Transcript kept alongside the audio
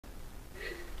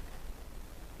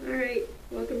All right,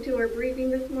 welcome to our briefing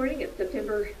this morning. It's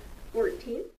September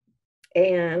 14th.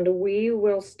 And we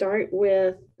will start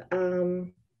with, so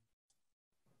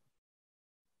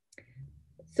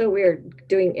we're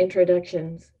doing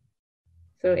introductions.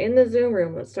 So in the Zoom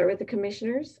room, let's start with the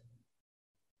commissioners.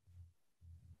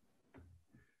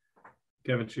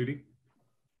 Kevin Schutte.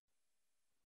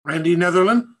 Randy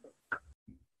Netherland.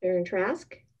 Aaron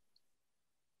Trask.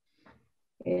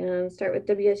 And start with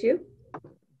WSU.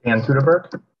 And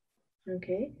Teuteberg.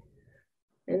 Okay.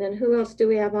 And then who else do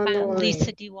we have on the line?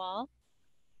 Lisa Duwall.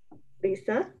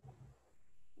 Lisa.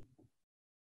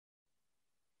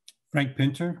 Frank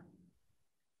Pinter.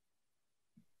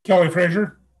 Kelly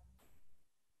Frazier.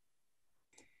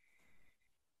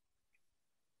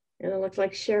 And it looks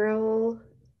like Sheryl.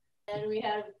 And we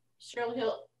have Sheryl,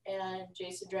 Hilt, and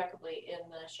Jason Dracobly in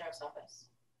the sheriff's office.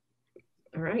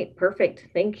 All right, perfect.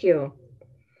 Thank you.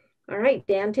 All right,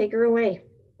 Dan, take her away.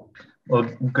 Well,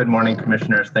 good morning,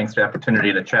 commissioners. Thanks for the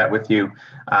opportunity to chat with you.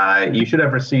 You should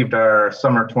have received our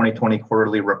summer 2020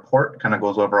 quarterly report. Kind of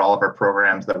goes over all of our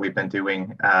programs that we've been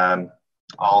doing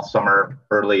all summer,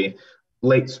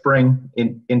 late spring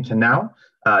into now.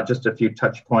 Just a few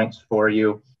touch points for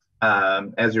you.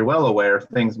 As you're well aware,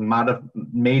 things might have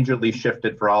majorly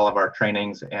shifted for all of our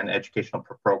trainings and educational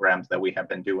programs that we have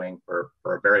been doing for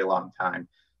a very long time.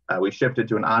 We shifted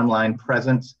to an online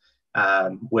presence,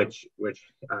 which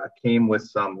came with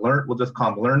some we'll just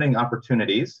call them learning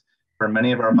opportunities for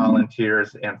many of our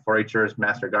volunteers and 4-Hers,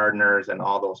 master gardeners, and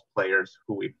all those players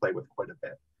who we play with quite a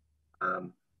bit.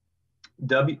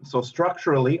 So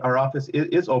structurally, our office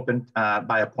is open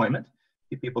by appointment.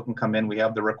 People can come in. We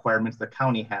have the requirements the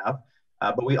county have,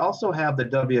 but we also have the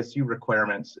WSU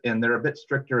requirements, and they're a bit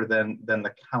stricter than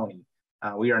the county.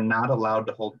 We are not allowed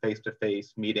to hold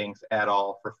face-to-face meetings at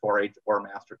all for 4-H or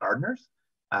master gardeners,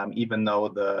 even though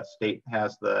the state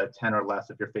has the 10 or less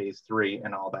if you're phase 3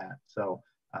 and all that. So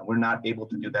we're not able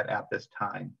to do that at this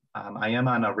time. I am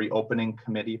on a reopening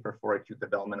committee for 4-H youth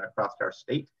development across our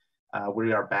state.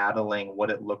 We are battling what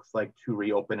it looks like to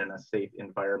reopen in a safe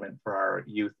environment for our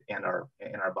youth and our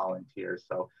volunteers.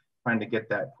 So trying to get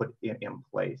that put in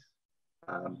place.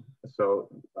 As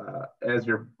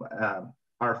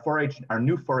our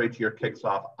new 4-H year kicks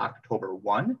off October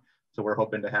 1. So we're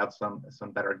hoping to have some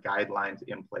better guidelines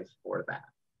in place for that.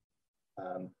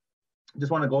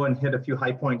 Just want to go and hit a few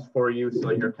high points for you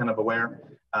so you're kind of aware.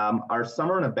 Our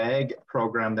Summer in a Bag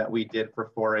program that we did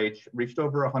for 4-H reached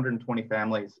over 120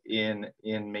 families in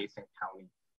Mason County.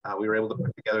 We were able to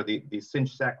put together these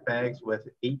cinch sack bags with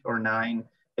 8 or 9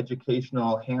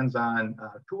 educational hands-on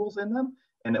tools in them,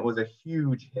 and it was a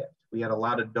huge hit. We had a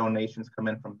lot of donations come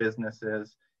in from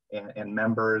businesses and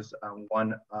members.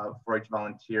 One 4-H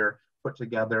volunteer put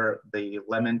together the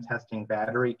lemon testing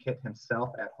battery kit himself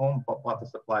at home, bought the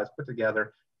supplies, put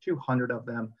together 200 of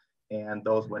them, and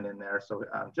those went in there. So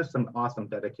just some awesome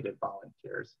dedicated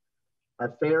volunteers.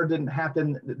 Our fair didn't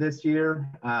happen this year,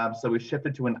 so we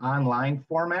shifted to an online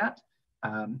format.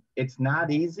 It's not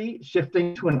easy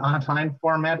shifting to an online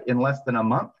format in less than a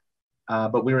month,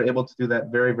 but we were able to do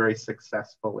that very, very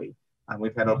successfully.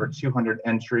 We've had over 200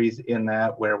 entries in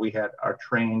that where we had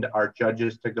trained our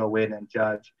judges to go in and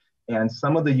judge. And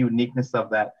some of the uniqueness of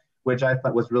that, which I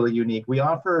thought was really unique, we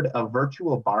offered a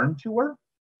virtual barn tour.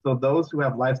 So those who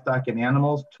have livestock and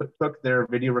animals took their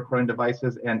video recording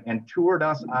devices and toured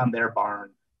us on their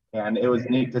barn. And it was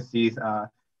neat to see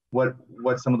what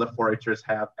some of the 4-Hers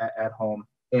have at home.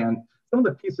 And some of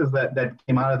the pieces that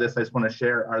came out of this I just want to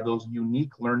share are those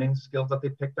unique learning skills that they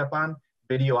picked up on.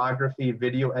 Videography,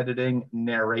 video editing,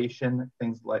 narration,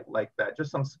 things like that.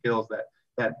 Just some skills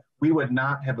that we would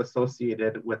not have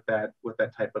associated with that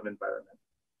type of environment.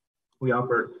 We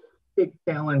offered big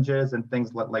challenges and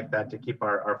things like that to keep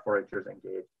our 4-Hers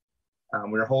engaged.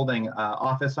 We're holding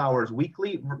office hours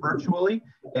weekly virtually,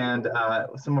 and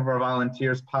some of our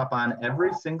volunteers pop on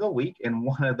every single week, and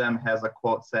one of them has a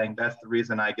quote saying, "That's the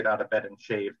reason I get out of bed and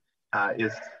shave,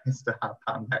 is to hop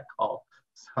on that call."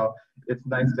 So it's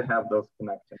nice to have those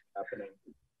connections happening.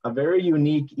 A very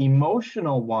unique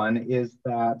emotional one is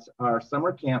that our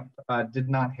summer camp did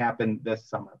not happen this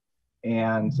summer.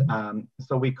 And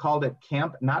so we called it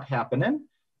Camp Not Happening.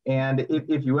 And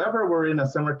if you ever were in a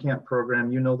summer camp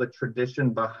program, you know the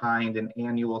tradition behind an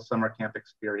annual summer camp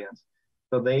experience.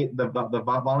 So the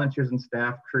volunteers and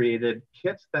staff created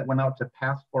kits that went out to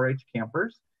past 4-H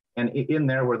campers. And in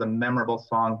there were the memorable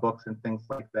song books and things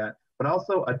like that, but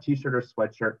also a t-shirt or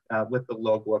sweatshirt with the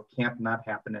logo of Camp Not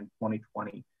Happen in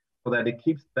 2020, so that it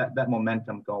keeps that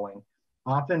momentum going.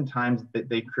 oftentimes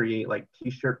they create like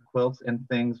t-shirt quilts and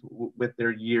things with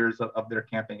their years of their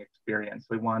camping experience.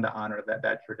 So we wanted to honor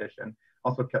that tradition.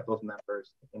 Also kept those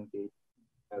members engaged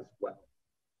as well.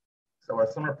 So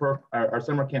our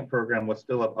summer camp program was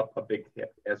still a big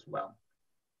hit as well.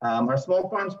 Our small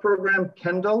farms program,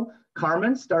 Kendall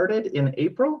Carmen, started in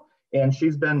April, and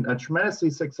she's been tremendously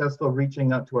successful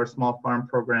reaching out to our small farm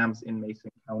programs in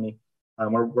Mason County.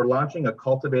 We're launching a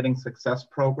Cultivating Success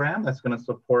program that's going to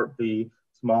support the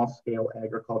small scale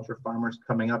agriculture farmers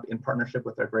coming up in partnership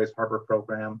with our Grays Harbor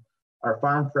program. Our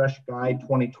Farm Fresh Guide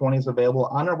 2020 is available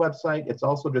on our website. It's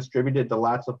also distributed to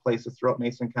lots of places throughout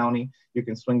Mason County. You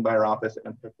can swing by our office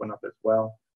and pick one up as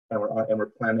well. And we're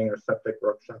planning our septic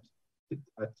workshops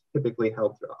typically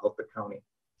held throughout the county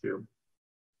too.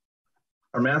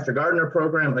 Our Master Gardener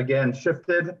program, again,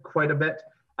 shifted quite a bit.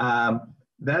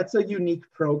 That's a unique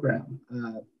program.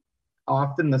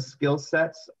 Often the skill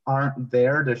sets aren't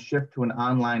there to shift to an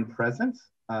online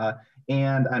presence.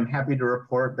 And I'm happy to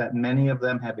report that many of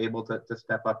them have able to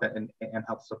step up and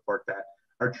help support that.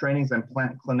 Our trainings and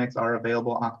plant clinics are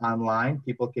available online.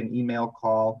 People can email,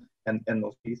 call, and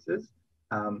those pieces.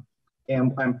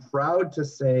 And I'm proud to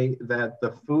say that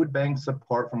the food bank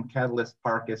support from Catalyst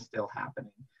Park is still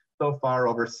happening. So far,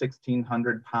 over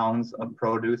 1,600 pounds of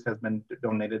produce has been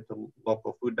donated to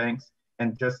local food banks.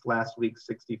 And just last week,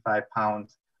 65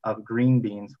 pounds of green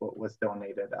beans was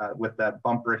donated. With that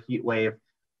bumper heat wave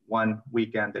one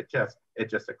weekend, it just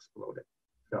exploded.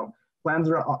 So plans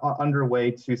are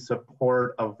underway to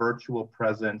support a virtual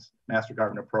presence Master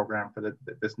Gardener program for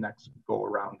this next go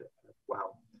around as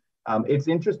well. It's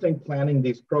interesting planning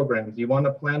these programs. You want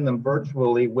to plan them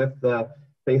virtually with the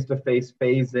face-to-face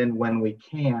phase in when we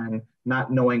can,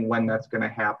 not knowing when that's going to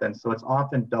happen. So it's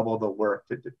often double the work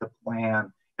to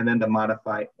plan and then to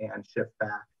modify and shift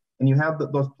back. And you have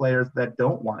those players that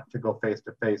don't want to go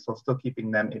face-to-face, so still keeping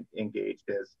them engaged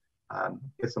is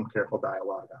some careful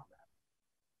dialogue on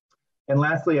that. And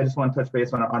lastly, I just want to touch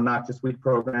base on our Noxious Weed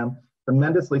program,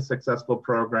 tremendously successful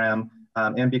program.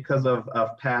 And because of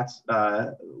Pat's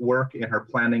work in her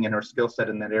planning and her skill set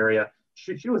in that area,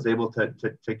 she was able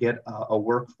to get a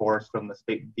workforce from the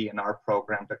state DNR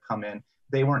program to come in.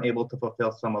 They weren't able to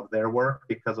fulfill some of their work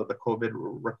because of the COVID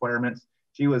requirements.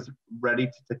 She was ready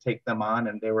to take them on,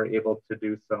 and they were able to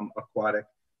do some aquatic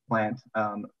plant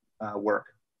work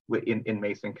in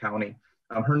Mason County.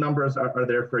 Her numbers are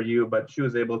there for you, but she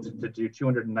was able to do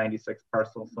 296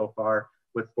 parcels so far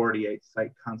with 48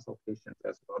 site consultations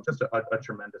as well. Just a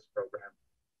tremendous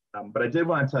program. But I did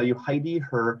want to tell you, Heidi,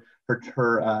 her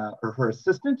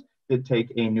assistant, did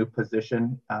take a new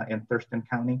position in Thurston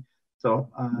County. So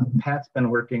Pat's been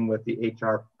working with the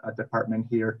HR department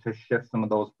here to shift some of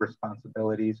those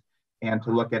responsibilities and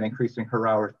to look at increasing her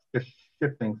hours, just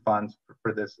shifting funds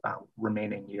for this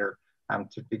remaining year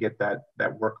to get that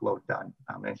workload done.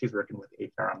 And she's working with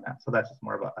HR on that. So that's just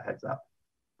more of a heads up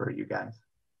for you guys.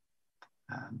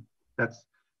 That's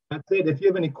it. If you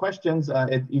have any questions,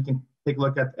 you can take a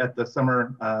look at the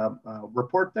summer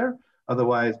report there.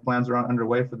 Otherwise, plans are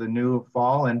underway for the new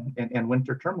fall and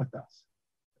winter term with us.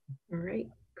 All right,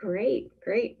 great.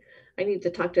 I need to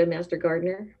talk to a master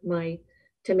gardener. My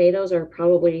tomatoes are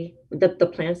probably, the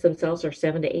plants themselves are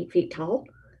 7 to 8 feet tall.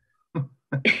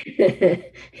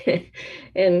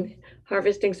 And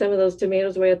harvesting some of those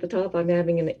tomatoes way at the top, I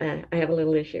have a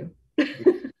little issue.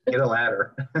 Get a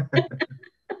ladder.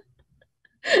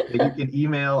 You can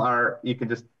email you can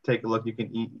just take a look, you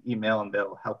can email and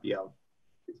they'll help you out.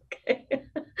 Okay.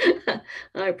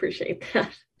 I appreciate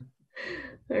that.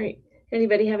 All right.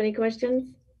 Anybody have any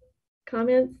questions,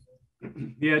 comments?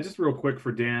 Yeah, just real quick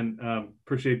for Dan.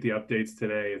 Appreciate the updates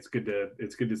today. It's good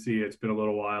to see you. It's been a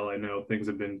little while. I know things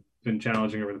have been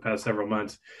challenging over the past several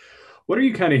months. What are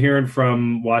you kind of hearing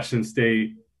from Washington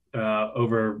State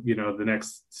over the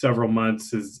next several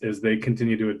months as they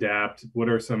continue to adapt? What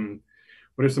are some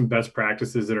best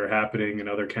practices that are happening in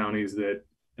other counties that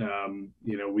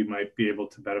we might be able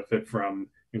to benefit from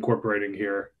incorporating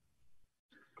here?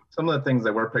 Some of the things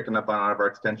that we're picking up on out of our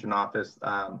extension office,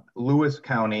 Lewis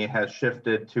County has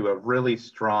shifted to a really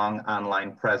strong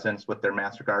online presence with their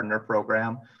Master Gardener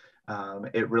program.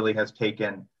 It really has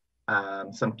taken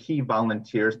some key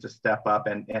volunteers to step up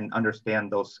and understand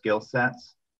those skill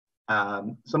sets.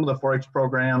 Some of the 4-H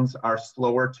programs are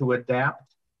slower to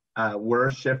adapt.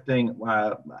 We're shifting.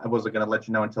 I wasn't going to let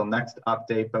you know until next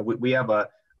update, but we have a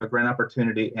grant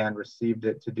opportunity and received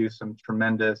it to do some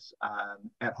tremendous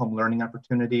at-home learning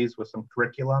opportunities with some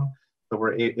curriculum. So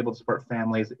we're able to support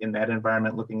families in that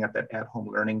environment, looking at that at-home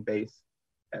learning base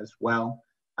as well.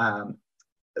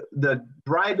 The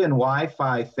drive-in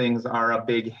Wi-Fi things are a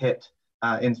big hit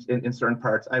in certain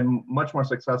parts. I'm much more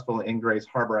successful in Grays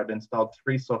Harbor. I've installed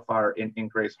 3 so far in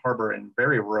Grays Harbor in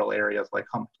very rural areas like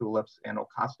Hump Tulips and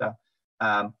Ocasta.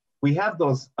 We have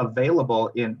those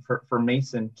available for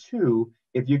Mason too,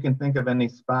 if you can think of any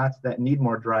spots that need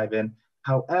more drive-in.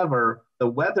 However, the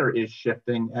weather is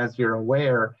shifting, as you're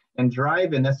aware, and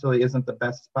drive-in necessarily isn't the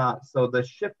best spot. So the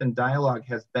shift in dialogue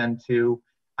has been to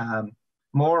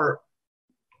more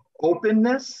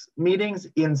openness meetings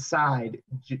inside,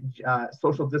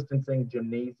 social distancing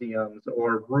gymnasiums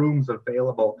or rooms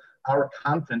available. Our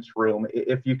conference room,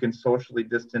 if you can socially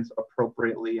distance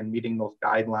appropriately and meeting those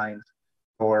guidelines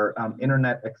for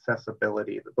internet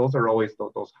accessibility. Those are always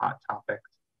those hot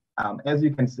topics. As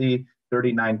you can see,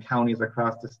 39 counties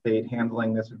across the state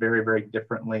handling this very, very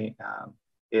differently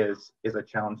is a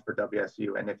challenge for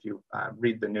WSU. And if you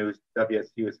read the news,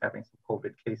 WSU is having some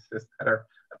COVID cases that are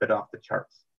a bit off the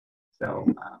charts. So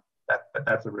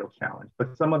that's a real challenge.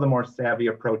 But some of the more savvy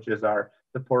approaches are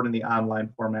supporting the online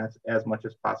formats as much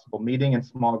as possible, meeting in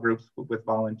small groups with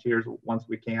volunteers once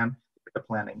we can, get the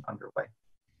planning underway.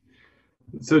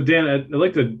 So Dan, I'd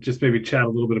like to just maybe chat a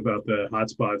little bit about the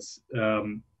hotspots.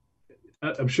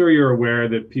 I'm sure you're aware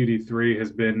that PUD3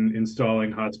 has been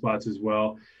installing hotspots as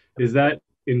well. Is that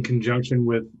in conjunction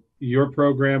with your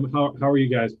program? How are you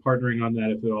guys partnering on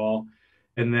that, if at all?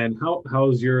 And then how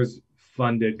is yours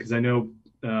funded? Because I know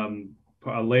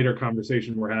a later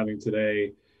conversation we're having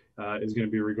today is going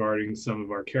to be regarding some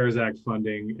of our CARES Act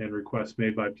funding and requests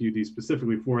made by PUD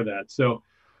specifically for that. So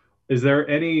is there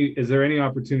any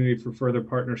opportunity for further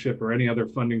partnership or any other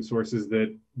funding sources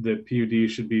that PUD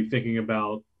should be thinking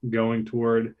about going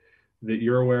toward that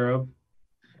you're aware of?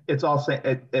 It's all,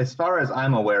 as far as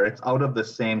I'm aware, it's out of the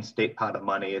same state pot of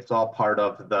money. It's all part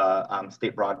of the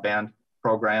state broadband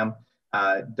program.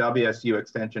 WSU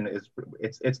Extension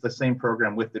it's the same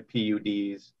program with the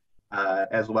PUDs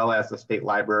as well as the state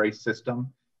library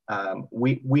system.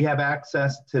 We have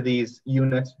access to these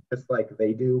units just like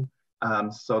they do.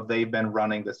 So they've been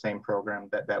running the same program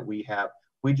that we have.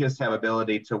 We just have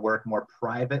ability to work more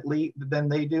privately than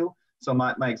they do. So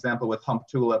my example with Hump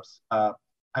Tulips,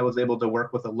 I was able to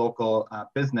work with a local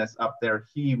business up there.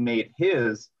 He made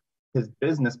his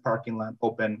business parking lot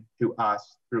open to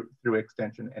us through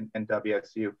Extension and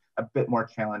WSU, a bit more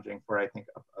challenging for, I think,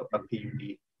 a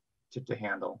PUD to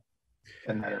handle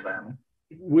in that environment.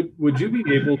 Would you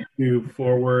be able to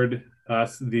forward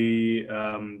us the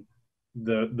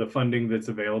funding that's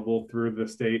available through the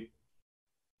state?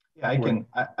 Yeah,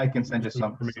 I can send you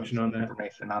some information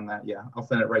on that. Yeah, I'll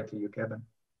send it right to you, Kevin.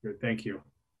 Good, thank you.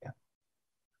 Yeah.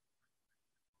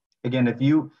 Again,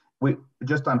 we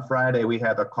just on Friday we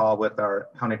had a call with our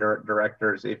county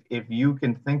directors. If you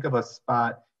can think of a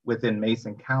spot within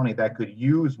Mason County that could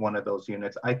use one of those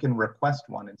units, I can request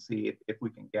one and see if we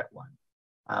can get one.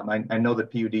 I know the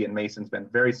PUD in Mason's been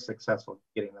very successful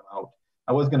getting them out.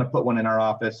 I was going to put one in our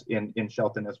office in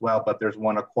Shelton as well, but there's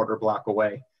one a quarter block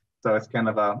away. So it's kind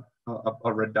of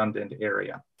a redundant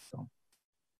area. So.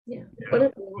 Yeah.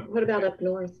 What about up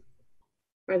north?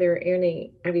 Are there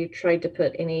any, have you tried to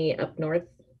put any up north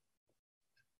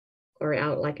or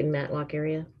out like in Matlock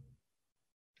area?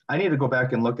 I need to go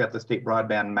back and look at the state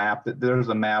broadband map. There's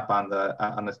a map on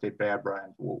the state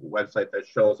broadband website that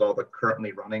shows all the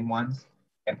currently running ones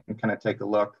and kind of take a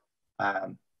look.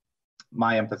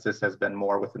 My emphasis has been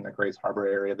more within the Grays Harbor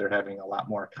area. They're having a lot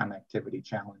more connectivity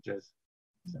challenges.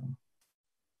 So.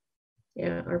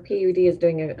 Yeah, our PUD is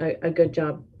doing a good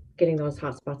job getting those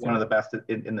hotspots. One of the best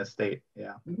in the state,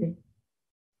 yeah. Mm-hmm.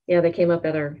 Yeah, they came up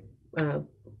at our,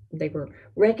 they were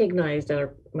recognized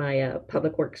at my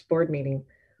Public Works Board meeting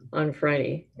on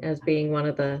Friday as being one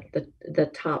of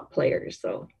the top players.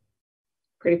 So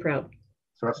pretty proud.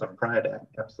 Source of pride,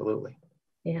 absolutely.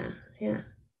 Yeah, yeah.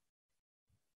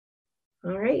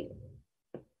 All right.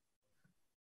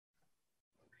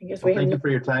 I guess we have. Thank you for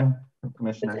your time,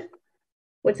 Commissioner.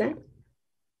 What's that?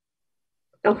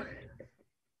 Oh,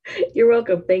 you're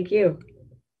welcome. Thank you.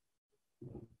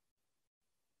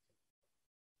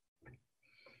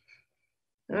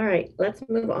 All right, let's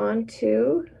move on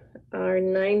to our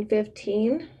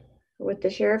 9:15 with the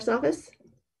Sheriff's Office.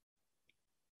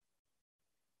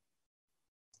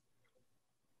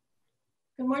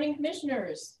 Good morning,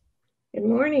 Commissioners. Good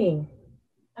morning.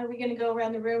 Are we going to go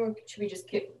around the room or should we just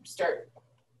start?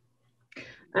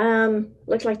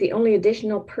 Looks like the only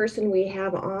additional person we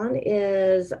have on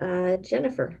is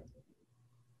Jennifer.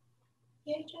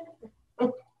 Yay,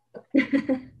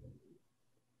 Jennifer.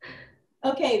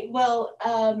 Okay, well,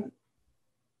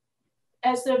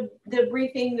 as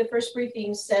the first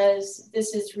briefing says,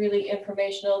 this is really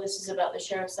informational. This is about the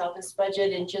Sheriff's Office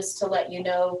budget, and just to let you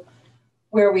know,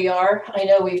 where we are. I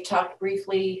know we've talked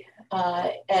briefly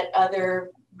at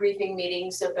other briefing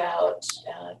meetings about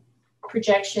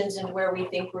projections and where we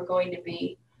think we're going to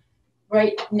be.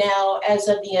 Right now, as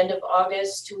of the end of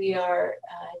August, we are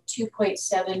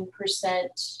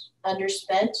 2.7%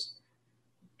 underspent.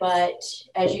 But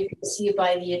as you can see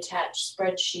by the attached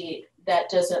spreadsheet, that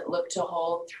doesn't look to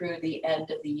hold through the end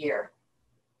of the year.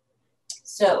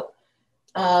 So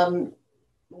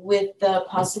with the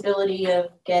possibility of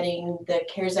getting the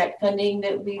CARES Act funding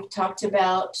that we've talked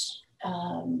about,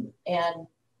 and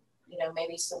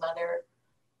maybe some other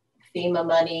FEMA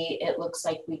money, it looks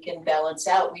like we can balance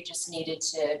out. We just needed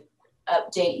to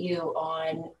update you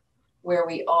on where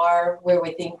we are, where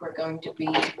we think we're going to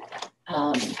be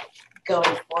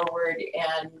going forward,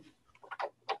 and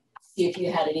see if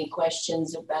you had any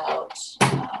questions about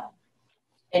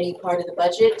any part of the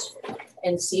budget,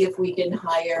 and see if we can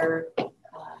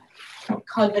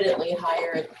confidently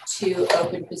hire 2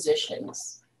 open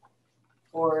positions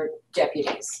for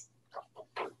deputies.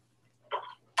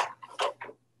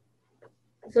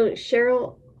 So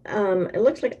Sheryl, it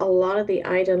looks like a lot of the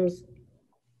items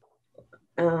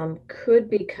could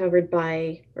be covered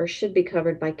by, or should be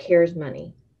covered by CARES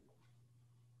money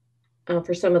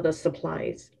for some of the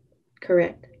supplies,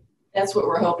 correct? That's what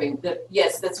we're hoping.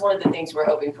 Yes, that's one of the things we're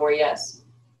hoping for, yes.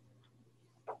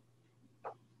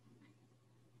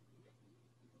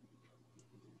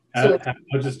 I'll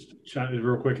just chat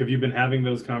real quick. Have you been having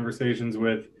those conversations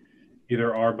with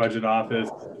either our budget office,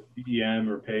 EM,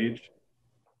 or Paige?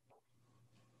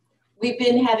 We've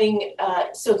been having,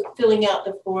 filling out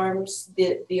the forms,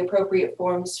 the appropriate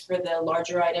forms for the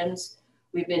larger items.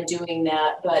 We've been doing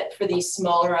that, but for these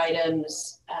smaller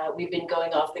items, we've been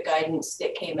going off the guidance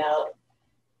that came out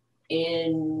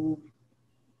in,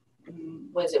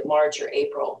 was it March or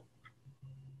April?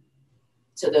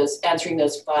 So answering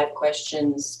those 5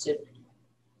 questions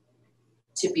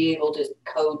to be able to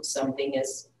code something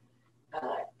as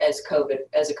a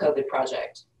COVID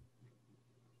project.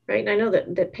 Right, and I know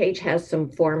that Paige has some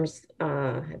forms.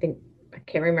 I think, I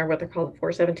can't remember what they're called,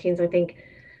 417s, I think.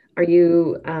 Are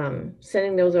you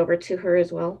sending those over to her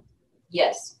as well?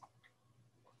 Yes.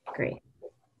 Great.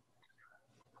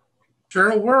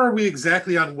 Sheryl, where are we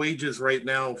exactly on wages right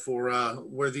now for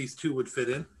where these 2 would fit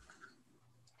in?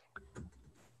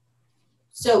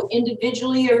 So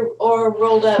individually or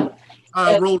rolled up?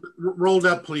 Rolled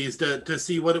up, please, to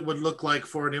see what it would look like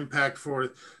for an impact for,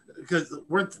 because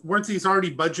weren't these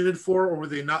already budgeted for, or were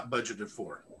they not budgeted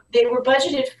for? They were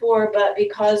budgeted for, but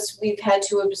because we've had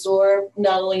to absorb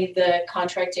not only the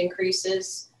contract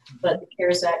increases, but the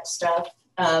CARES Act stuff,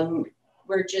 we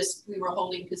were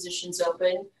holding positions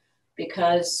open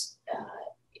because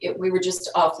we were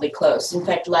just awfully close. In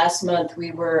fact, last month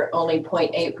we were only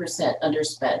 0.8%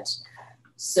 underspent.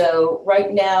 So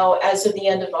right now, as of the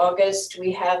end of August,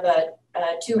 we have a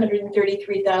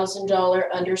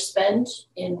 $233,000 underspend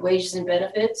in wages and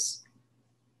benefits.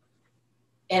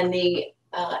 And the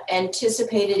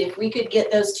anticipated, if we could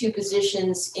get those 2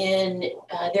 positions in,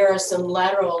 there are some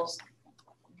laterals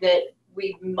that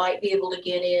we might be able to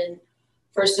get in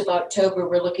 1st of October.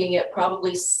 We're looking at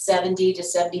probably $70,000 to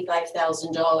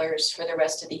 $75,000 for the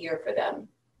rest of the year for them.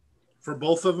 For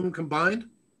both of them combined?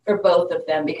 For both of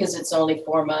them, because it's only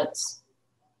 4 months.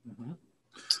 Mm-hmm.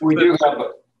 We do have,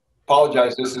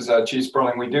 apologize, this is Chief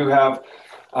Sperling. We do have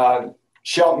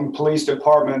Shelton Police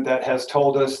Department that has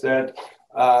told us that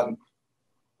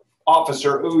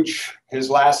Officer Ooch,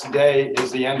 his last day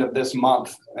is the end of this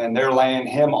month, and they're laying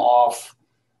him off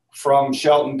from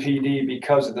Shelton PD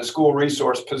because of the school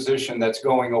resource position that's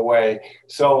going away.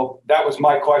 So that was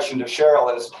my question to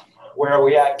Sheryl, is where are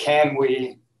we at? Can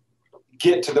we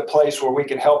get to the place where we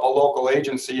can help a local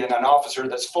agency and an officer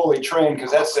that's fully trained,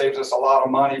 because that saves us a lot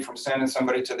of money from sending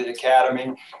somebody to the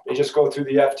academy. They just go through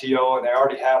the FTO and they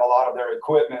already have a lot of their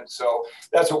equipment. So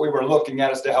that's what we were looking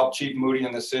at, is to help Chief Moody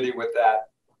and the city with that.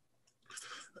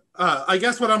 I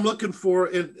guess what I'm looking for,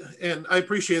 and I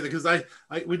appreciate it, because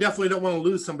we definitely don't want to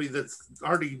lose somebody that's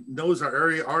already knows our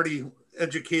area, already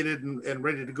educated and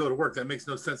ready to go to work. That makes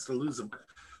no sense to lose them.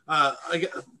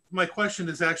 My question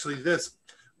is actually this.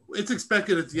 It's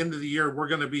expected at the end of the year, we're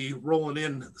going to be rolling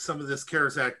in some of this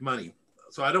CARES Act money.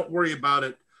 So I don't worry about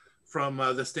it from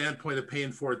the standpoint of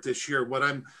paying for it this year. What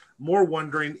I'm more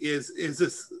wondering is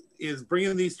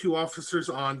bringing these 2 officers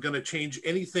on going to change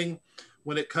anything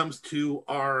when it comes to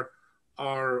our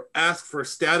ask for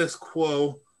status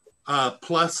quo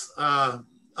plus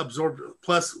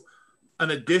plus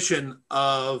an addition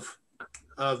of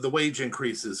the wage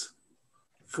increases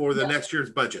for the next year's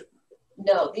budget?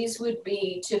 No, these would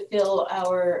be to fill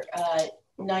our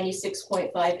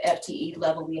 96.5 FTE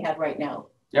level we have right now.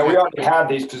 Yeah, we already have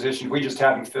these positions. We just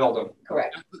haven't filled them.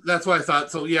 Correct. That's what I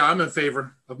thought. So yeah, I'm in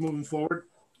favor of moving forward.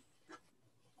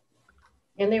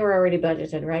 And they were already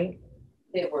budgeted, right?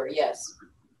 They were, yes.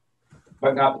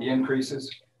 But not the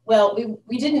increases. Well,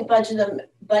 we didn't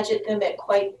budget them at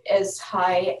quite as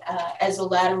high as a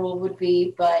lateral would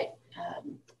be, but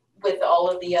with all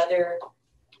of the other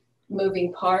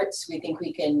moving parts, we think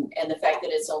we can, and the fact that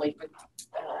it's only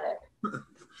for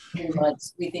 3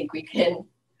 months, we think we can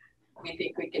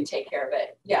take care of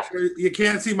it. Yeah. Sure, you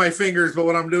can't see my fingers, but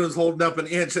what I'm doing is holding up an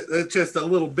inch. It's just a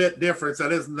little bit difference.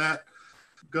 That isn't that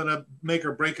gonna make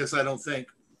or break us, I don't think.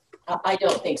 I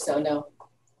don't think so, no.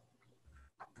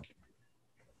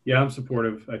 Yeah, I'm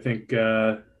supportive. I think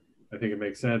it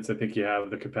makes sense. I think you have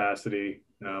the capacity.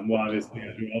 Well, obviously,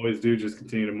 as we always do, just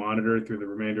continue to monitor through the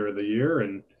remainder of the year.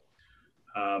 And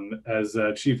as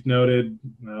Chief noted,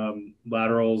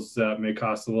 laterals may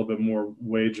cost a little bit more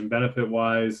wage and benefit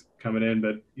wise coming in,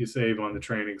 but you save on the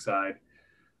training side.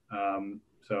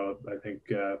 So I think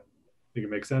it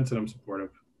makes sense, and I'm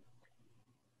supportive.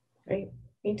 Great.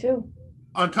 Me too.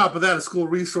 On top of that, a school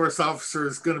resource officer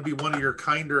is going to be one of your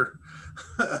kinder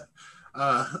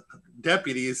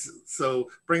deputies. So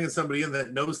bringing somebody in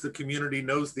that knows the community,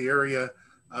 knows the area,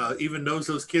 even knows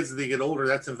those kids as they get older,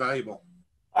 that's invaluable.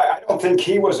 I don't think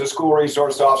he was a school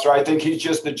resource officer. I think he's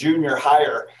just the junior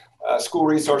hire. School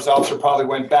resource officer probably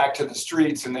went back to the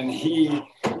streets, and then he,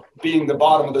 being the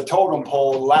bottom of the totem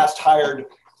pole, last hired,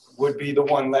 would be the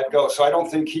one let go. So I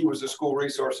don't think he was a school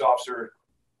resource officer.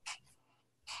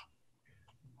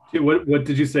 What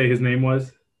did you say his name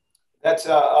was? That's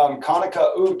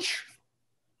Konica Uch.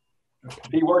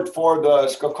 He worked for the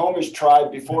Skokomish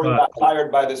tribe before he got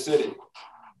hired by the city.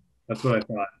 That's what I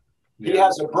thought. He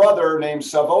has a brother named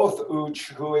Savoth Uch,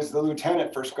 who is the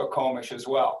lieutenant for Skokomish as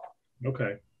well.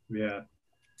 Okay. Yeah.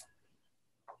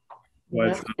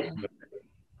 Well,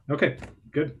 okay.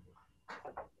 Good.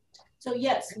 So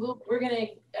yes, we're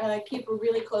going to keep a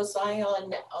really close eye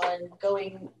on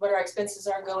going what our expenses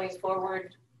are going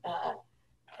forward.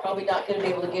 Probably not going to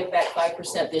be able to give back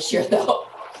 5% this year, though.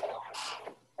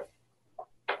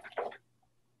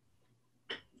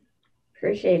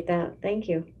 Appreciate that. Thank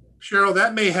you. Sheryl,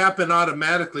 that may happen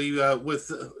automatically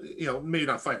with, maybe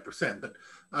not 5%, but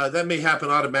that may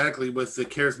happen automatically with the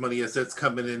CARES money as it's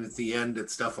coming in at the end and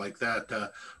stuff like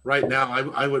that. Right now,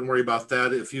 I wouldn't worry about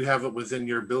that. If you have it within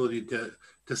your ability to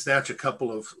snatch a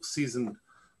couple of seasoned,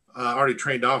 already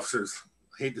trained officers,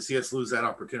 I hate to see us lose that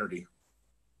opportunity.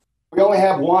 We only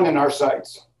have one in our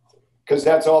sites because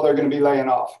that's all they're going to be laying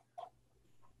off.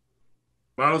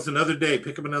 Tomorrow's another day.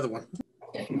 Pick up another one.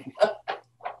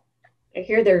 I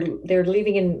hear they're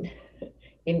leaving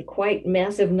in quite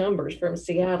massive numbers from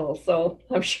Seattle, so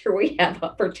I'm sure we have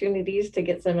opportunities to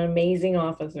get some amazing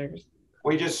officers.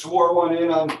 We just swore one in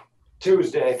on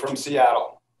Tuesday from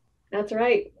Seattle. That's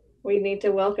right. We need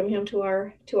to welcome him to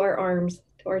our arms,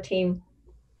 to our team.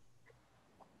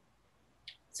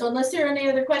 So unless there are any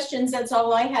other questions, that's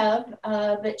all I have.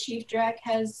 But Chief Drac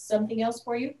has something else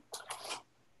for you.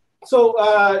 So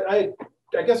I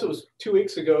guess it was 2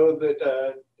 weeks ago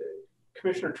that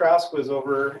Commissioner Trask was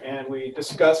over, and we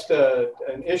discussed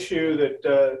an issue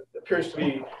that appears to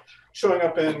be showing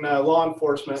up in law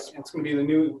enforcement. It's going to be the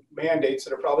new mandates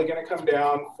that are probably going to come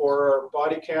down for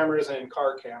body cameras and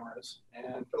car cameras.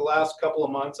 And for the last couple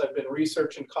of months, I've been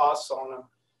researching costs on them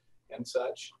and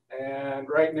such. And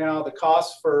right now, the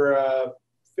cost for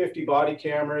 50 body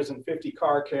cameras and 50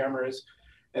 car cameras,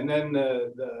 and then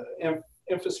the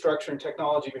infrastructure and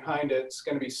technology behind it, it's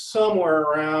going to be somewhere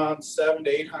around $700,000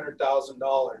 to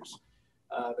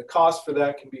 $800,000. The cost for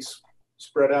that can be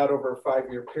spread out over a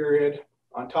 5-year period.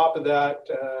 On top of that,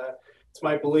 it's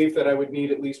my belief that I would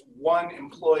need at least one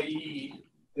employee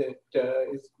that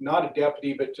is not a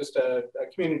deputy, but just a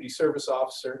community service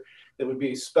officer that would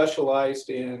be specialized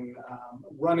in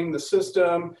running the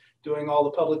system, doing all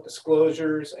the public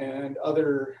disclosures and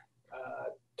other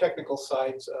technical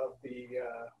sides of the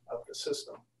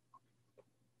system.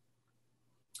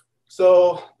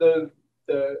 So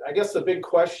I guess the big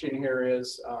question here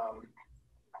is,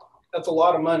 that's a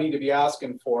lot of money to be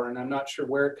asking for, and I'm not sure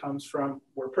where it comes from.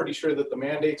 We're pretty sure that the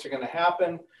mandates are going to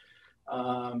happen.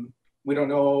 We don't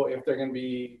know if they're going to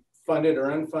be funded or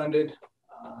unfunded.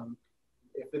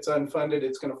 If it's unfunded,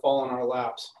 it's going to fall on our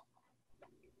laps.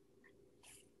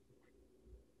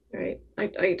 Right.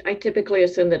 I typically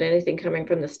assume that anything coming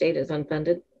from the state is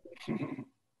unfunded.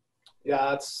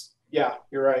 Yeah,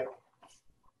 you're right.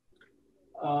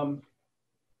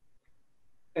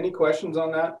 Any questions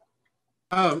on that?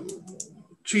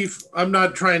 Chief, I'm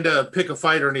not trying to pick a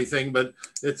fight or anything, but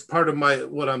it's part of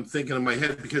what I'm thinking in my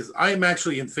head, because I am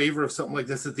actually in favor of something like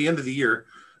this at the end of the year,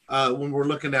 when we're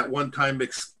looking at one-time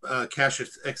cash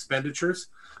expenditures.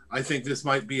 I think this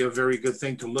might be a very good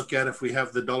thing to look at if we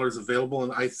have the dollars available,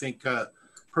 and I think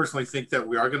personally think that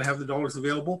we are going to have the dollars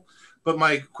available. But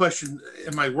my question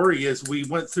and my worry is, we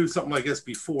went through something like this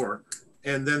before,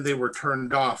 and then they were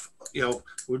turned off. You know,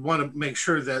 we'd want to make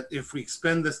sure that if we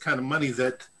spend this kind of money,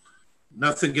 that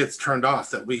nothing gets turned off,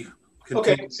 that we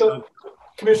continue. Okay, so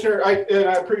Commissioner, I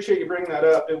appreciate you bringing that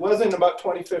up. It wasn't about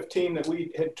 2015 that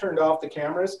we had turned off the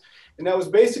cameras, and that was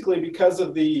basically because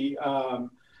of the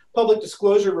public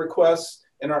disclosure requests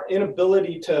and our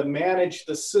inability to manage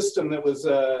the system that was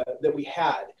that we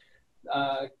had.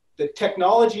 The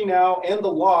technology now and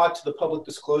the law to the public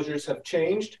disclosures have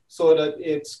changed, so that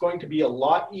it's going to be a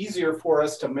lot easier for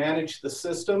us to manage the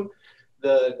system,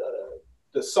 the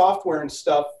software and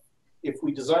stuff. If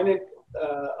we design it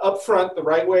up front the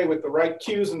right way with the right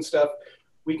cues and stuff,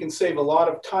 we can save a lot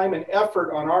of time and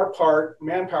effort on our part,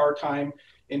 manpower time,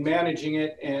 in managing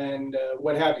it and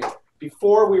what have you.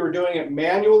 Before, we were doing it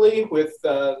manually with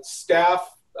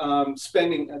staff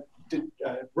spending,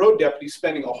 road deputies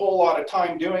spending a whole lot of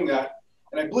time doing that.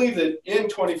 And I believe that in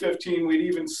 2015, we'd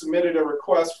even submitted a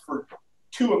request for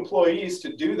 2 employees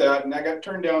to do that, and that got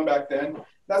turned down back then.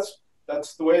 That's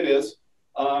the way it is.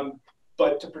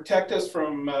 But to protect us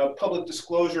from public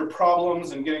disclosure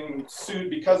problems and getting sued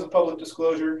because of public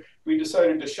disclosure, we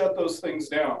decided to shut those things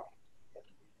down.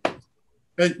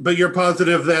 But you're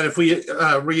positive that if we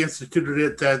reinstituted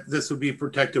it, that this would be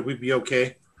protected, we'd be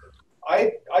okay?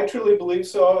 I truly believe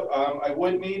so. I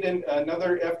would need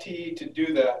another FTE to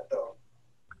do that, though.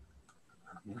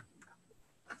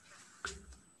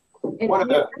 One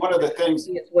of the things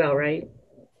as well, right?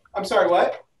 I'm sorry,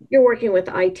 what? You're working with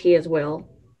IT as well.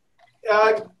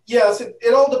 Yes,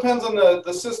 it all depends on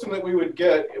the system that we would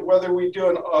get, whether we do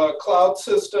a cloud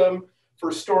system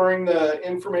for storing the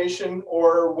information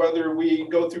or whether we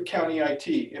go through county IT.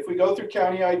 If we go through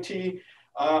county IT,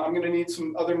 I'm going to need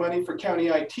some other money for county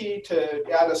IT to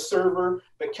add a server,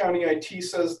 but county IT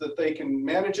says that they can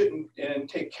manage it and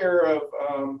take care of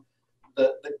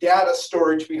the data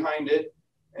storage behind it,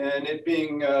 and it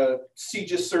being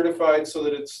CGIS certified so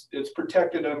that it's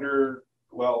protected under,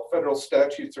 well, federal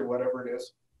statutes or whatever it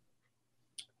is.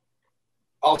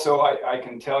 Also, I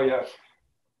can tell you,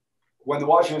 when the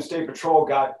Washington State Patrol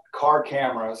got car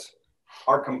cameras,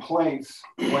 our complaints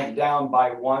went down by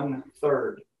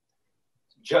 1/3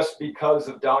 just because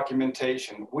of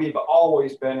documentation. We've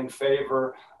always been in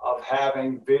favor of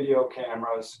having video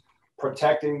cameras,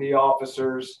 protecting the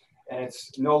officers, and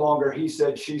it's no longer he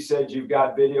said, she said, you've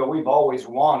got video. We've always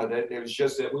wanted it. It was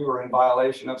just that we were in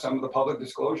violation of some of the public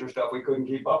disclosure stuff. We couldn't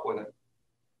keep up with it.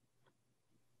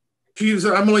 Chiefs,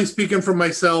 I'm only speaking for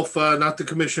myself, not the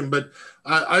commission, but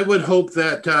I would hope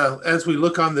that as we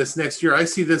look on this next year, I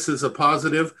see this as a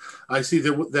positive. I see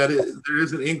that there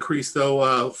is an increase,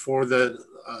 though, for the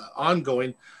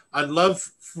ongoing. I'd love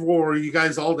for you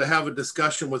guys all to have a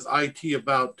discussion with IT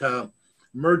about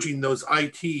merging those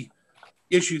IT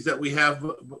issues that we have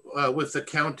with the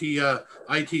county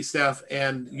IT staff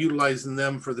and utilizing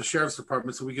them for the sheriff's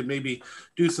department, so we can maybe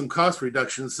do some cost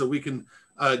reductions so we can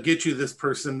get you this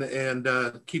person and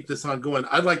keep this on going.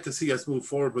 I'd like to see us move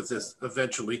forward with this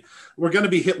eventually. We're going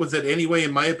to be hit with it anyway,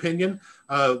 in my opinion.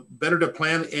 Better to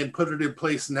plan and put it in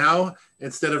place now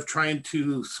instead of trying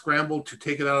to scramble to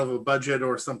take it out of a budget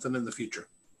or something in the future.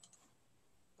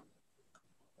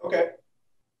 Okay.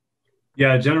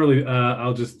 Yeah, generally,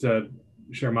 I'll just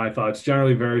share my thoughts.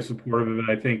 Generally very supportive of it.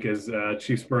 I think, as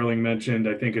Chief Sperling mentioned,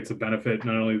 I think it's a benefit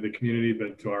not only to the community,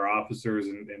 but to our officers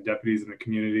and deputies in the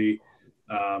community.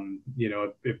 You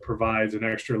know, it provides an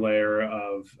extra layer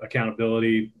of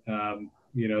accountability,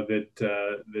 you know,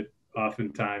 that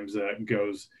oftentimes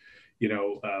goes, you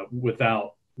know,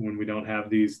 without when we don't have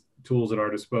these tools at our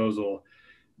disposal.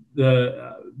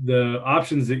 The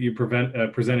options that you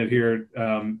presented here,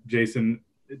 Jason,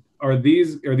 are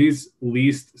these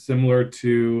least similar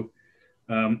to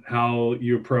how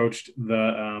you approached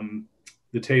the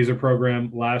TASER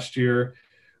program last year,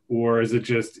 or is it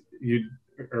just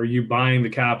are you buying the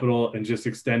capital and just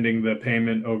extending the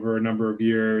payment over a number of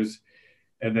years,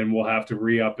 and then we'll have to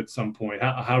re-up at some point?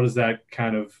 How does that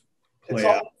kind of play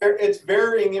out? It's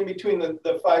varying in between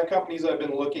the 5 companies I've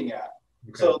been looking at.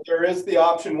 Okay. So there is the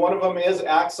option. One of them is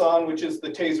Axon, which is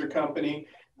the TASER company.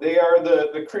 They are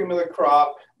the cream of the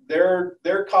crop. Their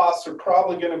costs are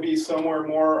probably going to be somewhere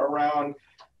more around,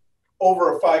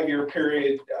 over a 5-year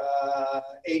period,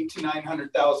 $800,000 to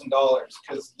 $900,000,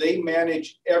 because they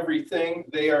manage everything.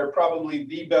 They are probably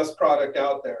the best product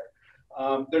out there.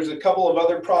 There's a couple of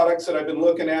other products that I've been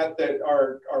looking at that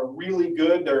are really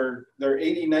good. They're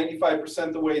 80,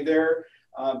 95% the way there,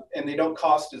 and they don't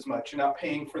cost as much. You're not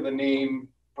paying for the name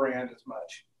brand as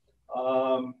much.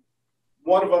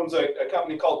 One of them's a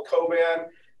company called Coban.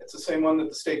 It's the same one that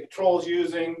the State Patrol is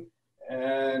using,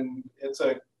 and it's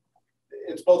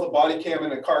both a body cam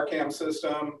and a car cam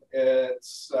system.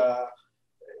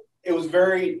 It was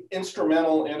very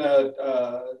instrumental in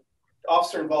a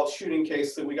officer-involved shooting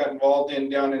case that we got involved in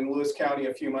down in Lewis County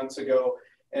a few months ago.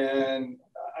 And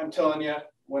I'm telling you,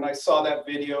 when I saw that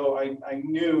video, I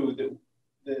knew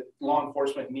that law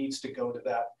enforcement needs to go to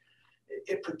that.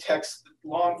 It protects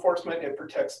law enforcement, it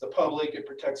protects the public, it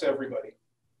protects everybody.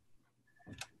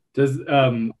 Does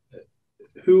let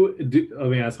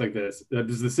me ask like this: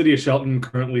 does the city of Shelton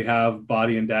currently have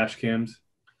body and dash cams?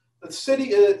 The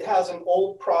city has an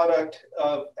old product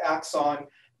of Axon.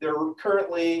 They're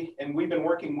currently, and we've been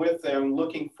working with them,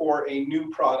 looking for a new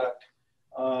product.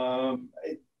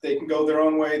 They can go their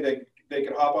own way. They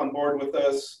can hop on board with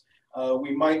us.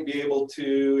 We might be able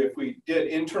to, if we did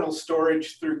internal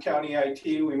storage through county IT,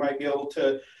 we might be able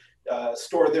to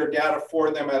store their data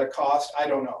for them at a cost. I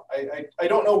don't know. I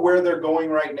don't know where they're going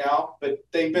right now, but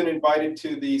they've been invited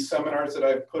to the seminars that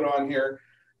I've put on here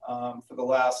for the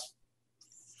last,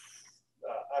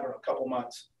 I don't know, couple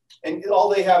months. And all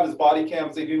they have is body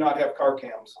cams. They do not have car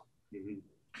cams. Mm-hmm.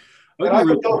 And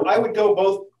I would go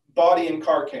both body and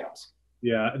car cams.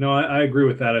 Yeah, no, I agree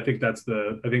with that. I think that's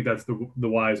the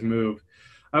wise move.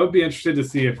 I would be interested to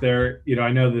see if they're,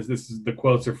 I know this is the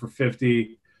quotes are for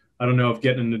 50. I don't know if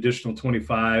getting an additional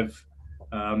 25,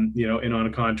 in on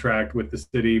a contract with the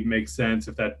city makes sense,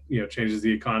 if that, changes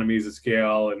the economies of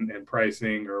scale and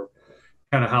pricing, or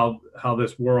kind of how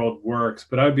this world works.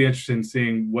 But I would be interested in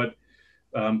seeing what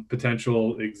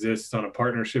potential exists on a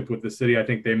partnership with the city. I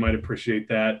think they might appreciate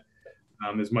that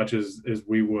as much as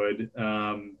we would.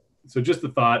 So just the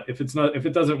thought, if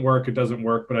it doesn't work, it doesn't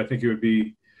work. But I think it would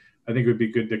be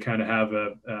good to kind of have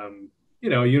a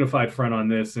unified front on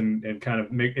this and kind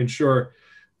of ensure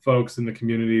folks in the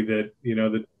community that,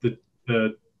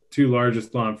 the two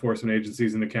largest law enforcement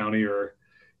agencies in the county are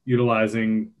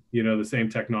utilizing, the same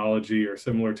technology or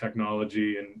similar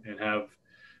technology and have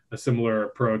a similar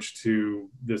approach to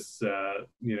this,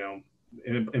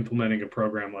 implementing a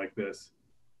program like this.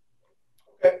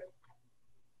 Okay.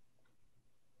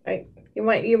 Right.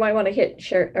 You might want to hit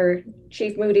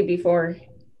Chief Moody before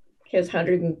his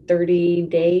 131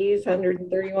 days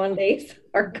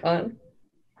are gone.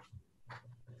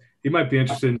 He might be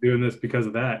interested in doing this because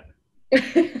of that.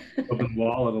 Open the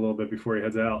wallet a little bit before he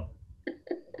heads out.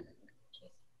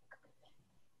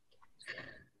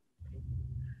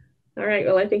 All right.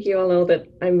 Well, I think you all know that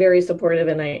I'm very supportive,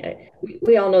 and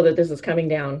we all know that this is coming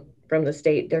down from the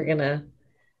state. They're gonna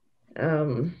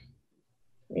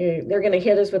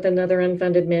hit us with another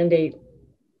unfunded mandate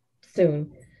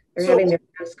soon. They're having their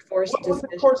task force. What would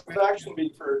the course of action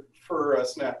be for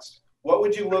us next? What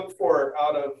would you look for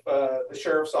out of the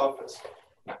sheriff's office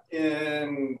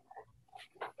in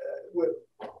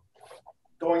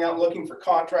going out looking for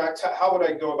contracts? How would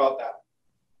I go about that?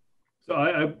 So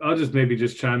I'll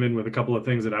just chime in with a couple of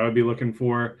things that I would be looking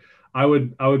for. I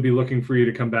would be looking for you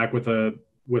to come back with a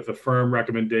firm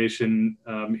recommendation.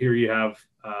 Here you have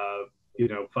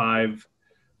 5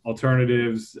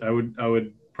 alternatives. I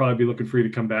would probably be looking for you to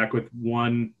come back with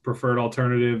one preferred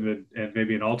alternative and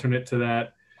maybe an alternate to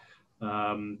that.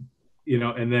 And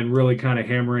then really kind of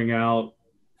hammering out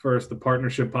first the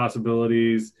partnership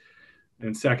possibilities,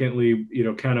 and secondly,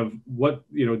 kind of what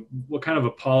kind of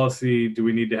a policy do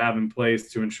we need to have in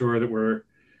place to ensure that we're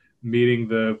meeting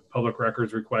the public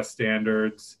records request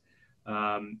standards,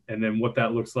 and then what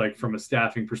that looks like from a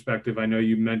staffing perspective. I know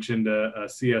you mentioned a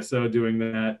CSO doing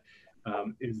that.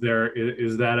 Is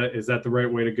that the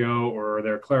right way to go, or are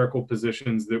there clerical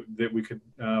positions that we could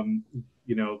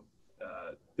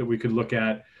that we could look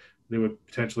at that would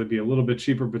potentially be a little bit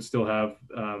cheaper but still have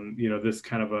this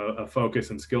kind of a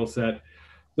focus and skill set?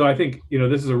 So I think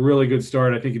this is a really good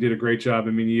start. I think you did a great job.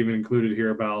 I mean, you even included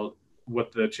here about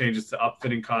what the changes to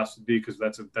upfitting costs would be, because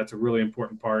that's a really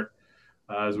important part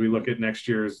as we look at next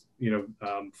year's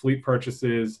fleet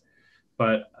purchases.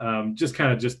 But just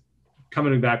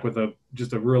coming back with a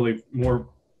really more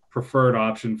preferred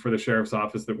option for the sheriff's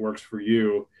office that works for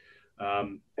you,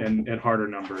 and harder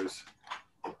numbers.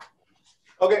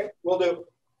 Okay, will do.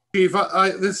 Chief,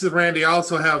 this is Randy. I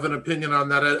also have an opinion on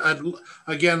that.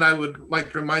 I would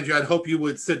like to remind you, I'd hope you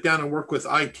would sit down and work with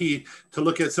IT to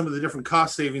look at some of the different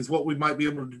cost savings, what we might be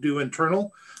able to do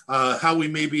internal, how we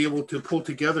may be able to pull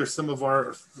together some of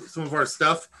our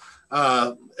stuff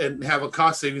and have a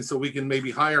cost savings so we can maybe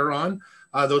hire on.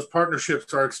 Those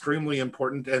partnerships are extremely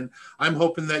important, and I'm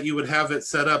hoping that you would have it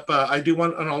set up. I do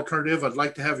want an alternative. I'd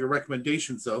like to have your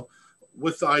recommendations, though,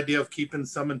 with the idea of keeping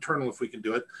some internal if we can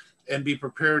do it, and be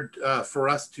prepared for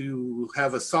us to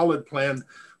have a solid plan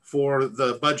for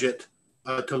the budget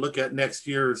to look at next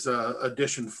year's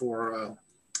addition for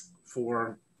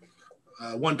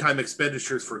one-time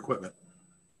expenditures for equipment.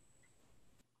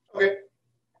 Okay.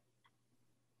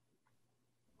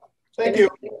 Thank you.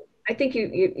 I think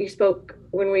you spoke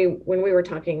when we were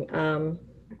talking.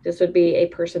 This would be a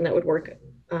person that would work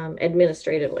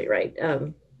administratively, right?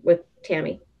 With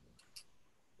Tammy.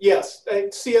 Yes, a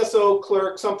CSO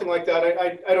clerk, something like that.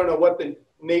 I don't know what the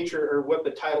nature or what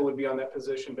the title would be on that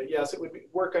position, but yes, it would be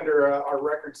work under our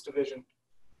records division.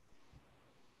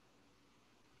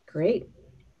 Great.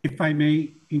 If I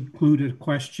may include a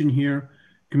question here,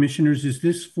 Commissioners, is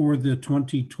this for the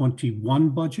 2021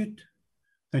 budget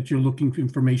that you're looking for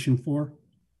information for?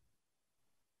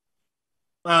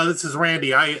 This is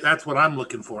Randy. That's what I'm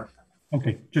looking for.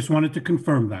 Okay, just wanted to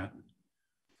confirm that.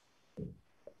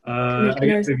 I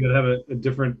guess we could have a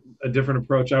different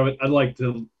approach. I'd like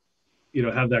to,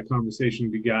 have that conversation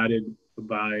be guided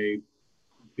by,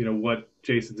 what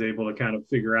Jason's able to kind of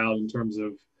figure out in terms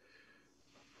of,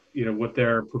 what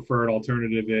their preferred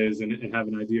alternative is and have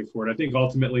an idea for it. I think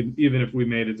ultimately, even if we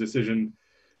made a decision,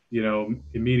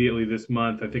 immediately this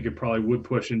month, I think it probably would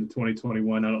push into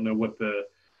 2021. I don't know what the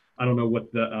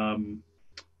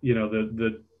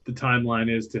timeline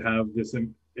is to have this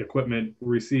equipment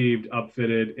received,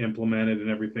 upfitted, implemented, and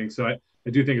everything. So I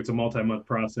do think it's a multi-month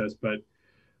process, but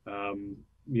I think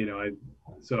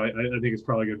it's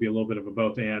probably going to be a little bit of a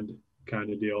both and kind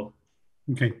of deal.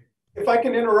 Okay. If I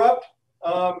can interrupt,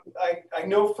 I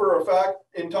know for a fact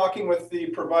in talking with the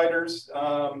providers,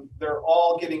 they're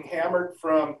all getting hammered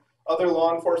from other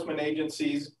law enforcement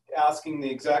agencies asking the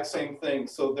exact same thing.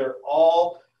 So they're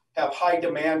all have high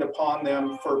demand upon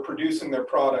them for producing their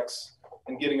products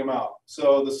and getting them out.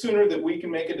 So the sooner that we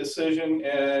can make a decision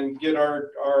and get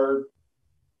our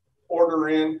order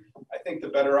in, I think the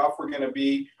better off we're going to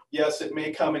be. Yes, it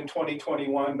may come in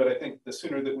 2021, but I think the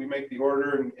sooner that we make the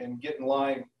order and get in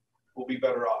line, we'll be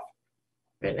better off.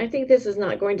 And I think this is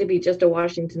not going to be just a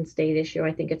Washington state issue.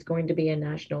 I think it's going to be a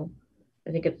national.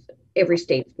 I think it's every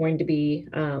state's going to be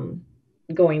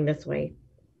going this way.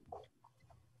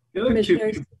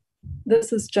 Commissioners,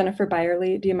 this is Jennifer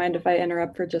Byerly. Do you mind if I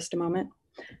interrupt for just a moment?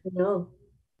 No.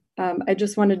 I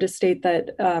just wanted to state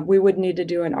that we would need to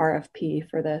do an RFP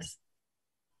for this.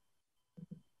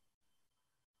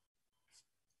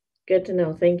 Good to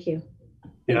know. Thank you.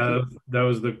 Yeah, that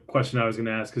was the question I was going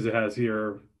to ask, because it has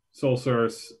here sole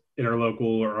source,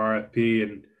 interlocal, or RFP,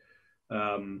 and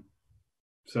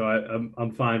so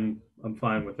I'm fine. I'm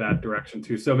fine with that direction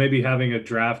too. So maybe having a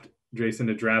draft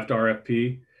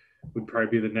RFP would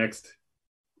probably be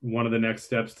one of the next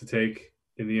steps to take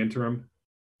in the interim.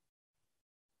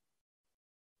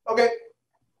 Okay.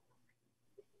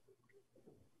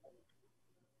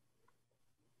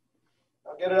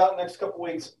 I'll get it out in the next couple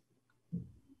weeks.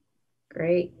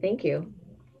 Great. Thank you.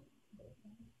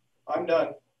 I'm done,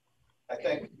 I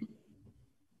think.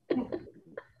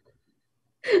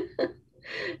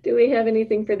 Do we have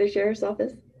anything for the sheriff's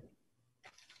office?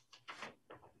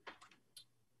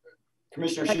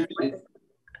 Commissioner Sheryl,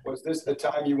 was this the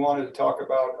time you wanted to talk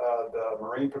about the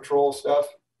Marine Patrol stuff?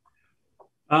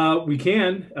 We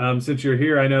can, since you're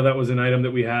here. I know that was an item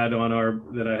that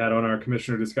I had on our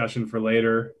commissioner discussion for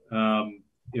later. But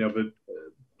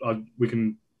we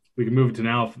can move it to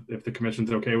now if the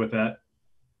commission's okay with that.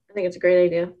 I think it's a great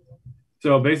idea.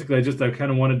 So basically, I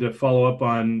kind of wanted to follow up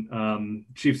on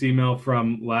Chief's email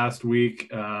from last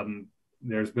week.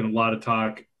 There's been a lot of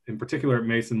talk, in particular at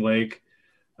Mason Lake,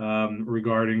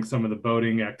 regarding some of the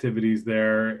boating activities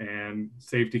there and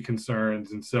safety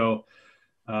concerns. And so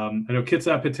I know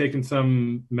Kitsap had taken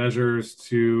some measures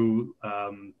to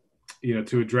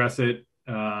address it.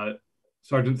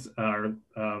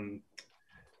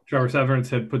 Trevor Severance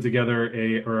had put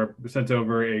together sent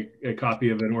over a copy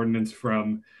of an ordinance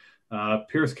from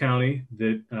Pierce County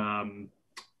that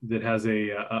has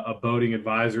a boating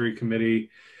advisory committee.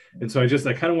 And so I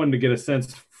kind of wanted to get a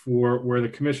sense for where the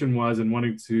commission was and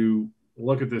wanting to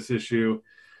look at this issue.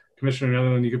 Commissioner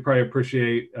Netherland, you could probably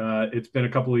appreciate it's been a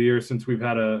couple of years since we've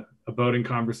had a boating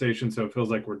conversation, so it feels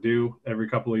like we're due every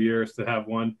couple of years to have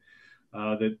one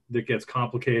that gets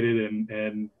complicated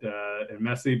and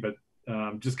messy, but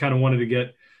just kind of wanted to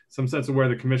get some sense of where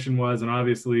the commission was, and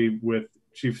obviously with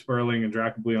Chief Sperling and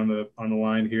Dracobly on the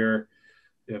line here,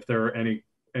 if there are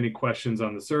any questions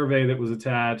on the survey that was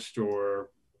attached or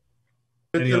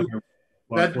any other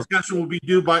That discussion will be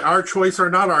due by our choice or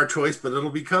not our choice, but it'll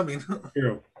be coming.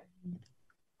 True.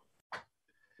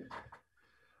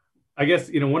 I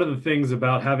guess, one of the things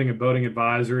about having a boating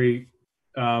advisory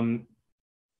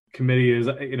committee is,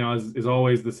 is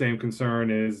always the same concern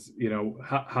is,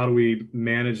 how do we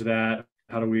manage that?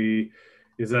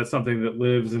 Is that something that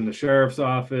lives in the sheriff's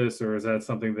office, or is that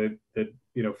something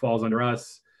that falls under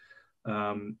us?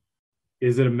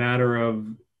 Is it a matter of,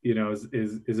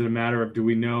 is it a matter of, do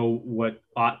we know what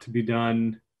ought to be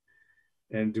done?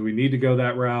 And do we need to go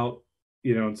that route?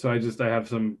 And so I have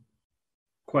some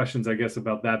questions, I guess,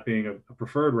 about that being a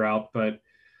preferred route, but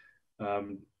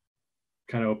kind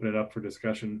of open it up for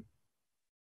discussion.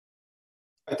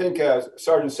 I think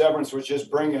Sergeant Severance was just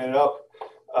bringing it up,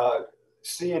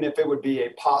 seeing if it would be a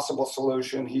possible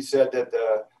solution. He said that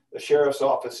the sheriff's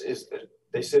office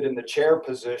they sit in the chair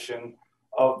position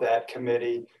of that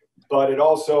committee, but it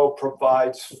also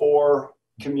provides for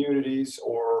communities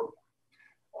or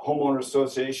homeowner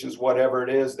associations, whatever it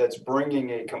is that's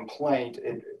bringing a complaint.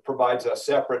 It provides a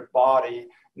separate body,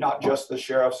 not just the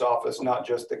sheriff's office, not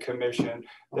just the commission,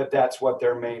 that's what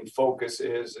their main focus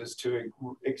is to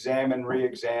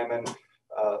re-examine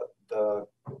the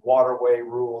waterway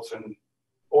rules and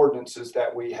ordinances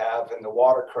that we have and the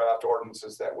watercraft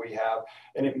ordinances that we have.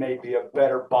 And it may be a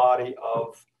better body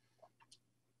of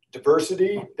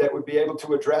diversity that would be able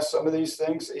to address some of these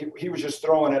things. He was just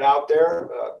throwing it out there.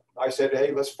 I said,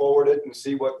 hey, let's forward it and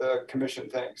see what the commission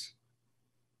thinks.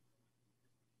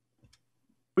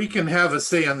 We can have a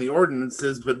say on the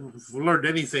ordinances, but if we've learned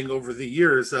anything over the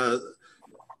years,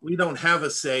 we don't have a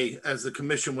say as the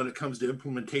commission when it comes to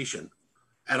implementation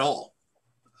at all.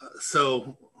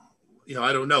 So,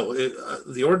 I don't know.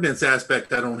 The ordinance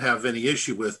aspect I don't have any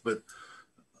issue with, but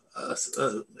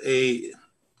a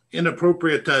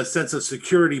inappropriate sense of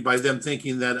security by them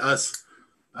thinking that us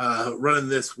running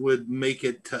this would make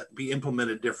it be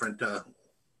implemented different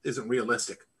isn't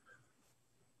realistic.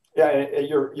 Yeah,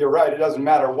 you're right. It doesn't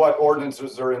matter what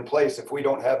ordinances are in place if we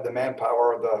don't have the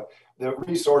manpower or the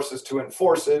resources to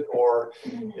enforce it, or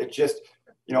it just,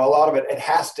 a lot of it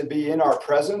has to be in our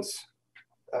presence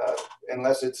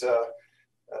unless it's a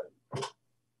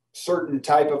certain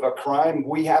type of a crime.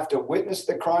 We have to witness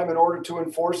the crime in order to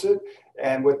enforce it.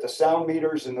 And with the sound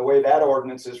meters and the way that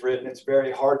ordinance is written, it's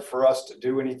very hard for us to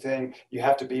do anything. You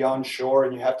have to be on shore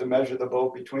and you have to measure the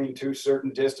boat between two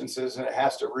certain distances, and it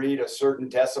has to read a certain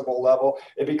decibel level.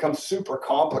 It becomes super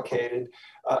complicated.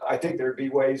 I think there'd be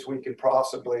ways we could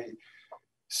possibly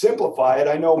simplify it.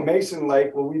 I know Mason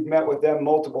Lake, well, we've met with them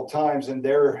multiple times and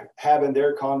they're having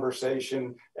their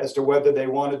conversation as to whether they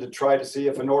wanted to try to see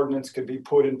if an ordinance could be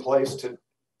put in place to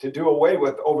do away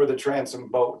with over the transom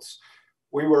boats.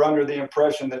 We were under the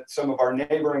impression that some of our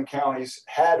neighboring counties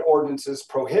had ordinances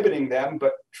prohibiting them,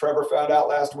 but Trevor found out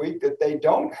last week that they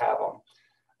don't have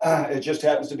them. It just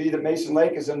happens to be that Mason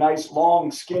Lake is a nice,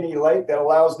 long, skinny lake that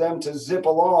allows them to zip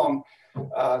along.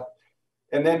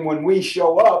 And then when we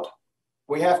show up,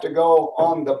 we have to go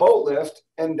on the boat lift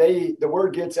and the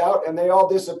word gets out and they all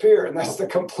disappear. And that's the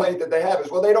complaint that they have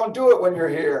is, well, they don't do it when you're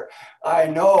here. I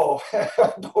know,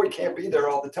 but we can't be there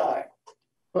all the time.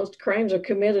 Most crimes are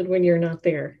committed when you're not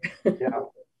there. Yeah,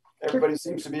 everybody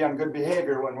seems to be on good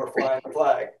behavior when we're flying the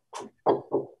flag.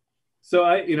 So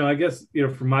I guess,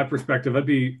 from my perspective, I'd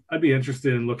be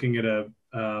interested in looking at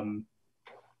the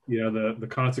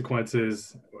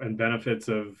consequences and benefits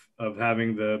of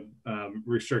having the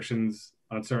restrictions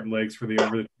on certain lakes for the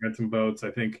over the transom boats.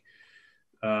 I think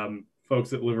folks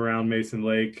that live around Mason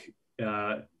Lake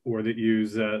or that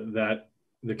use the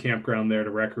campground there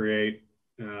to recreate,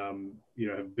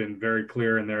 have been very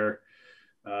clear in their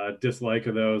dislike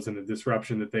of those and the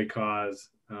disruption that they cause.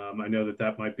 I know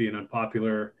that might be an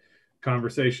unpopular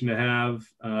conversation to have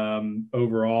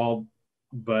overall,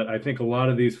 but I think a lot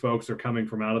of these folks are coming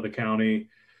from out of the county,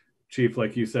 Chief,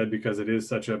 like you said, because it is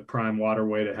such a prime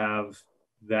waterway to have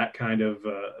that kind of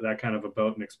a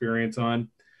boat and experience on.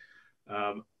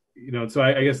 So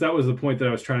I guess that was the point that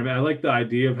I was trying to make. I like the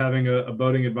idea of having a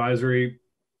boating advisory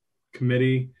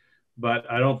committee, but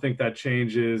I don't think that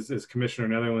changes, as Commissioner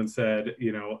Netherland said,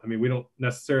 we don't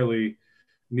necessarily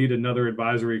need another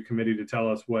advisory committee to tell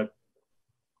us what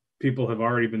people have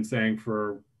already been saying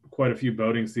for quite a few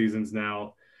boating seasons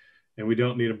now. And we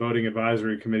don't need a boating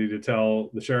advisory committee to tell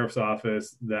the sheriff's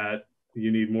office that you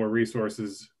need more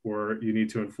resources or you need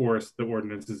to enforce the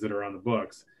ordinances that are on the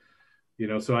books.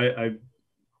 So I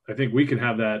think we can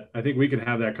have that. I think we can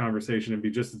have that conversation and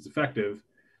be just as effective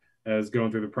as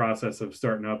going through the process of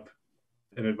starting up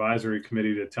an advisory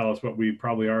committee to tell us what we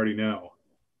probably already know.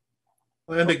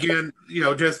 And again,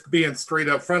 just being straight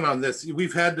up front on this,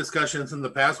 we've had discussions in the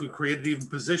past. We've created even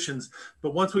positions,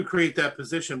 but once we create that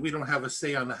position, we don't have a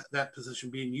say on that position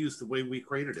being used the way we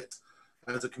created it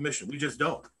as a commission. We just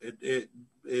don't. It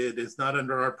is not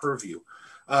under our purview.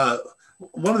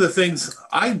 One of the things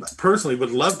I personally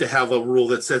would love to have a rule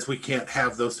that says we can't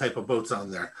have those type of boats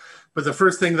on there. But the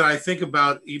first thing that I think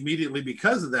about immediately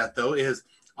because of that, though, is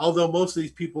although most of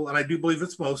these people, and I do believe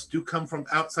it's most, do come from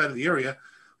outside of the area,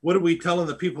 what are we telling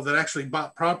the people that actually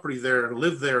bought property there,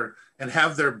 live there, and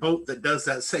have their boat that does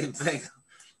that same thing,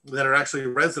 that are actually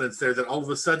residents there, that all of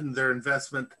a sudden their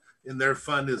investment in their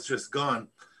fund is just gone?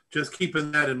 Just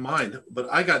keeping that in mind. But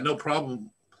I got no problem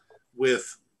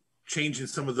with changing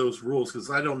some of those rules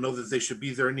because I don't know that they should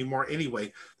be there anymore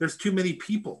anyway. There's too many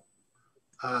people.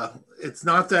 It's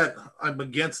not that I'm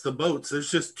against the boats. There's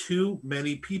just too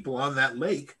many people on that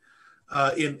lake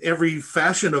in every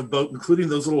fashion of boat, including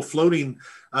those little floating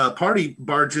party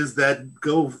barges that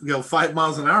go 5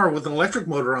 miles an hour with an electric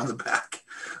motor on the back.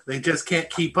 They just can't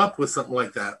keep up with something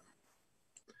like that.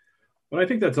 Well, I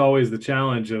think that's always the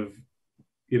challenge of,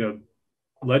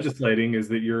 legislating is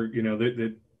that you're,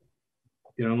 that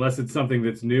unless it's something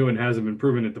that's new and hasn't been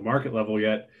proven at the market level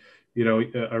yet,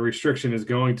 a restriction is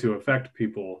going to affect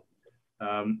people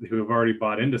who have already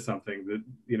bought into something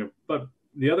that, but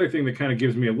the other thing that kind of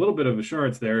gives me a little bit of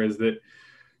assurance there is that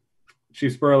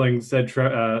Chief Sperling said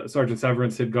Sergeant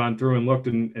Severance had gone through and looked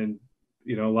and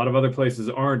a lot of other places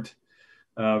aren't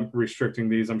restricting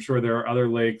these. I'm sure there are other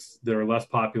lakes that are less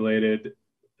populated,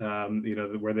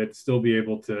 where they'd still be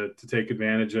able to take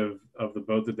advantage of the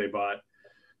boat that they bought.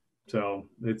 So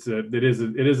it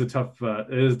is a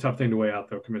tough thing to weigh out,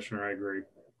 though, Commissioner. I agree.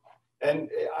 And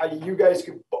you guys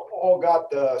all got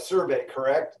the survey,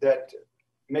 correct? That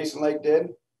Mason Lake did?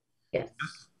 Yes.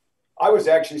 I was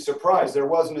actually surprised there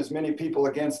wasn't as many people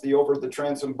against the over the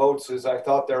transom boats as I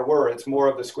thought there were. It's more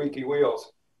of the squeaky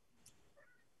wheels.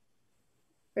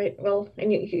 Right. Well,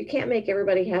 and you can't make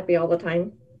everybody happy all the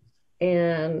time.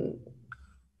 And,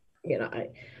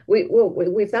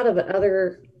 we thought of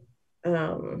other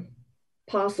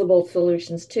possible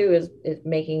solutions too, is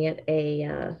making it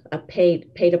a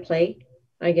pay to play,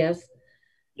 I guess,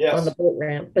 yes, on the boat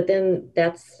ramp. But then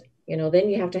that's, then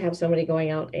you have to have somebody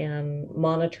going out and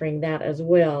monitoring that as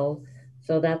well.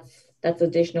 So that's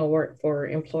additional work for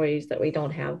employees that we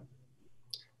don't have.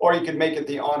 Or you could make it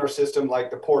the honor system like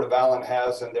the Port of Allen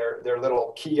has and their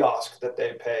little kiosk that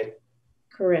they pay.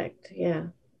 Correct. Yeah.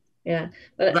 Yeah.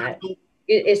 But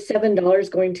is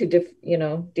 $7 going to,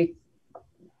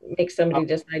 make somebody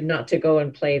decide not to go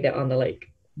and play on the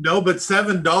lake? No, but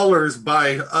 $7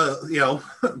 by,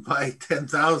 by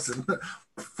 10,000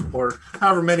 or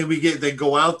however many we get, they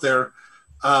go out there,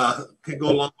 can go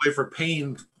a long way for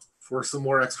paying for some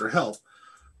more extra help.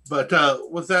 But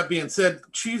with that being said,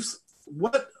 Chiefs,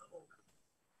 what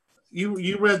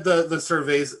you read the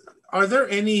surveys. Are there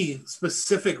any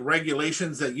specific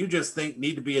regulations that you just think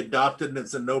need to be adopted and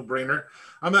it's a no-brainer?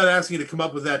 I'm not asking you to come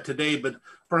up with that today, but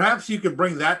perhaps you could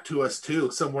bring that to us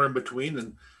too, somewhere in between.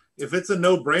 And if it's a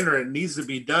no-brainer and it needs to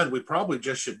be done, we probably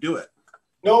just should do it.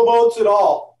 No boats at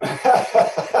all.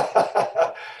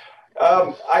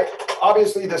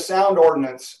 Obviously the sound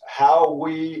ordinance, how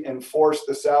we enforce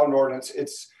the sound ordinance,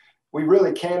 we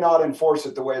really cannot enforce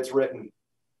it the way it's written.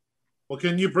 Well,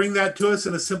 can you bring that to us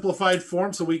in a simplified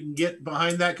form so we can get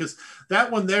behind that? Because that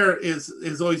one there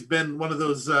has always been one of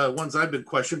those ones I've been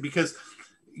questioned. Because,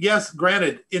 yes,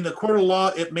 granted, in the court of law,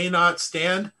 it may not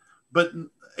stand, but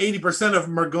 80% of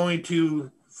them are going to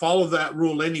follow that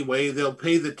rule anyway. They'll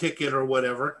pay the ticket or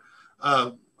whatever.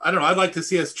 I don't know. I'd like to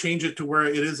see us change it to where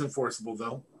it is enforceable,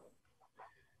 though.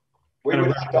 We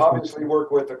would have to obviously work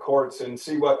with the courts and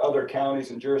see what other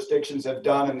counties and jurisdictions have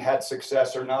done and had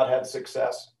success or not had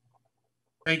success.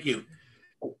 Thank you.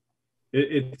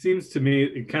 It seems to me,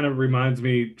 it kind of reminds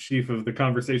me, Chief, of the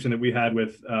conversation that we had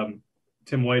with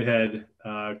Tim Whitehead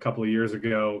a couple of years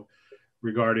ago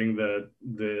regarding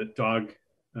the dog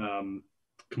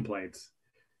complaints.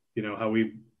 How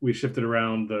we shifted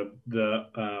around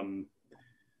the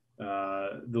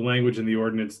language in the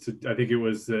ordinance to, I think it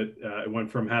was that it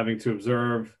went from having to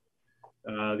observe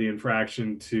the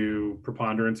infraction to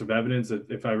preponderance of evidence,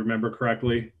 if I remember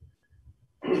correctly.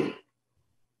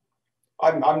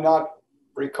 I'm not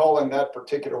recalling that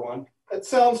particular one. It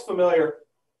sounds familiar.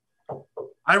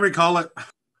 I recall it.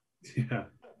 Yeah.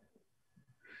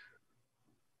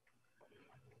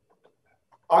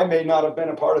 I may not have been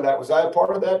a part of that. Was I a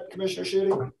part of that, Commissioner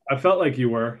Sheedy? I felt like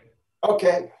you were.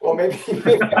 Okay. Well, maybe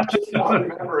I'm just not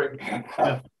remembering.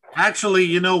 Actually,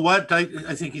 you know what? I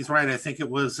think he's right. I think it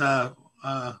was a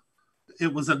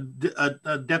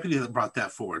deputy that brought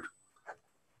that forward.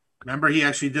 Remember, he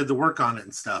actually did the work on it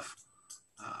and stuff.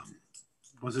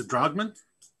 Was it Drogman?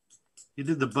 He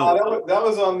did the boat. That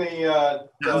was on the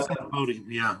boating,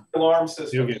 yeah. Alarm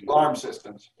system. Alarm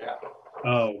systems, yeah.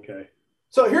 Oh, okay.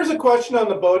 So here's a question on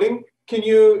the boating. Can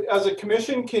you, as a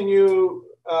commission, can you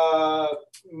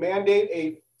mandate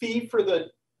a fee for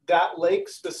that lake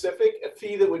specific, a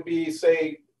fee that would be,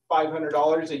 say,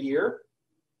 $500 a year?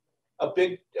 A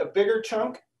bigger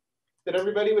chunk that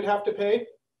everybody would have to pay?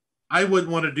 I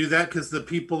wouldn't want to do that because the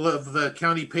people of the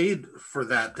county paid for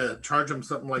that, to charge them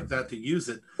something like that to use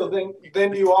it. So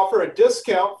then you offer a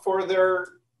discount for the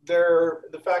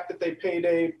fact that they paid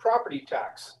a property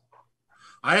tax.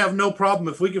 I have no problem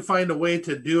if we can find a way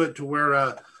to do it to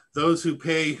where those who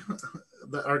pay,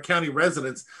 our county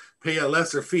residents, pay a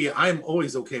lesser fee. I'm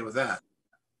always okay with that.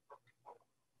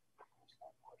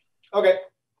 Okay.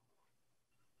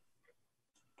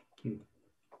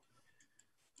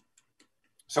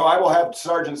 So I will have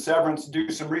Sergeant Severance do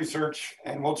some research,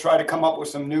 and we'll try to come up with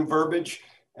some new verbiage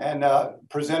and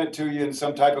present it to you in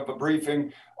some type of a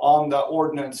briefing on the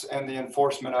ordinance and the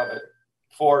enforcement of it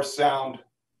for sound.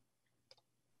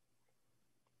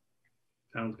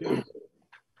 Sounds good.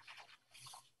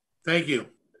 Thank you.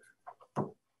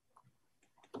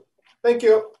 Thank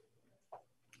you.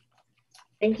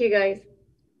 Thank you, guys.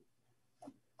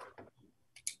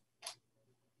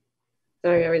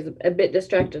 Sorry, I was a bit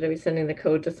distracted. I was sending the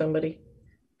code to somebody.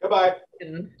 Goodbye.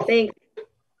 Thanks.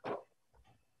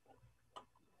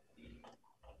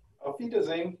 Auf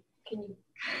Wiedersehen. Can you?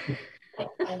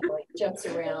 I know it jumps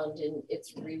around and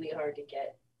it's really hard to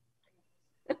get.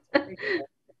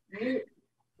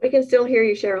 We can still hear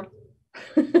you, Sheryl.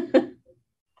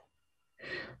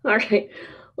 All right,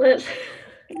 let's.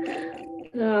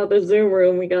 Oh, the Zoom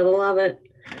room. We gotta love it.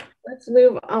 Let's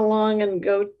move along and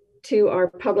go to our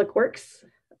Public Works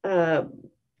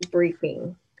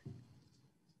briefing.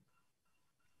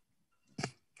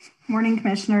 Morning,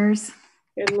 Commissioners.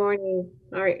 Good morning.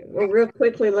 All right, well, real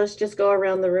quickly, let's just go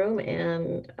around the room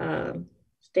and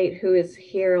state who is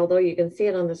here, although you can see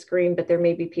it on the screen, but there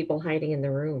may be people hiding in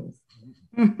the rooms.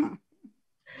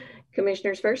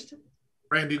 Commissioners first.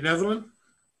 Randy Netherland.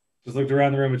 Just looked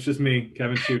around the room. It's just me,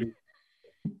 Kevin Shooty.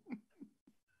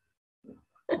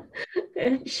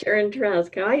 Sharon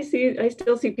Trask. I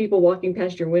still see people walking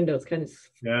past your windows. Kind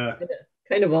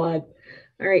of odd.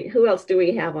 All right, who else do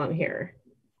we have on here?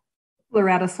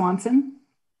 Loretta Swanson.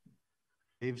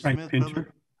 Dave Smith.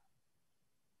 Pinter.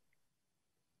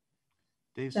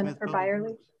 Dave Jennifer Smith.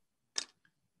 Byerly.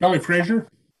 Kelly Frazier.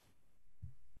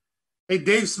 Hey,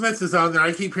 Dave Smith is on there.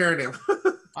 I keep hearing him.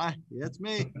 Hi, yeah, it's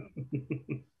me.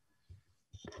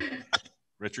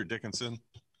 Richard Dickinson.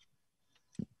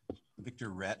 Victor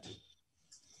Rhett.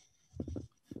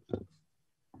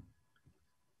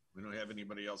 We don't have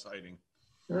anybody else hiding.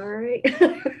 All right.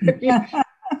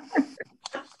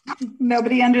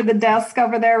 Nobody under the desk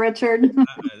over there, Richard.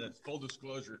 That's full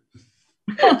disclosure.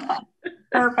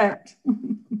 Perfect.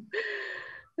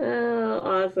 Oh,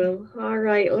 awesome. All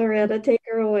right, Loretta, take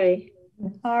her away.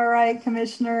 All right,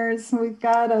 Commissioners, we've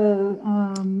got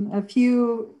a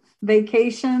few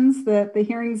vacations that the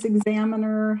hearings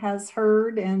examiner has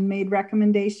heard and made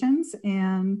recommendations,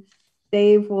 and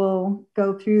Dave will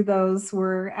go through those.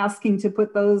 We're asking to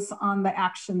put those on the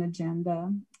action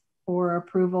agenda for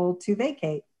approval to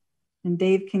vacate. And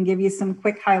Dave can give you some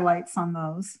quick highlights on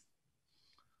those.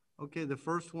 Okay, the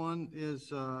first one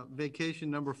is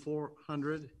vacation number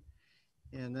 400,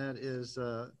 and that is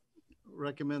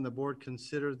recommend the board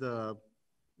consider the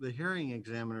hearing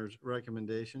examiner's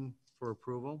recommendation for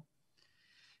approval.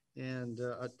 And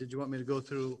did you want me to go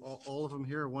through all of them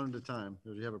here or one at a time?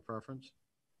 Or do you have a preference?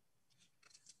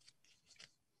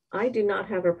 I do not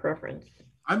have a preference.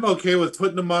 I'm okay with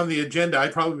putting them on the agenda.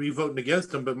 I'd probably be voting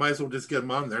against them, but might as well just get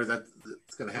them on there. That's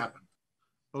going to happen.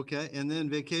 Okay, and then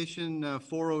vacation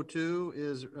 402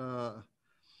 is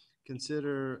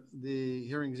consider the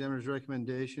hearing examiner's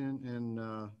recommendation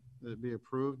and it be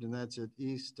approved, and that's at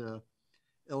East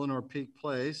Eleanor Peak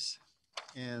Place.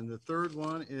 And the third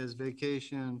one is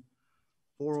vacation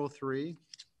 403.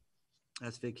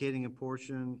 That's vacating a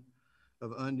portion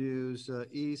of unused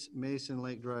East Mason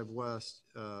Lake Drive West.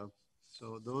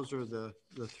 So those are the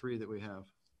three that we have.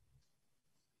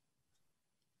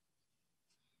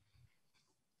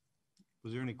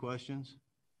 Was there any questions?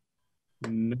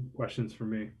 No questions for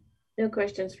me. No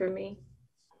questions for me.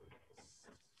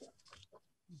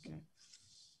 Okay.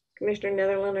 Commissioner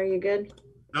Netherland, are you good?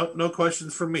 Nope, no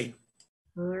questions for me.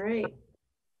 All right.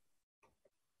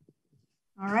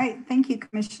 All right, thank you,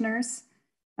 Commissioners.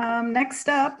 Next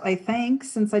up, I think,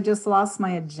 since I just lost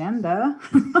my agenda,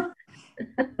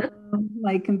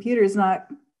 my computer's not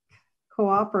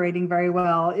cooperating very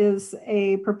well, is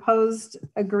a proposed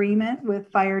agreement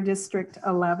with Fire District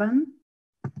 11.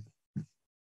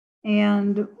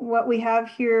 And what we have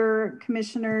here,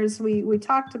 commissioners, we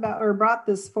talked about or brought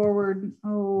this forward,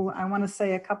 I want to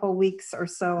say a couple weeks or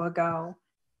so ago,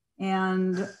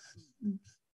 and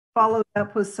followed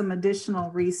up with some additional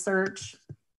research.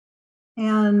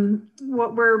 And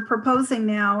what we're proposing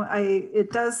now,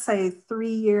 it does say 3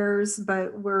 years,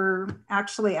 but we're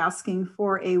actually asking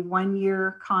for a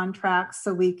 1-year contract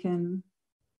so we can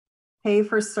pay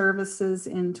for services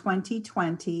in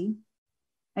 2020.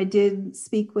 I did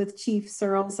speak with Chief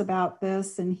Sheryl about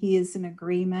this, and he is in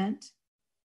agreement.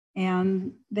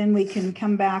 And then we can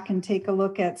come back and take a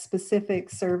look at specific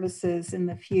services in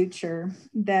the future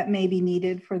that may be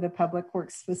needed for the Public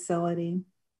Works facility.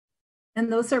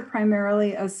 And those are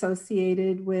primarily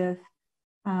associated with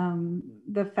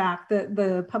the fact that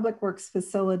the Public Works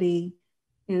facility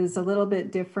is a little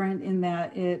bit different in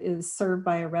that it is served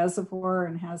by a reservoir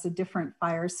and has a different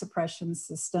fire suppression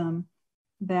system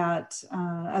that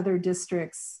other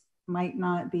districts might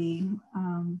not be,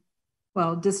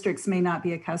 districts may not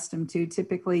be accustomed to,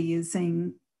 typically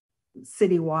using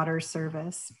city water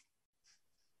service.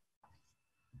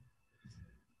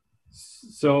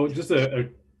 So just a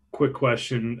quick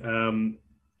question.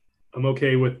 I'm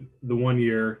okay with the 1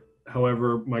 year.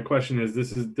 However, my question is,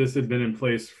 this had been in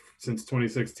place since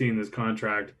 2016, this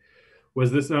contract.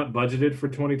 Was this not budgeted for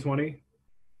 2020?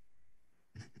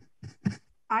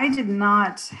 I did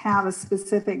not have a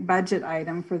specific budget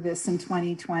item for this in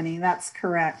 2020. That's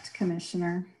correct,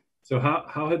 Commissioner. So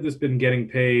how had this been getting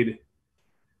paid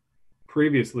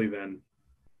previously then?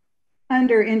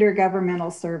 Under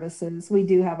intergovernmental services, we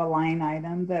do have a line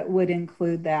item that would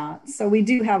include that. So we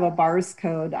do have a BARS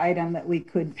code item that we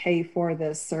could pay for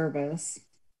this service.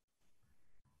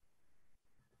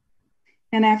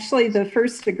 And actually the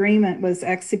first agreement was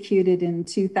executed in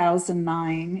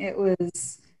 2009. It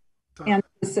was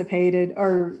anticipated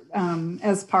or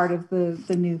as part of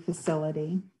the new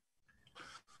facility.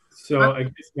 So I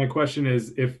guess my question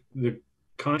is, if the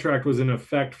contract was in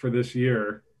effect for this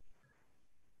year,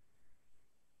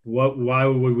 why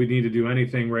would we need to do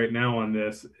anything right now on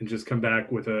this and just come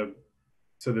back with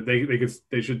so that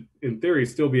they should in theory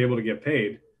still be able to get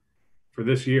paid for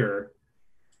this year?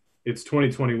 It's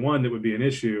 2021 that would be an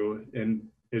issue, and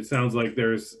it sounds like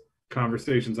there's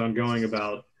conversations ongoing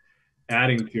about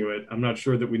adding to it. I'm not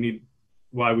sure that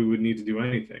why we would need to do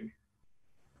anything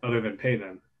other than pay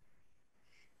them.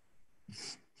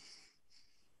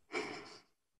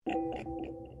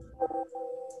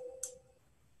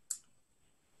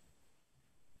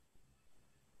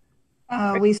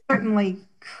 We certainly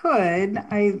could.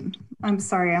 I'm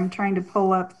sorry, I'm trying to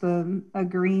pull up the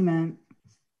agreement,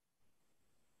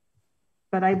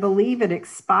 but I believe it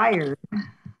expired.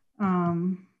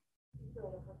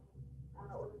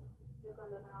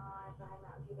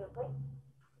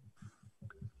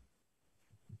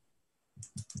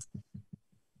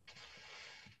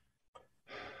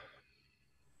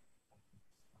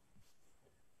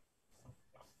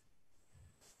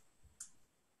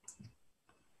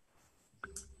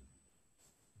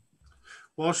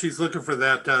 While she's looking for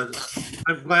that,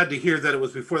 I'm glad to hear that it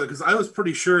was before that, because I was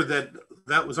pretty sure that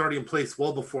that was already in place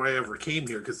well before I ever came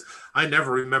here, because I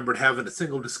never remembered having a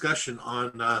single discussion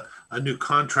on a new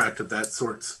contract of that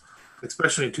sort,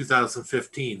 especially in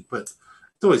 2015. But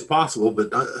it's always possible,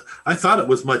 but I thought it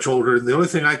was much older. And the only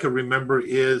thing I can remember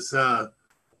is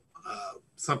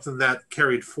something that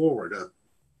carried forward, a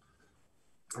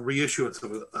reissuance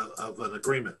of an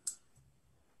agreement.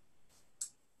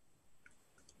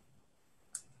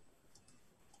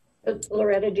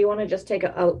 Loretta, do you want to just take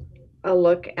a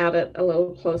look at it a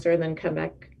little closer and then come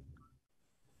back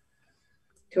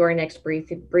to our next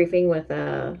briefing with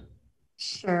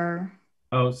Sure.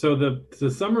 Oh, so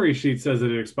the summary sheet says that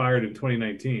it expired in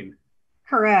 2019.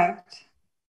 Correct.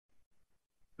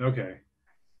 Okay.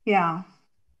 Yeah.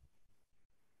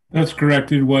 That's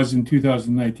correct. It was in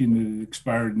 2019 that it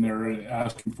expired, and they're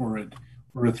asking for it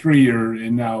for a 3-year,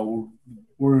 and now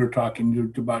we're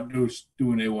talking about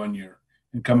doing a 1 year.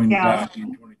 And coming back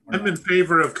in 2020. I'm in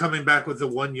favor of coming back with the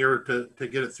 1 year to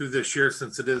get it through this year,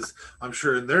 since it is, I'm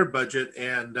sure, in their budget,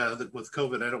 and with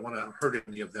COVID, I don't want to hurt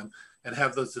any of them, and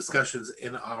have those discussions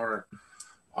in our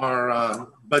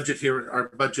budget here, our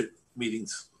budget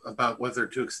meetings about whether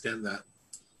to extend that.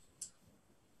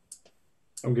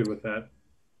 I'm good with that.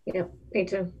 Yeah, me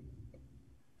too.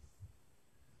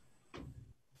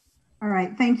 All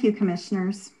right. Thank you,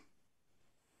 commissioners.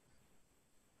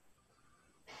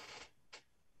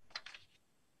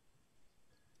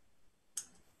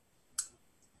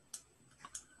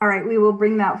 All right, we will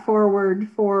bring that forward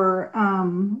for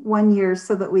 1 year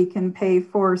so that we can pay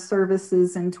for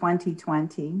services in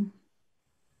 2020.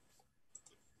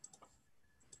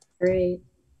 Great.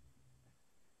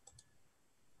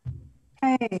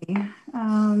 Okay,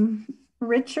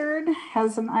 Richard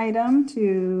has an item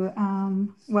to,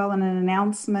 well, an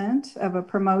announcement of a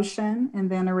promotion and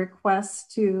then a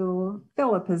request to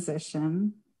fill a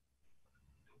position.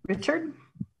 Richard?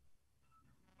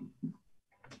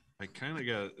 I kind of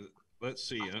got, let's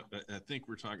see, I think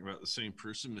we're talking about the same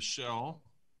person. Michelle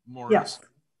Morris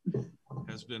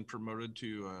has been promoted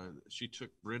to, she took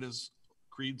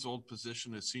Creed's old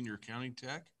position as senior accounting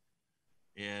tech.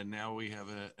 And now we have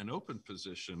an open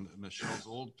position. Michelle's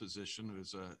old position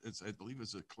is, I believe,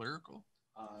 is a clerical.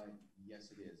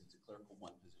 Yes, it is. It's a clerical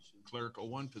 1 position. Clerical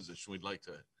 1 position. We'd like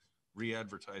to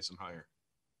re-advertise and hire.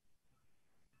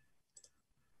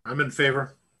 I'm in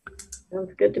favor.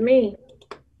 Sounds good to me.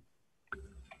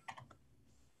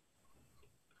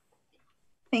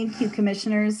 Thank you,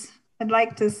 commissioners. I'd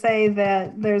like to say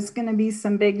that there's going to be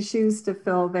some big shoes to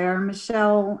fill there.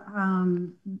 Michelle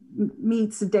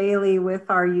meets daily with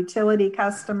our utility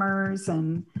customers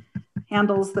and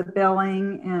handles the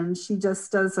billing, and she just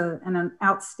does an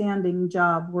outstanding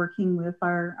job working with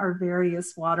our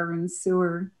various water and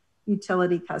sewer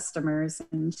utility customers,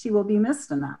 and she will be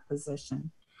missed in that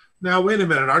position. Now, wait a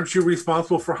minute. Aren't you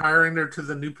responsible for hiring her to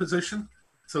the new position?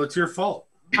 So it's your fault.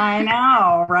 I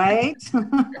know, right?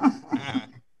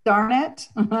 Darn it.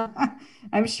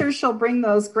 I'm sure she'll bring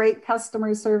those great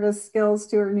customer service skills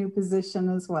to her new position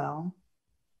as well.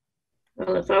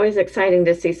 Well, it's always exciting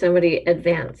to see somebody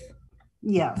advance.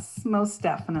 Yes, most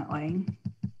definitely.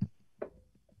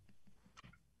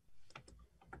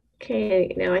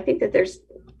 Okay, now I think that there's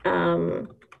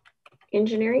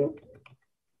engineering.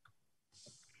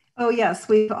 Oh, yes,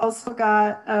 we've also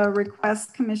got a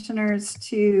request, commissioners,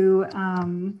 to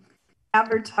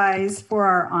advertise for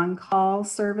our on-call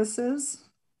services.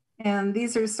 And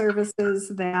these are services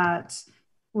that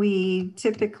we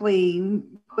typically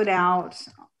put out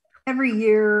every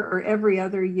year or every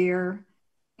other year.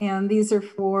 And these are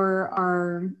for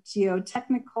our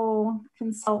geotechnical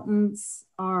consultants,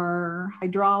 our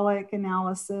hydraulic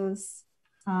analysis,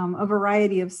 a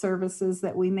variety of services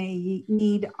that we may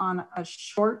need on a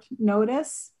short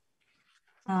notice.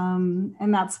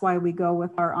 And that's why we go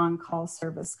with our on-call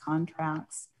service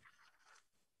contracts.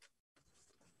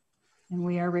 And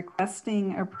we are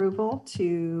requesting approval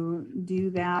to do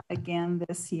that again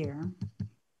this year.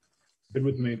 Good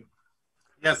with me.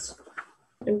 Yes.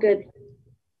 I'm good.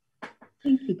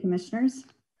 Thank you, commissioners.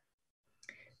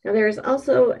 Now there is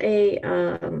also a,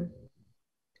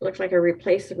 looks like a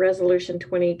replace resolution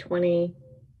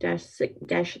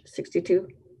 2020-62.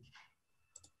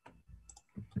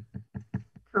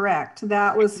 Correct.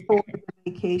 That was for the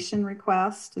vacation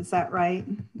request. Is that right,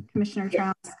 Commissioner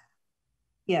Trask?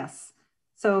 Yes.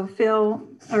 So Phil,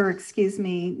 or excuse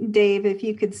me, Dave, if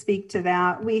you could speak to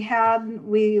that.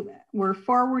 We were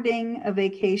forwarding a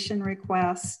vacation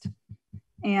request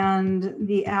and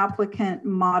the applicant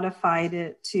modified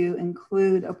it to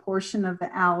include a portion of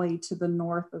the alley to the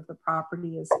north of the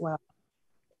property as well.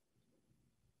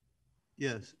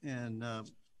 Yes, and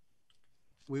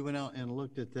we went out and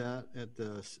looked at that at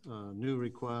the new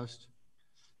request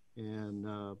and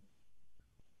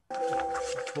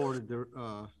forwarded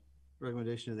the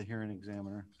recommendation to the hearing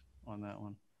examiner on that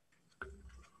one.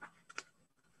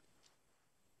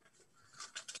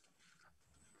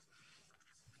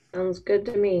 Sounds good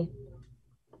to me.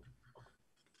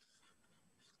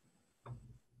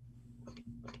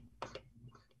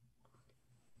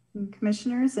 And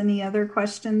commissioners, any other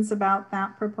questions about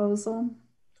that proposal?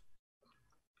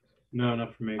 No,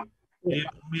 not for me. Yeah,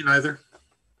 me neither.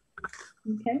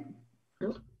 Okay.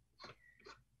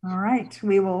 All right,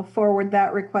 we will forward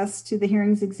that request to the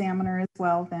hearings examiner as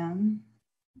well then.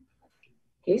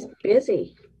 He's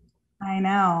busy. I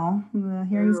know, the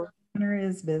hearings examiner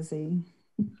is busy.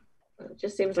 It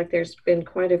just seems like there's been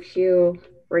quite a few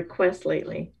requests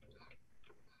lately.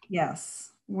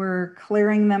 Yes, we're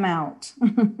clearing them out.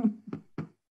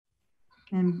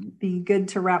 And be good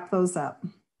to wrap those up.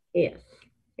 Yes,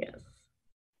 yes.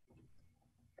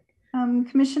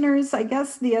 Commissioners, I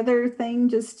guess the other thing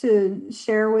just to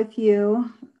share with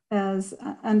you as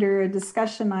under a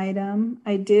discussion item,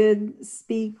 I did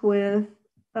speak with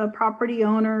a property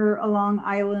owner along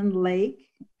Island Lake,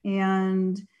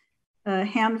 and a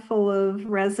handful of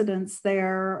residents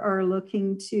there are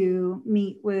looking to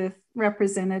meet with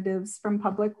representatives from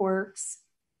Public Works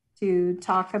to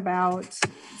talk about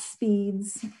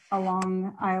speeds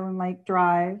along Island Lake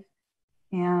Drive.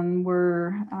 And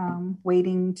we're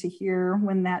waiting to hear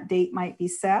when that date might be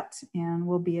set, and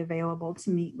we'll be available to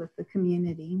meet with the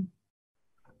community.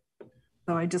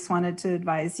 So I just wanted to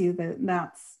advise you that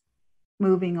that's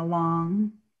moving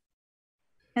along.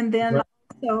 And then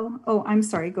also, oh, I'm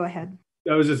sorry, go ahead.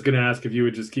 I was just going to ask if you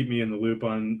would just keep me in the loop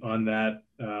on that.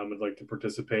 I'd like to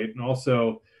participate. And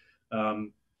also,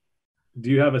 do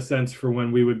you have a sense for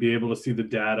when we would be able to see the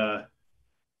data,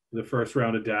 the first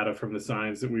round of data from the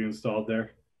signs that we installed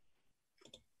there?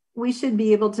 We should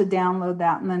be able to download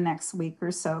that in the next week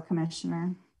or so,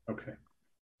 Commissioner. Okay.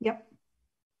 Yep.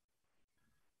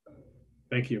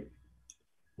 Thank you.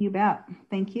 You bet.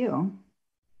 Thank you.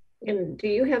 And do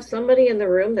you have somebody in the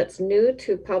room that's new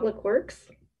to Public Works?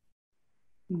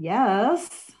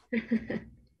 Yes.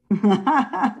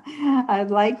 I'd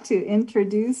like to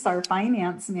introduce our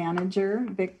finance manager,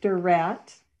 Victor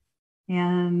Rett,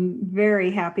 and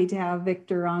very happy to have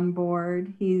Victor on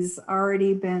board. He's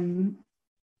already been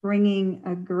bringing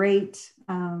a great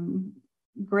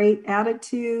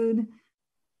attitude,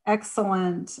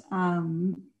 excellent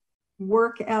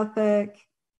work ethic,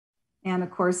 and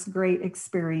of course, great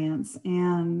experience,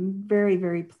 and very,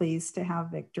 very pleased to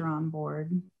have Victor on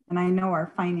board. And I know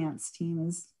our finance team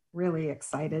is really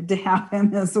excited to have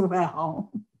him as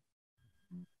well.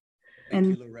 Thank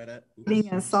and you, Loretta.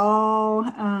 getting us all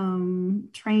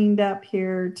trained up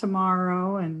here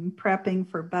tomorrow and prepping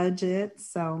for budget.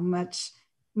 So much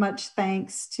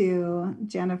thanks to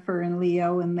Jennifer and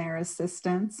Leo and their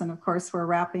assistance. And of course, we're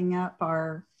wrapping up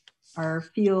our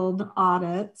field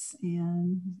audits.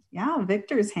 And yeah,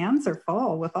 Victor's hands are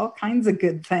full with all kinds of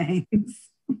good things.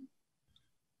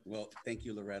 Well, thank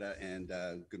you, Loretta, and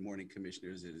good morning,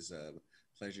 commissioners. It is a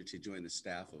pleasure to join the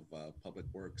staff of Public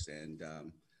Works, and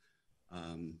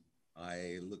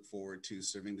I look forward to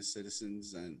serving the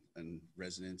citizens and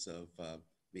residents of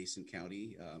Mason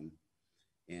County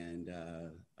and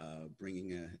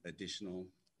bringing additional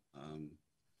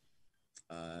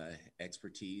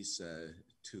expertise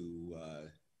to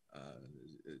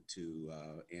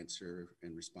answer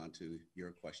and respond to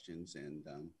your questions, and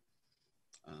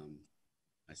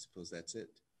I suppose that's it.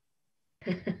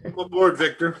 Welcome aboard,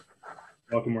 Victor.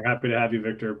 Welcome. We're happy to have you,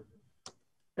 Victor.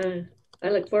 I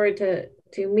look forward to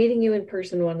meeting you in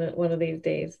person one of these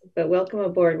days. But welcome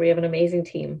aboard. We have an amazing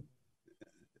team.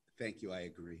 Thank you. I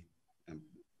agree. I'm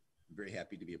very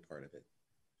happy to be a part of it.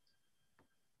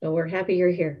 Well, we're happy you're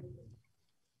here.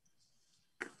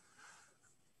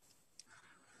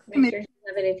 Commissioners,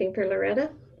 have anything for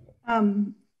Loretta?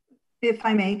 If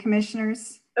I may,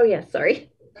 commissioners. Oh, yes, yeah, sorry.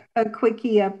 A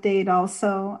quickie update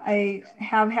also. I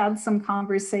have had some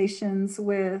conversations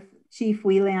with Chief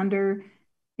Welander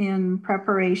in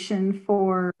preparation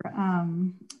for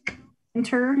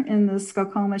Pinter in the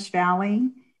Skokomish Valley.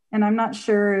 And I'm not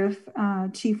sure if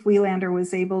Chief Welander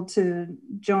was able to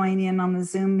join in on the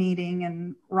Zoom meeting,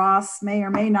 and Ross may or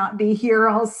may not be here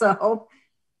also.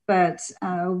 But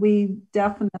we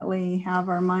definitely have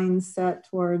our minds set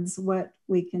towards what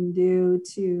we can do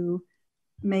to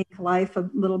make life a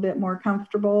little bit more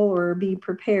comfortable or be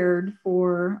prepared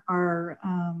for our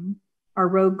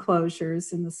road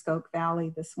closures in the Skoke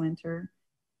Valley this winter.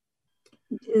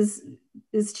 Is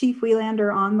Chief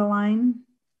Welander on the line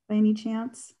by any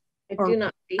chance? I do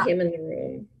not see him in the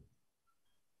room.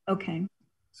 Okay.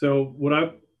 So what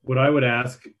I would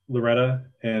ask Loretta,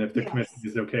 and if the commission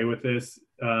is okay with this,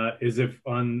 is if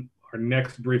on our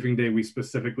next briefing day we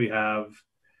specifically have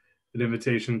an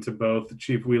invitation to both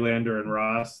Chief Welander and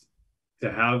Ross to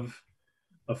have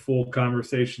a full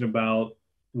conversation about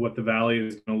what the valley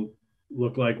is going to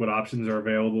look like, what options are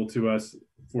available to us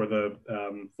for the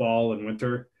fall and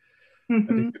winter. I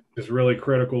think it's really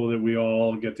critical that we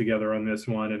all get together on this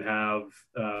one and have,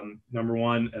 number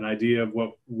one, an idea of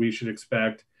what we should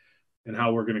expect and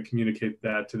how we're going to communicate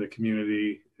that to the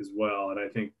community as well. And I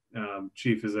think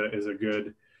Chief is a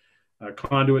good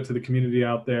conduit to the community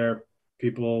out there.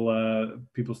 People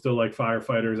still like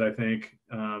firefighters, I think.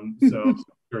 So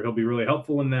sure he'll be really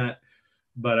helpful in that.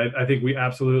 But I think we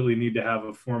absolutely need to have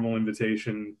a formal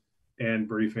invitation and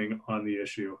briefing on the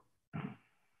issue.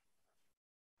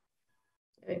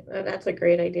 Okay, that's a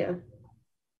great idea.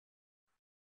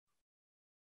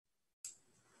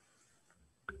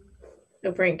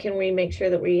 So Frank, can we make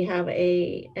sure that we have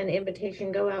an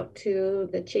invitation go out to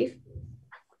the chief?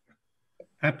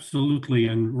 Absolutely,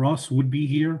 and Ross would be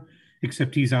here,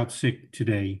 except he's out sick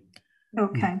today.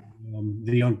 Okay.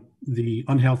 The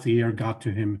unhealthy air got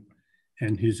to him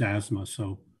and his asthma,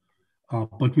 so,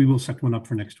 but we will set one up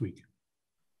for next week.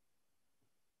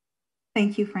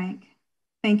 Thank you, Frank.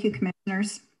 Thank you,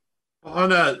 commissioners.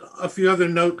 On a few other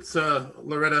notes,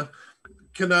 Loretta,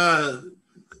 can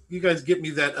you guys get me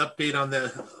that update on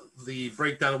the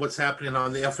breakdown of what's happening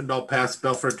on the Effendall Pass,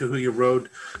 Belfair to Huya Road.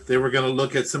 They were going to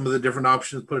look at some of the different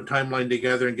options, put a timeline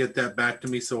together, and get that back to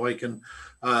me so I can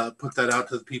put that out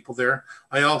to the people there.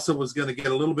 I also was going to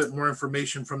get a little bit more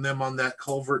information from them on that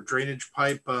culvert drainage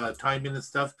pipe timing and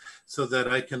stuff, so that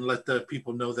I can let the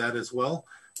people know that as well.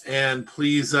 And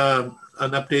please, an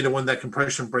update on when that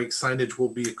compression brake signage will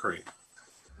be occurring.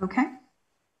 Okay.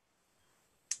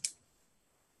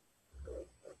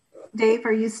 Dave,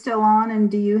 are you still on, and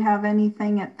do you have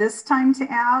anything at this time to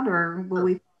add, or will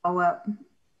we follow up?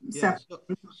 Yeah,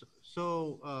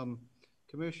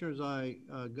 Commissioners, I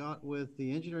got with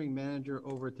the engineering manager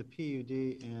over at the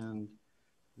PUD, and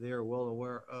they are well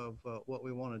aware of what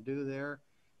we want to do there.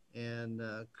 And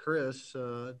Chris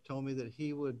told me that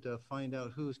he would find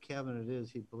out whose cabinet it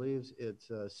is. He believes it's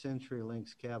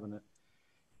CenturyLink's cabinet,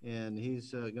 and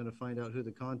he's going to find out who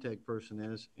the contact person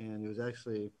is. And he was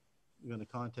actually going to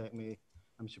contact me.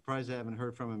 I'm surprised I haven't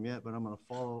heard from him yet, but I'm going to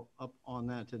follow up on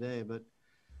that today. But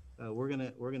we're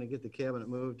gonna get the cabinet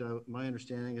moved. My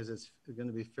understanding is it's going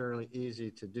to be fairly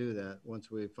easy to do that once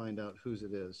we find out whose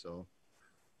it is. So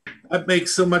that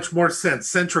makes so much more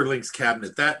sense. CenturyLink's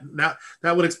cabinet. That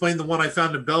would explain the one I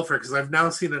found in Belfair, because I've now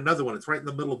seen another one. It's right in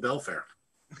the middle of Belfair.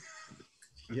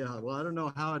 Yeah, well, I don't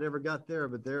know how it ever got there,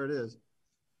 but there it is.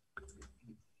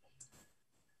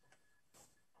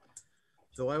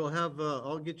 So I will have,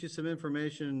 I'll get you some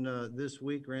information this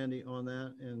week, Randy, on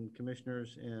that, and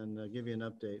commissioners, and give you an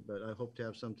update. But I hope to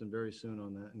have something very soon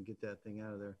on that and get that thing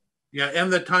out of there. Yeah,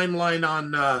 and the timeline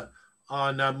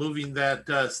on moving that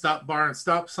stop bar and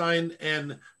stop sign,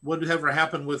 and whatever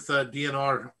happened with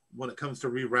DNR when it comes to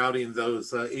rerouting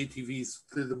those ATVs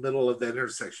through the middle of that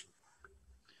intersection.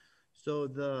 So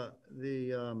the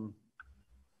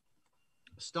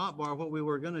stop bar, what we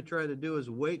were going to try to do is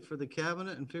wait for the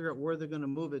cabinet and figure out where they're going to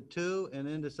move it to, and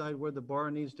then decide where the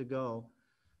bar needs to go,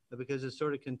 because it's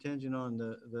sort of contingent on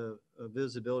the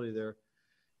visibility there.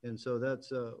 And so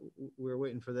that's we're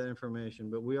waiting for that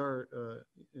information, but we are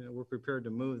we're prepared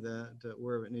to move that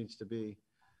wherever it needs to be.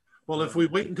 Well, if we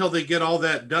wait until they get all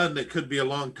that done, it could be a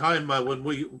long time.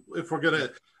 If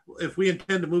we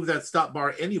intend to move that stop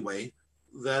bar anyway,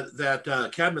 that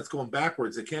cabinet's going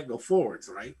backwards. It can't go forwards,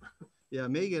 right? Yeah,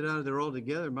 it may get out of there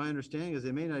altogether. My understanding is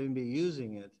they may not even be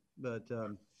using it, but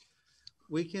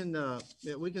we can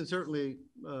certainly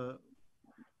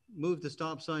move the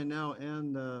stop sign now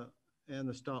and the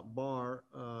stop bar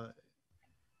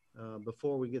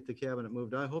before we get the cabinet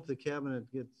moved. I hope the cabinet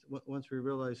gets, once we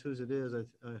realize whose it is, I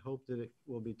hope that it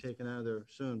will be taken out of there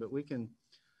soon, but we can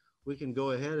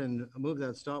go ahead and move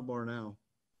that stop bar now.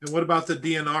 And what about the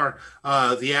DNR,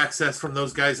 the access from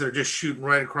those guys that are just shooting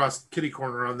right across kitty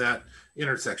corner on that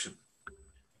intersection?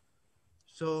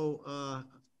 So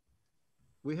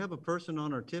we have a person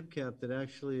on our tip cap that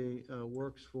actually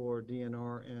works for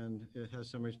DNR, and it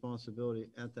has some responsibility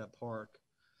at that park.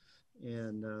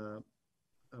 And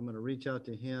I'm going to reach out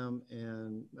to him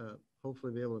and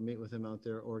hopefully be able to meet with him out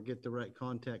there, or get the right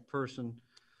contact person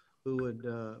who would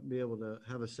be able to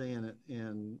have a say in it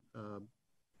and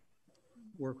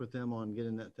work with them on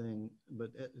getting that thing.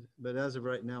 But as of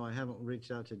right now, I haven't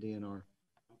reached out to DNR.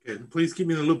 Okay, please keep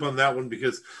me in the loop on that one,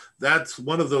 because that's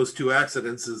one of those two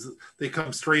accidents. Is they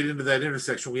come straight into that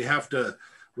intersection. We have to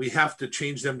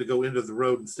change them to go into the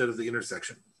road instead of the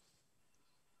intersection.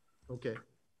 Okay,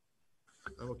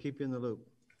 I will keep you in the loop.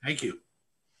 Thank you.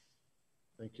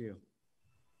 Thank you.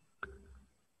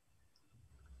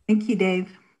 Thank you,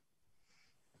 Dave.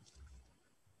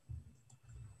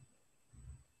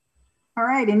 All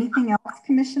right, anything else,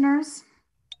 commissioners?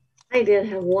 I did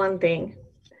have one thing.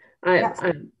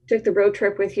 I took the road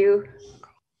trip with you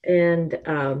and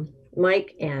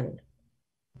Mike, and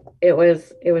it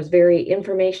was very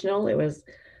informational. It was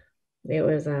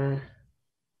I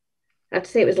have to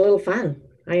say it was a little fun.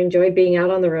 I enjoyed being out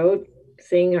on the road,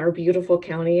 seeing our beautiful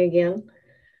county again.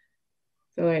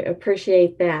 So I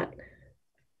appreciate that.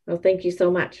 Well, thank you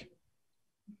so much.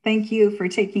 Thank you for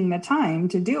taking the time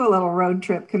to do a little road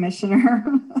trip, Commissioner.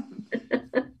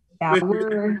 Yeah,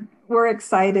 we're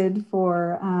excited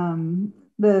for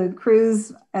the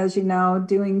crews, as you know,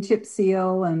 doing chip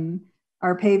seal and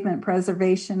our pavement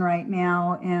preservation right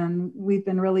now. And we've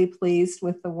been really pleased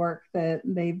with the work that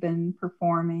they've been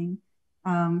performing.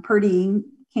 Purdy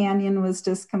Canyon was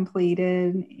just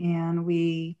completed, and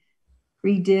we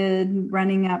redid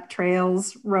Running Up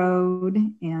Trails Road,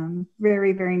 and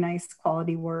very, very nice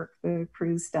quality work the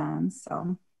crew's done.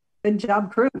 So good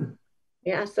job, crew.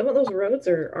 Yeah, some of those roads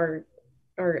are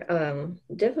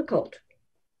difficult.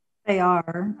 They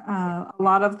are. A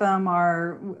lot of them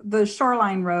are, the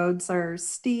shoreline roads are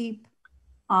steep,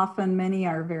 Often many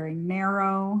are very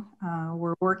narrow.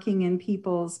 We're working in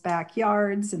people's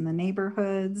backyards, in the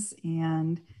neighborhoods,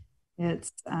 and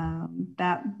it's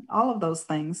that all of those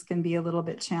things can be a little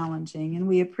bit challenging. And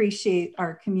we appreciate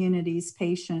our community's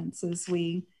patience as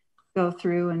we go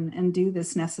through and do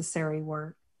this necessary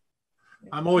work.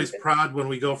 I'm always proud when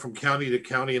we go from county to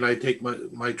county and I take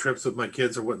my trips with my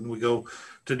kids or when we go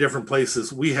to different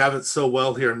places. We have it so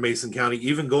well here in Mason County,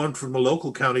 even going from a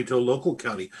local county to a local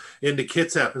county into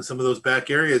Kitsap and some of those back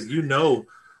areas. You know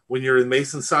when you're in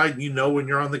Mason side, you know when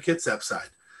you're on the Kitsap side.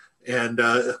 And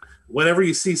whenever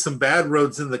you see some bad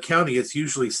roads in the county, it's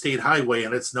usually state highway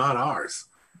and it's not ours.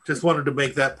 Just wanted to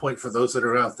make that point for those that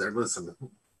are out there listening.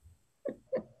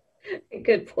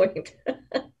 Good point.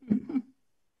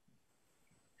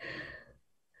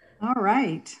 All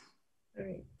right. All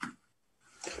right.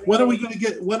 When are we going to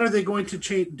get? When are they going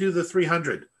to do the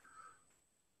 300?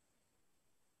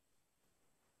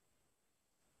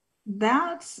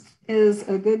 That is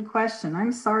a good question.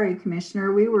 I'm sorry,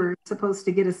 Commissioner. We were supposed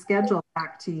to get a schedule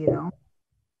back to you.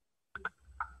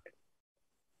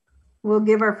 We'll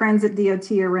give our friends at DOT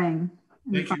a ring.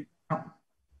 Thank you. All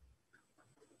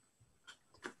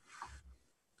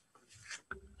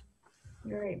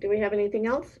right. Do we have anything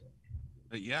else?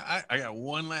 Yeah, I got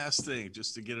one last thing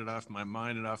just to get it off my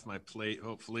mind and off my plate,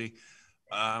 hopefully.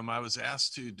 I was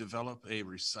asked to develop a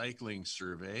recycling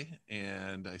survey,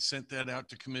 and I sent that out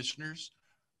to commissioners.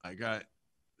 I got,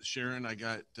 Sharon, I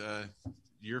got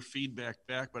your feedback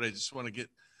back, but I just want to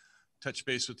touch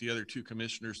base with the other two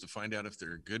commissioners to find out if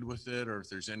they're good with it or if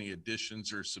there's any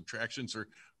additions or subtractions, or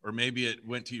maybe it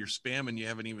went to your spam and you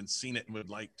haven't even seen it and would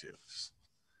like to.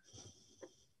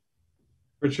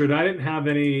 Richard, I didn't have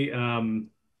any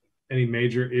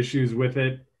major issues with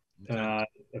it. I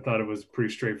thought it was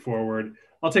pretty straightforward.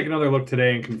 I'll take another look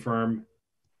today and confirm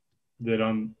that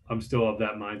I'm still of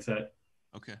that mindset.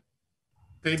 Okay.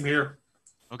 Same here.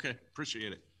 Okay,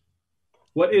 appreciate it.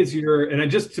 What is your, and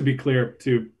just to be clear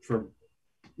too, for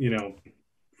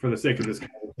the sake of this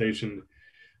conversation,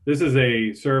 this is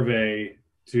a survey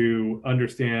to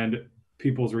understand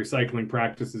people's recycling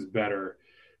practices better.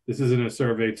 This isn't a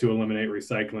survey to eliminate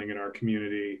recycling in our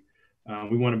community.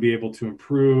 We want to be able to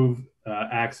improve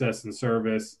access and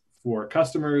service for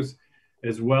customers,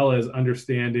 as well as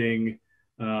understanding,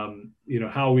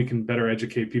 how we can better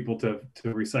educate people to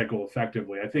recycle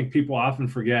effectively. I think people often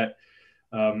forget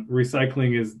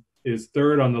recycling is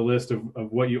third on the list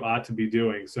of what you ought to be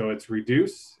doing. So it's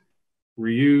reduce,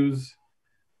 reuse,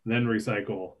 then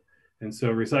recycle. And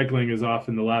so recycling is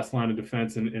often the last line of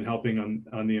defense in helping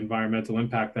on the environmental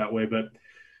impact that way. But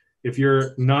if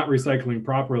you're not recycling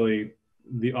properly,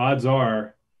 the odds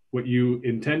are what you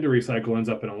intend to recycle ends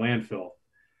up in a landfill.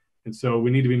 And so we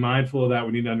need to be mindful of that.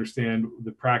 We need to understand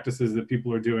the practices that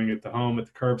people are doing at the home, at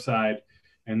the curbside.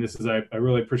 And this is, I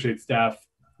really appreciate staff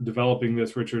developing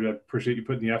this, Richard. I appreciate you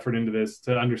putting the effort into this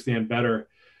to understand better,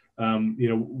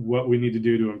 what we need to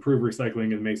do to improve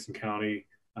recycling in Mason County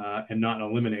and not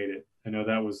eliminate it. I know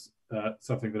that was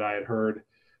something that I had heard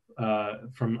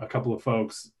from a couple of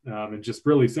folks, and just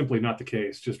really simply not the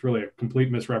case, just really a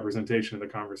complete misrepresentation of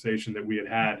the conversation that we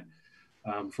had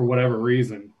for whatever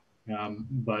reason.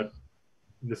 But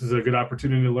this is a good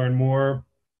opportunity to learn more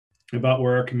about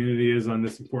where our community is on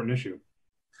this important issue.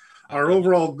 Our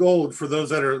overall goal for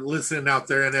those that are listening out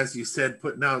there, and as you said,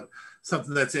 putting out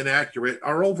something that's inaccurate,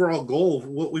 our overall goal,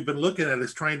 what we've been looking at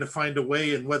is trying to find a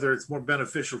way and whether it's more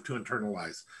beneficial to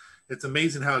internalize. It's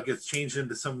amazing how it gets changed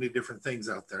into so many different things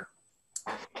out there.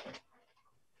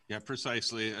 Yeah,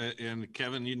 precisely. And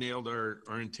Kevin, you nailed our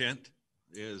intent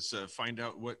is find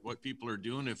out what people are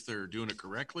doing, if they're doing it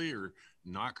correctly or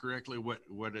not correctly, what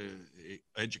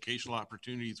educational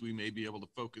opportunities we may be able to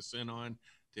focus in on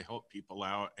to help people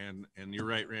out. And you're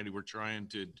right, Randy, we're trying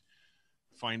to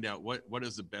find out what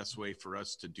is the best way for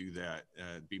us to do that,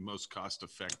 be most cost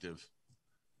effective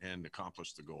and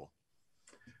accomplish the goal.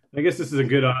 I guess this is a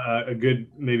good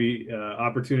maybe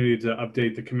opportunity to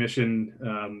update the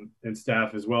commission and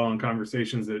staff as well on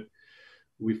conversations that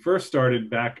we first started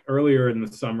back earlier in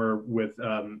the summer with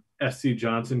SC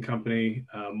Johnson Company,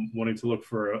 wanting to look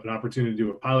for an opportunity to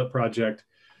do a pilot project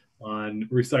on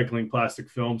recycling plastic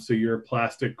film. So your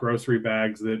plastic grocery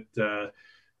bags that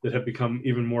have become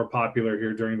even more popular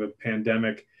here during the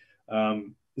pandemic.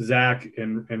 Zach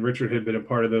and Richard had been a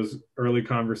part of those early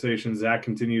conversations. Zach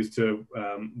continues to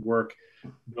work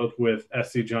both with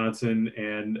SC Johnson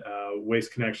and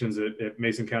Waste Connections at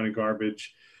Mason County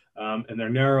Garbage. And they're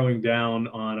narrowing down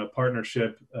on a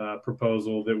partnership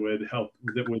proposal that would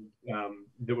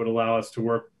allow us to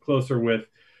work closer with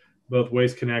both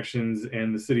Waste Connections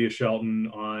and the city of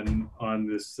Shelton on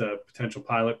this potential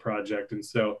pilot project. And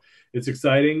so it's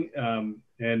exciting.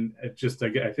 And it just,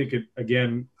 I think it,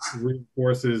 again,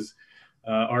 reinforces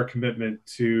our commitment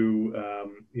to,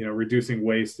 reducing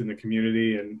waste in the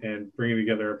community and bringing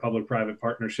together a public-private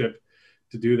partnership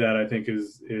to do that, I think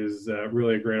is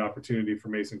really a great opportunity for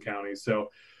Mason County. So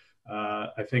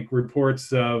I think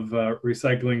reports of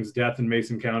recycling's death in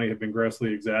Mason County have been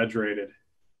grossly exaggerated.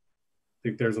 I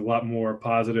think there's a lot more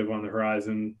positive on the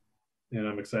horizon, and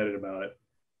I'm excited about it.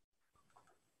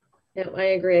 Yeah, I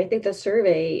agree. I think the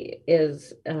survey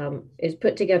is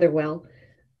put together well.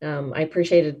 I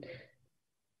appreciated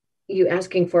you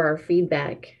asking for our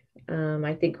feedback.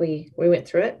 I think we went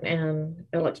through it, and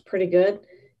it looks pretty good.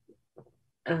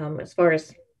 As far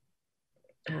as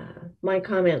my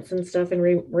comments and stuff, and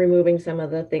removing some of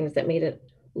the things that made it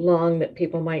long that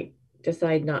people might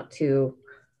decide not to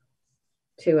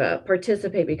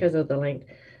participate because of the length.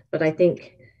 But I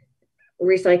think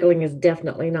recycling is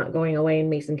definitely not going away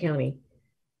in Mason County.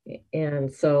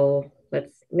 And so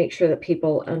let's make sure that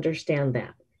people understand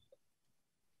that.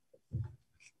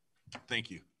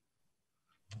 Thank you.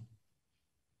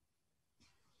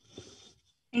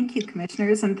 Thank you,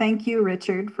 commissioners, and thank you,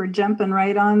 Richard, for jumping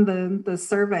right on the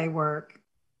survey work.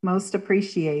 Most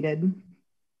appreciated.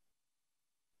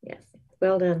 Yes,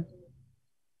 well done.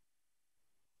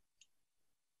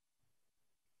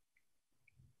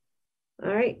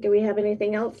 All right, do we have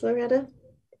anything else, Loretta?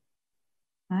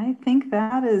 I think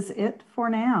that is it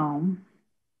for now.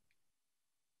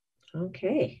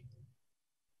 Okay.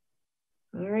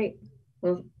 All right,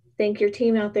 well, thank your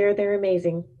team out there. They're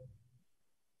amazing.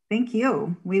 Thank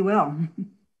you. We will.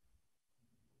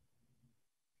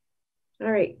 All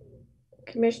right,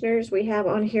 commissioners, we have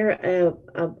on here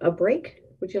a break.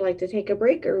 Would you like to take a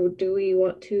break, or do we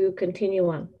want to continue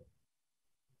on?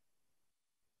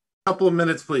 Couple of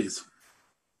minutes, please.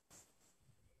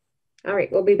 All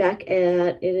right, we'll be back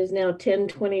it is now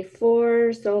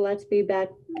 10:24, so let's be back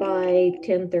by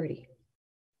 10:30.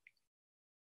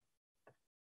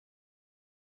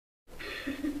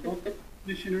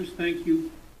 Commissioners, thank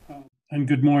you. And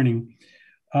good morning.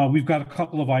 We've got a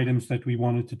couple of items that we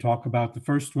wanted to talk about. The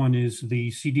first one is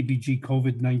the CDBG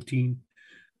COVID-19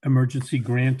 emergency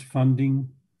grant funding.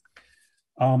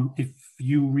 If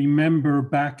you remember,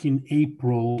 back in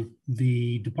April,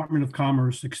 the Department of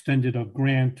Commerce extended a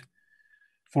grant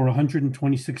for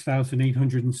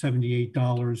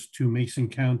 $126,878 to Mason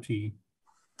County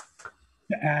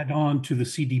to add on to the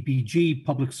CDBG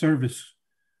public service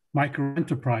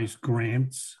microenterprise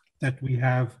grants that we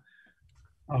have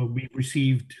we've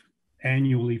received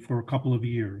annually for a couple of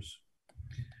years.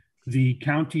 The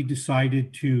county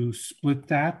decided to split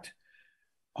that,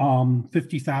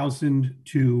 $50,000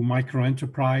 to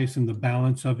microenterprise and the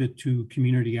balance of it to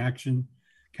Community Action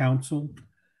Council.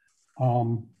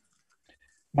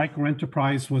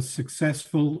 Microenterprise was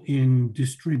successful in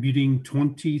distributing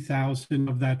 20,000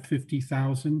 of that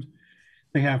 50,000.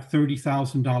 They have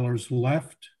 $30,000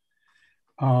 left.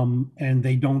 And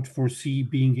they don't foresee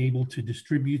being able to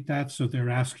distribute that. So they're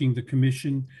asking the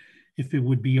commission if it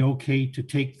would be okay to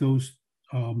take those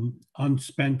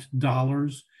unspent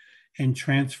dollars and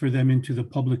transfer them into the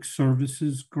public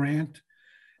services grant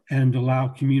and allow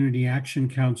Community Action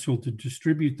Council to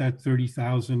distribute that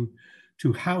 $30,000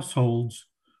 to households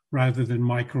rather than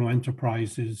micro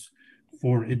enterprises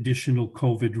for additional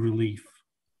COVID relief.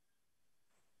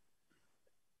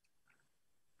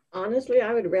 Honestly,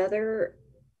 I would rather,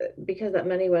 because that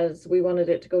money we wanted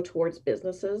it to go towards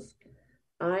businesses,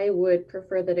 I would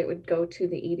prefer that it would go to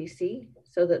the EDC,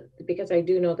 so that, because I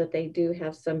do know that they do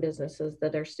have some businesses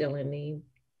that are still in need.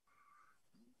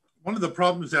 One of the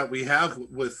problems that we have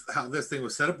with how this thing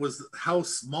was set up was how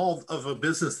small of a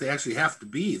business they actually have to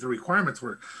be. The requirements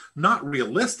were not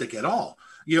realistic at all.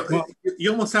 You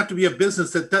almost have to be a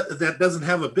business that doesn't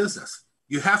have a business.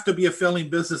 You have to be a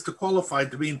failing business to qualify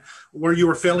to mean where you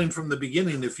were failing from the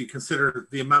beginning if you consider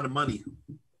the amount of money.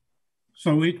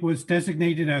 So it was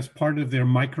designated as part of their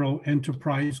micro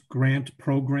enterprise grant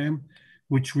program,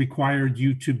 which required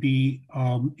you to be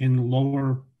in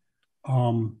lower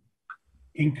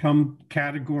income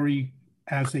category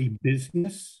as a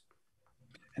business.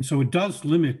 And so it does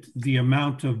limit the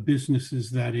amount of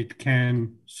businesses that it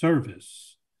can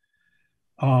service.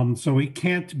 So it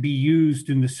can't be used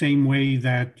in the same way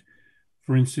that,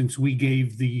 for instance, we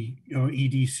gave the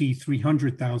EDC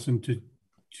 $300,000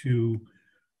 to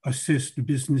assist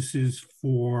businesses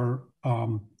for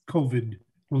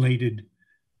COVID-related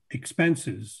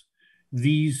expenses.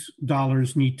 These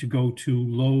dollars need to go to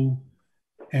low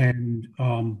and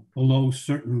below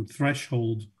certain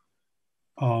threshold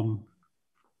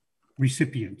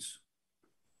recipients.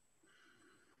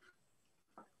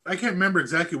 I can't remember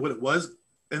exactly what it was.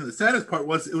 And the saddest part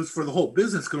was it was for the whole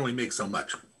business could only make so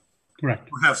much. Correct.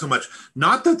 Or have so much.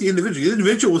 Not that the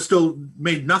individual was still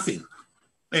made nothing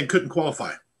and couldn't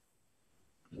qualify.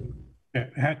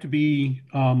 It had to be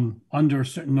under a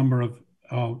certain number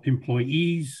of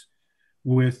employees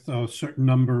with a certain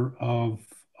number of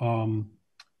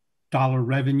dollar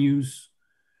revenues.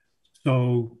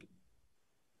 So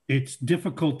it's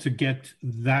difficult to get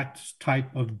that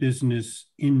type of business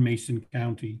in Mason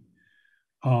County.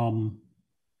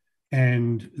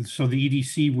 And so the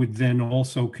EDC would then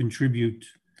also contribute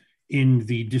in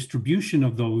the distribution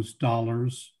of those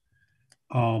dollars,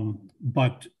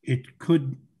 but it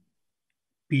could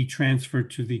be transferred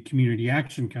to the Community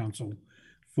Action Council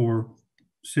for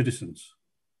citizens.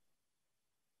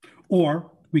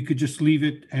 Or we could just leave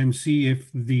it and see if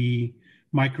the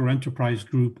microenterprise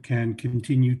group can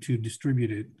continue to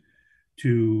distribute it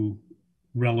to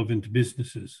relevant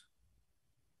businesses.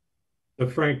 So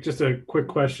Frank, just a quick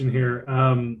question here.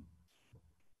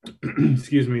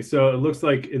 Excuse me. So it looks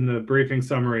like in the briefing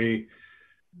summary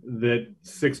that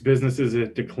 6 businesses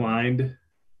had declined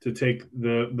to take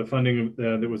the funding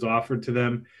that was offered to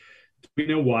them. Do we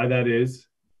know why that is?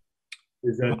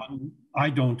 Is that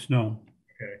I don't know.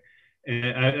 Okay.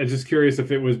 And I'm just curious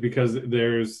if it was because of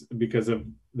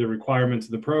the requirements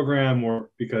of the program, or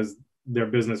because their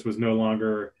business was no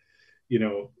longer,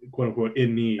 quote unquote,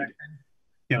 in need.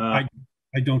 Yeah,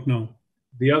 I don't know.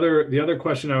 The other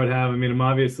question I would have,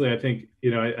 obviously, I think,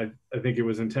 I think it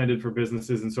was intended for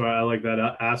businesses, and so I like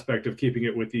that aspect of keeping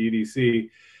it with the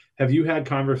EDC. Have you had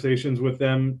conversations with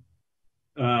them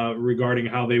regarding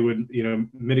how they would,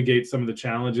 mitigate some of the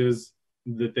challenges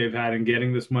that they've had in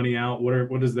getting this money out?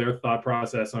 What is their thought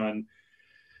process on,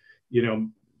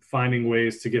 finding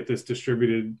ways to get this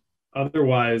distributed?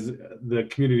 Otherwise, the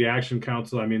Community Action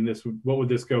Council, what would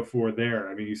this go for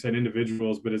there? You said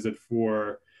individuals, but is it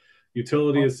for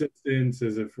utility assistance?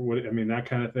 Is it for what? That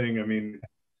kind of thing.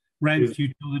 Rent,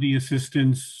 utility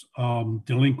assistance,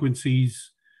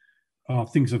 delinquencies,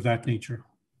 things of that nature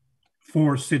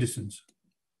for citizens.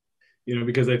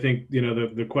 Because I think,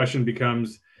 the question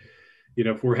becomes,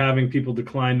 if we're having people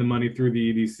decline the money through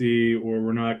the EDC, or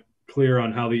we're not clear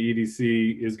on how the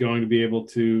EDC is going to be able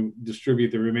to distribute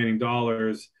the remaining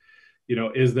dollars,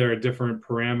 is there a different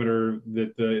parameter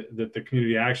that the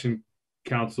Community Action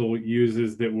Council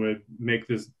uses that would make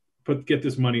this get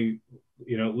this money,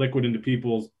 liquid into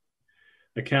people's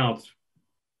accounts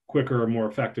quicker or more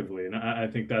effectively? And I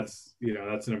think that's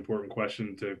an important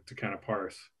question to kind of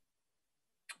parse.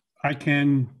 I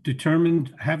can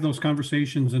have those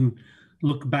conversations and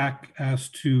look back as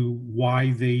to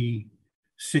why the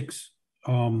 6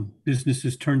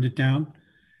 businesses turned it down,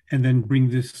 and then bring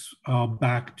this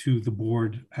back to the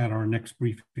board at our next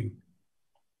briefing.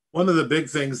 One of the big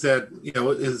things that,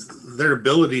 is their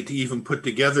ability to even put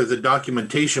together the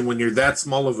documentation when you're that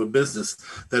small of a business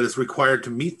that is required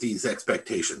to meet these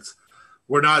expectations.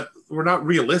 We're not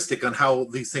realistic on how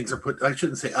these things are put. I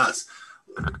shouldn't say us.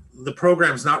 The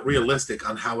program's not realistic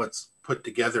on how it's put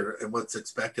together and what's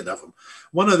expected of them.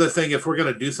 One other thing, if we're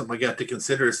going to do something like that, to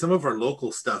consider is some of our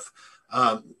local stuff.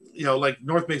 Like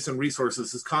North Mason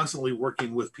Resources is constantly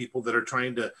working with people that are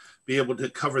trying to be able to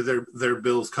cover their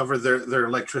bills, cover their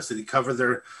electricity, cover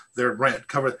their rent,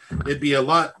 it'd be a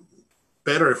lot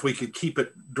better if we could keep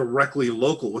it directly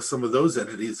local with some of those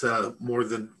entities more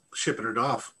than shipping it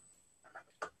off.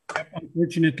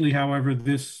 Unfortunately, however,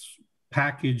 this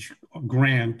package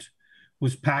grant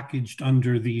was packaged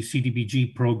under the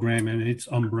CDBG program and its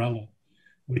umbrella,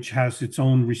 which has its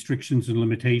own restrictions and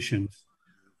limitations.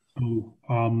 So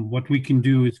what we can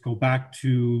do is go back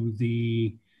to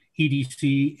the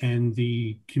EDC and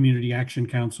the Community Action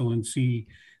Council and see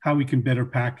how we can better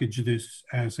package this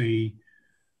as a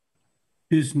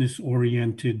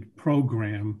business-oriented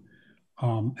program,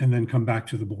 and then come back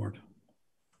to the board.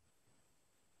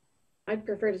 I'd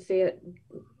prefer to see it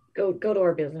go to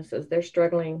our businesses. They're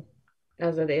struggling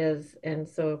as it is, and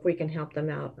so if we can help them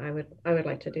out, I would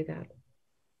like to do that.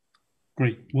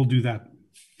 Great, we'll do that.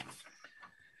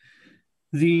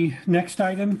 The next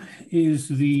item is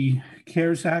the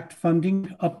CARES Act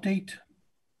funding update.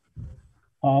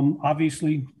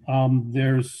 Obviously,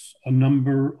 there's a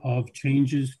number of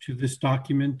changes to this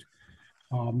document.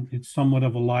 It's somewhat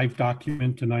of a live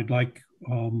document, and I'd like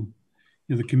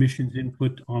the Commission's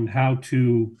input on how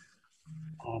to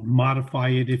modify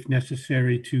it if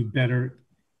necessary to better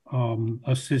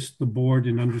assist the board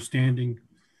in understanding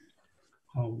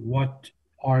what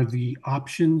are the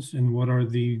options and what are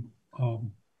the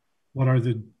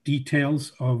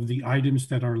details of the items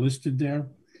that are listed there.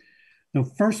 The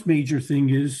first major thing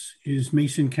is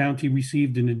Mason County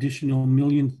received an additional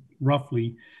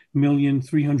roughly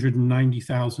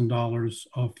 $1,390,000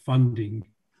 of funding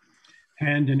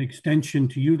and an extension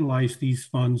to utilize these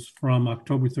funds from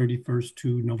October 31st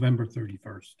to November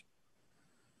 31st.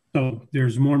 So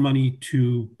there's more money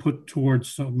to put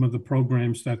towards some of the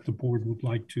programs that the board would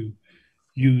like to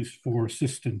use for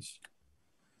assistance.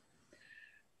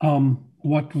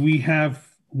 What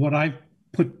I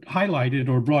put highlighted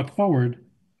or brought forward,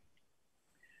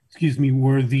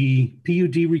 were the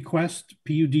PUD request,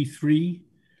 PUD 3.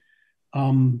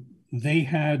 They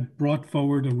had brought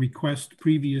forward a request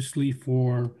previously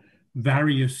for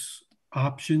various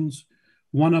options,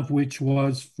 one of which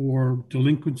was for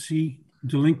delinquent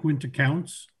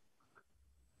accounts.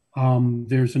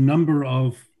 There's a number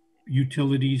of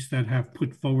utilities that have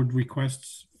put forward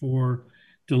requests for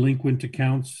delinquent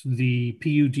accounts. The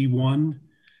PUD 1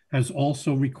 has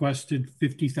also requested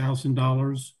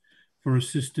 $50,000 for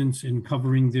assistance in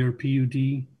covering their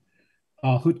PUD.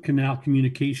 Hood Canal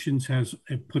Communications has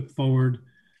put forward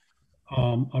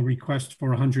a request for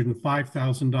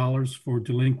 $105,000 for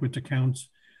delinquent accounts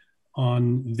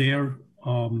on their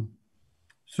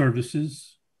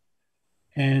services.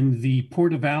 And the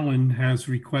Port of Allen has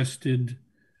requested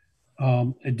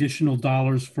additional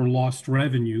dollars for lost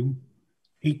revenue,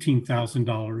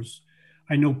 $18,000.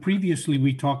 I know previously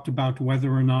we talked about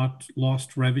whether or not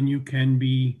lost revenue can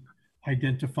be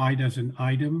identified as an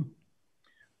item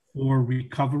for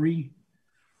recovery.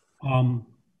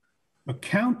 The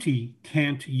county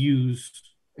can't use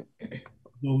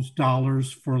those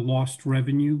dollars for lost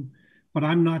revenue, but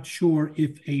I'm not sure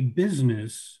if a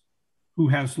business who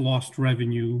has lost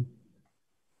revenue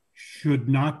should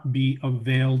not be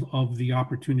availed of the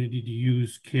opportunity to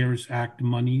use CARES Act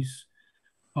monies.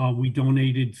 We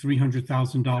donated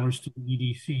 $300,000 to the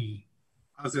EDC.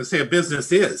 I was going to say a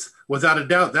business is, without a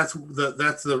doubt, that's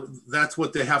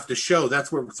what they have to show.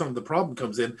 That's where some of the problem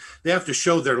comes in. They have to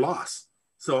show their loss.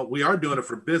 So we are doing it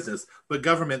for business, but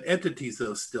government entities,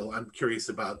 though, still, I'm curious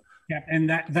about. Yeah, and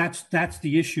that's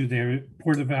the issue there.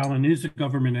 Port of Allen is a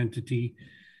government entity,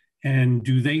 and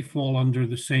do they fall under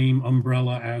the same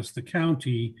umbrella as the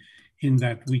county in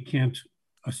that we can't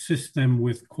assist them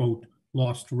with, quote,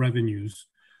 lost revenues,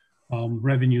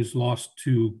 revenues lost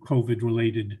to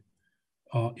COVID-related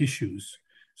issues.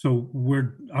 So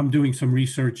I'm doing some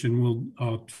research, and we'll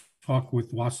talk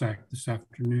with WASAC this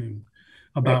afternoon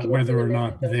about whether or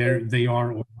not they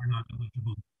are or are not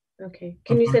eligible. Okay.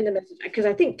 Can you send a message? Because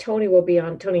I think Tony will be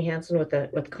on, Tony Hansen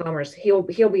with Commerce. He'll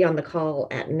be on the call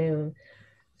at noon.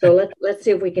 So let's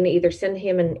see if we can either send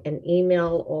him an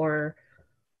email or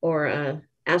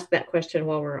ask that question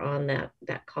while we're on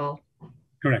that call.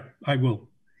 Correct. I will.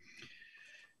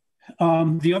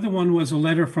 The other one was a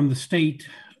letter from the state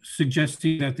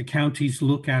suggesting that the counties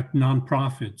look at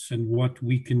nonprofits and what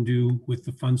we can do with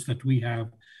the funds that we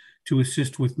have to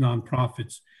assist with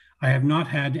nonprofits. I have not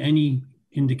had any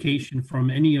indication from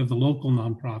any of the local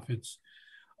nonprofits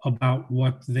about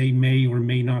what they may or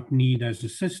may not need as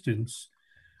assistance,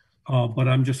 but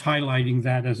I'm just highlighting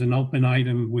that as an open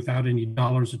item without any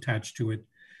dollars attached to it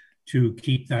to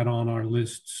keep that on our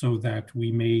list so that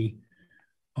we may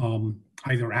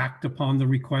either act upon the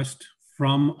request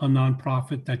from a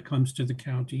nonprofit that comes to the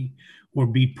county or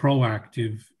be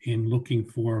proactive in looking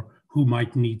for who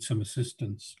might need some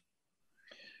assistance.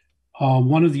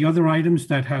 One of the other items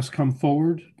that has come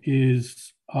forward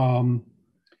is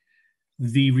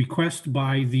the request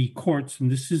by the courts, and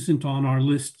this isn't on our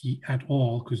list at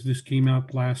all because this came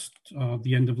out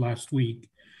the end of last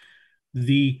week.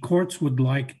 The courts would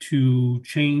like to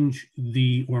change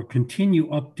or continue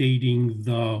updating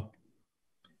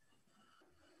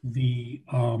the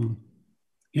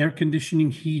air conditioning,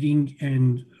 heating,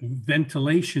 and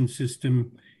ventilation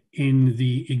system in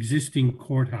the existing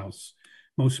courthouse,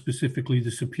 most specifically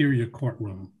the Superior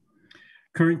Courtroom.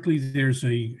 Currently, there's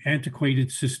an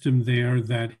antiquated system there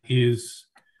that is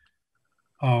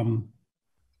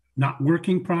not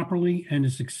working properly and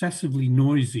is excessively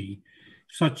noisy,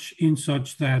 such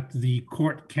that the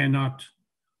court cannot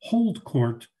hold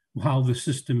court while the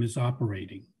system is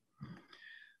operating.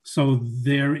 So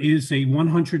there is a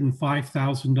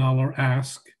 $105,000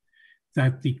 ask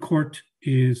that the court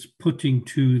is putting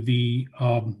to the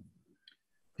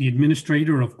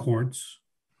administrator of courts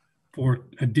for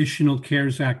additional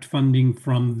CARES Act funding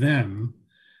from them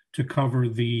to cover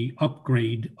the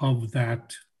upgrade of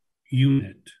that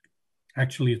unit.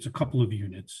 Actually, it's a couple of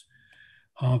units.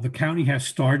 The county has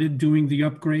started doing the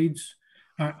upgrades.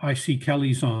 I see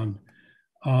Kelly's on.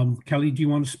 Kelly, do you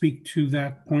want to speak to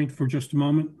that point for just a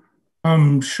moment?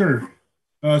 Sure.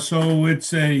 So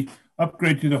it's a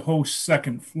upgrade to the whole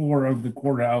second floor of the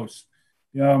courthouse.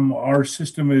 Our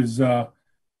system is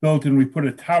built, and we put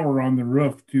a tower on the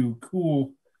roof to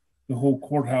cool the whole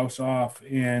courthouse off,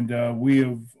 and we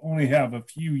only have a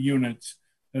few units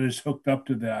that is hooked up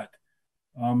to that.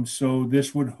 So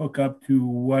this would hook up to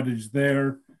what is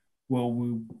there.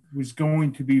 Well, was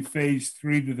going to be phase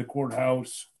 3 to the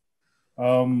courthouse,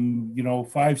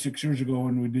 5-6 years ago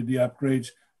when we did the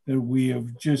upgrades that we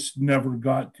have just never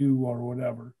got to or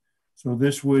whatever. So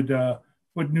this would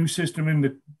put new system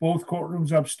in both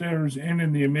courtrooms upstairs and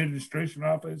in the administration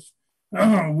office,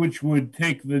 which would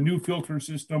take the new filter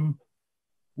system,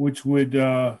 which would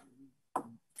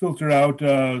filter out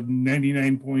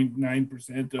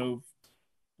 99.9% of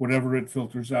whatever it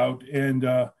filters out. And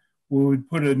we would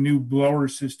put a new blower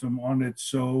system on it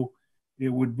so it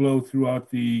would blow throughout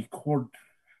the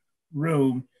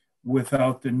courtroom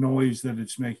without the noise that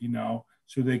it's making now,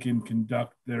 so they can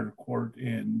conduct their court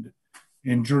and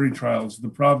jury trials. The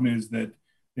problem is that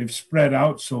they've spread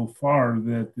out so far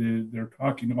that they're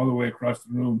talking all the way across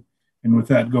the room, and with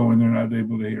that going, they're not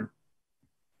able to hear.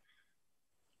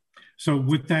 So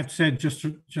with that said, just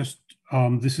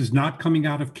this is not coming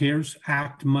out of CARES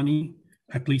Act money,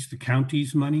 at least the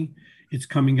county's money. It's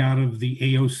coming out of the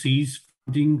AOC's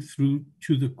funding through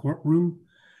to the courtroom.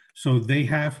 So they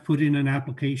have put in an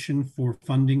application for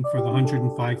funding for the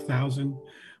 $105,000.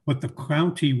 What the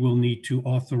county will need to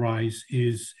authorize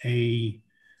is a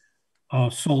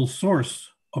sole source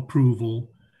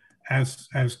approval. As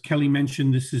Kelly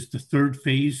mentioned, this is the third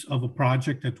phase of a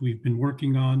project that we've been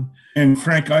working on. And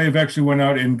Frank, I have actually went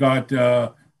out and got 3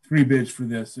 bids for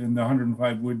this, and the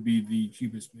 105 would be the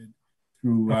cheapest bid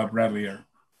through Bradley Air.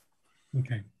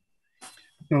 Okay.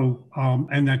 So,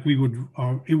 and that we would,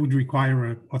 it would require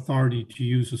an authority to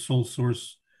use a sole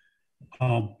source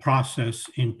process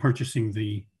in purchasing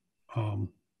the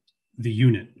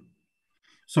unit.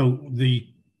 So the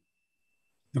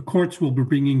courts will be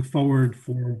bringing forward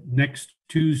for next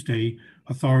Tuesday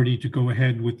authority to go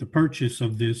ahead with the purchase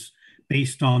of this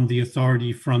based on the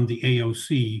authority from the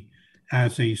AOC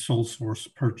as a sole source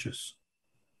purchase.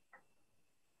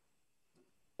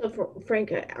 So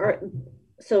Frank,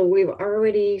 so we've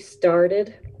already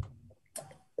started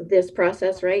this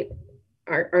process, right?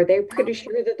 Are they pretty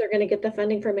sure that they're going to get the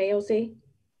funding from AOC?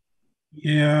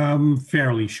 Yeah, I'm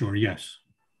fairly sure, yes.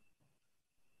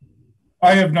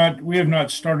 We have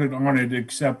not started on it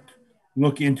except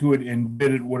look into it and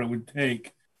bid it what it would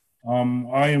take.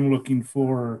 I am looking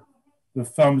for the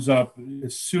thumbs up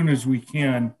as soon as we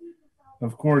can,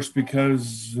 of course,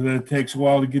 because it takes a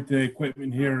while to get the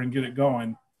equipment here and get it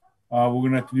going. We're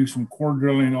going to have to do some core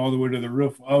drilling all the way to the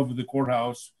roof of the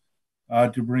courthouse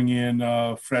to bring in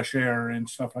fresh air and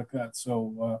stuff like that.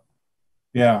 So,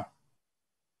 yeah.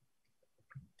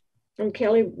 And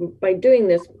Kelly, by doing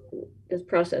this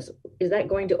process, is that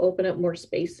going to open up more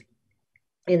space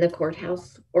in the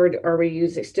courthouse, or are we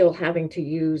still having to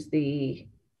use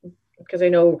because I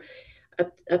know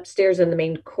upstairs in the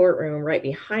main courtroom, right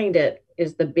behind it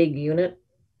is the big unit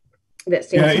that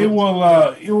stands. Yeah, it will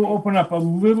open up a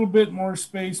little bit more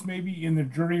space maybe in the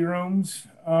jury rooms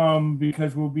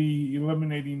because we'll be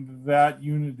eliminating that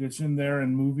unit that's in there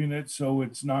and moving it so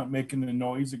it's not making a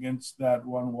noise against that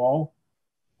one wall.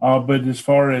 But as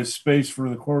far as space for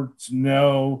the courts,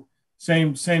 no,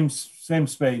 same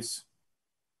space.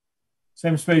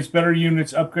 Same space, better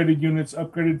units,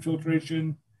 upgraded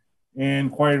filtration,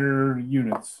 and quieter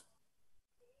units.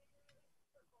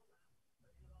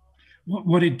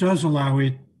 What it does allow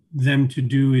them to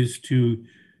do is to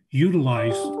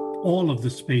utilize all of the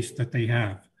space that they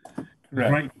have.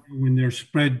 Correct. Right when they're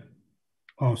spread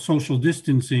social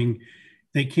distancing,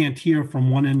 they can't hear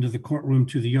from one end of the courtroom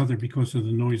to the other because of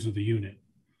the noise of the unit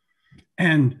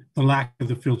and the lack of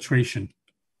the filtration.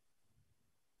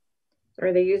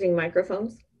 Are they using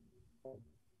microphones?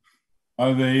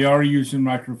 They are using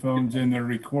microphones and they're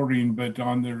recording, but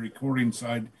on the recording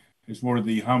side is where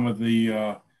the hum of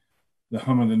the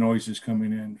noise is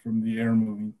coming in from the air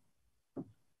moving.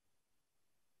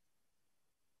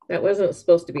 That wasn't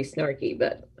supposed to be snarky,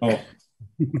 but. Oh.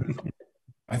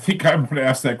 I think I'm going to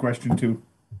ask that question too.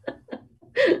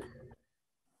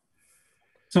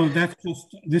 So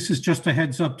this is just a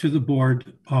heads up to the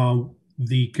board.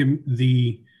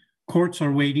 The courts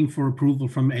are waiting for approval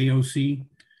from AOC.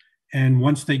 And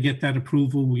once they get that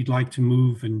approval, we'd like to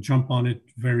move and jump on it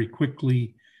very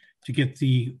quickly to get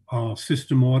the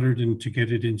system ordered and to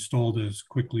get it installed as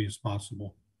quickly as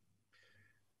possible.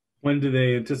 When do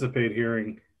they anticipate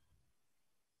hearing?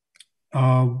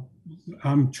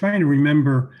 I'm trying to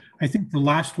remember. I think the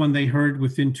last one they heard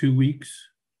within 2 weeks.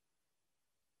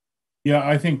 Yeah,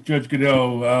 I think Judge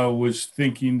Goodell was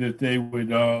thinking that they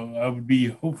would be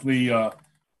hopefully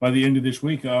by the end of this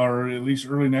week or at least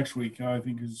early next week. I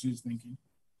think is his thinking.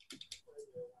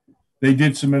 They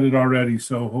did submit it already,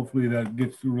 so hopefully that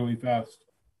gets through really fast.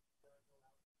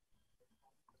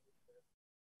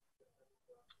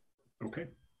 Okay.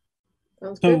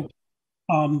 Sounds So,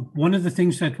 good. one of the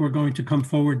things that we're going to come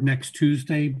forward next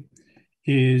Tuesday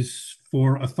is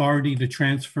for authority to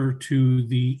transfer to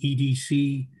the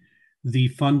EDC the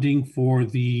funding for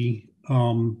the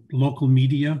local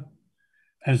media,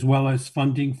 as well as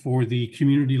funding for the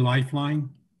Community Lifeline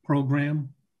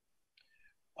program.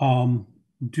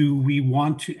 Do we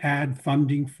want to add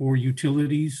funding for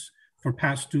utilities for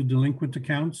past due delinquent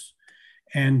accounts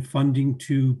and funding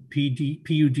to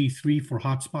PUD3 for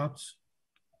hotspots?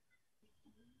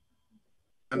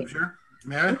 I'm sure.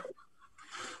 May I?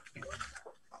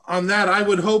 On that, I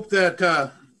would hope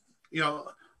that, you know,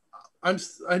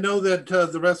 I know that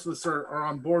the rest of us are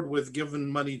on board with giving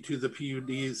money to the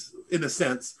PUDs in a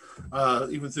sense,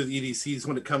 even through the EDCs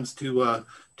when it comes to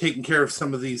taking care of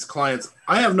some of these clients.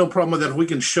 I have no problem with that if we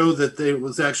can show that it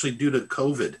was actually due to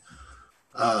COVID.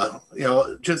 You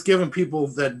know, just giving people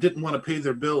that didn't want to pay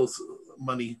their bills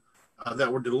money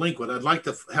that were delinquent. I'd like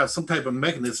to have some type of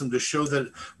mechanism to show that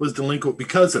it was delinquent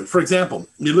because of, for example,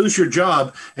 you lose your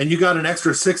job and you got an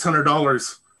extra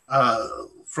 $600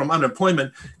 from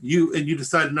unemployment, you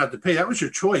decided not to pay. That was your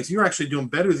choice. You're actually doing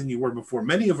better than you were before.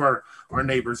 Many of our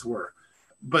neighbors were.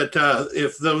 But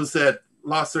if those that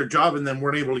lost their job and then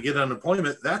weren't able to get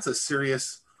unemployment, that's a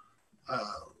serious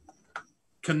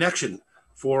connection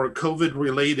for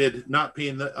COVID-related not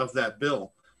paying of that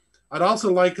bill. I'd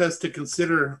also like us to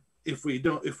consider, if we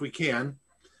can,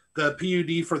 the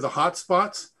PUD for the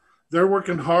hotspots. They're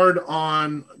working hard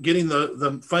on getting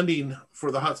the funding for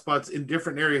the hotspots in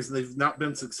different areas, and they've not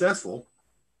been successful.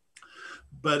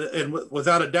 But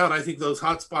without a doubt, I think those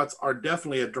hotspots are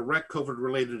definitely a direct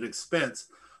COVID-related expense.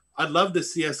 I'd love to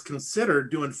see us consider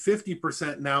doing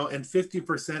 50% now and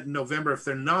 50% in November if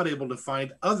they're not able to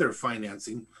find other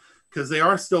financing, because they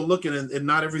are still looking, and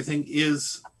not everything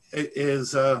is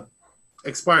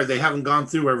expired. They haven't gone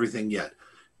through everything yet.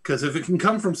 Because if it can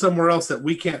come from somewhere else that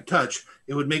we can't touch,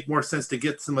 it would make more sense to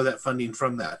get some of that funding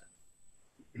from that.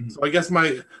 So I guess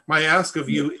my ask of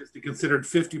you is to consider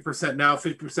 50% now,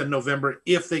 50% November,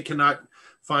 if they cannot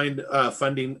find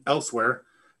funding elsewhere.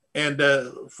 And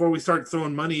before we start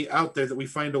throwing money out there, that we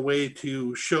find a way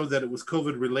to show that it was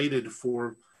COVID related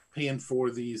for paying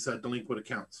for these delinquent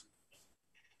accounts.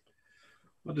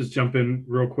 I'll just jump in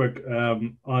real quick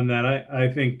on that. I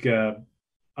think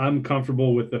I'm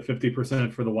comfortable with the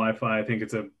 50% for the Wi-Fi. I think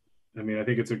it's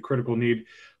a critical need.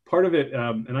 Part of it,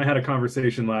 and I had a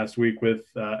conversation last week with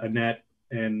Annette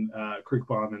and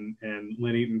Creekbaum and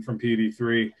Lynn Eaton from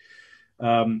PUD3.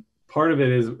 Part of it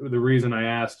is the reason I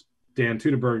asked Dan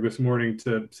Teuteberg this morning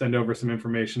to send over some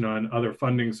information on other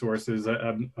funding sources.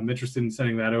 I'm interested in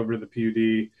sending that over to the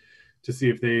PUD to see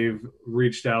if they've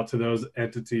reached out to those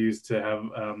entities to have,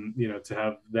 to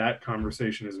have that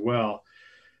conversation as well.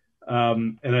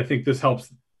 And I think this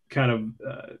helps kind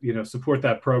of, support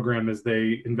that program as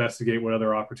they investigate what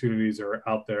other opportunities are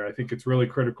out there. I think it's really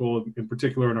critical, in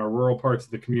particular in our rural parts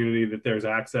of the community, that there's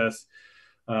access,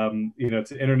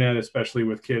 to internet, especially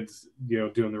with kids,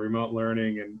 doing the remote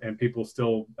learning and people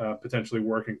still potentially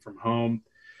working from home.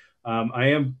 I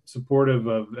am supportive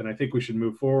of, and I think we should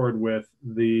move forward with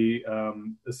the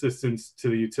assistance to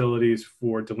the utilities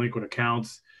for delinquent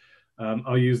accounts.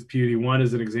 I'll use PUD1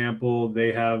 as an example.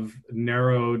 They have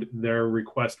narrowed their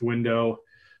request window,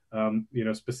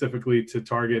 specifically to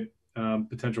target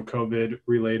potential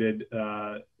COVID-related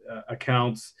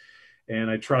accounts, and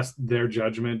I trust their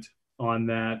judgment on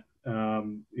that.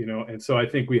 And so I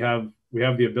think we have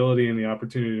the ability and the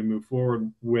opportunity to move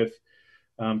forward with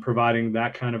providing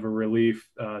that kind of a relief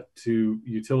to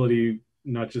utility,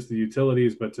 not just the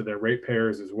utilities, but to their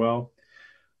ratepayers as well.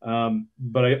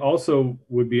 But I also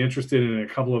would be interested in a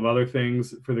couple of other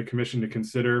things for the commission to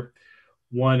consider.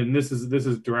 One, and this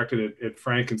is directed at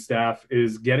Frank and staff,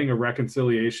 is getting a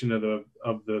reconciliation of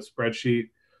the spreadsheet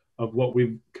of what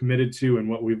we've committed to and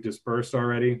what we've dispersed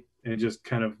already, and just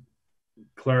kind of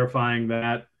clarifying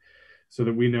that so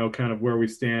that we know kind of where we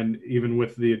stand, even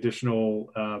with the additional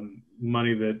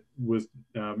money that was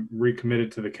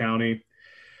recommitted to the county.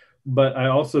 But I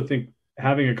also think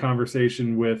having a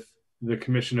conversation with the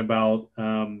commission about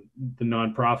the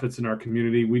nonprofits in our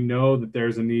community. We know that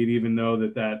there's a need, even though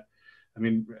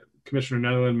Commissioner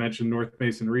Netherland mentioned North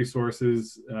Mason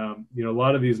Resources. A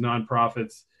lot of these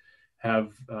nonprofits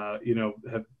have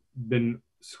been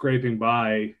scraping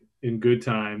by in good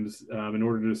times in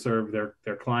order to serve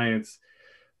their clients.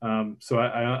 So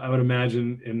I would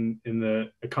imagine in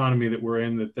the economy that we're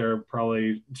in, that they're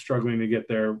probably struggling to get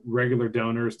their regular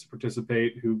donors to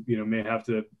participate, who may have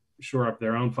to shore up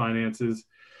their own finances.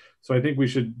 So I think we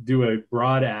should do a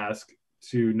broad ask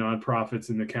to nonprofits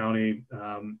in the county.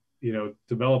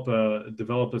 Develop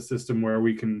a system where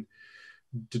we can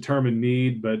determine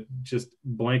need, but just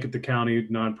blanket the county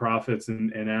nonprofits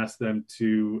and ask them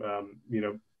to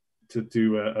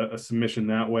do a submission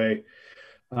that way.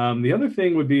 The other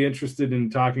thing would be interested in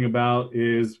talking about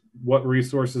is what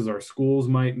resources our schools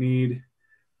might need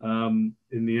in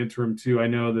the interim too. I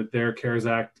know that their CARES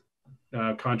Act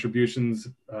contributions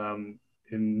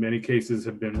in many cases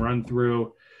have been run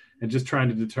through, and just trying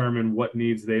to determine what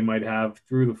needs they might have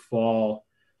through the fall,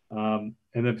 and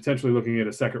then potentially looking at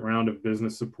a second round of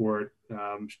business support.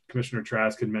 Commissioner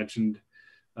Trask had mentioned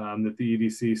that the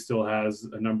EDC still has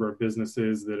a number of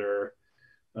businesses that are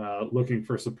looking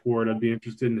for support. I'd be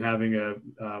interested in having the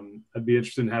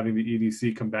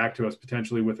EDC come back to us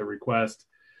potentially with a request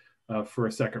for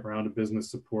a second round of business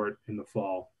support in the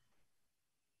fall.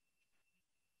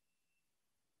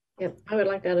 Yep, I would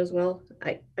like that as well.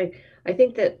 I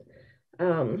think that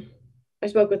I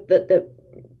spoke with the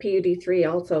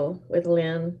PUD3 also with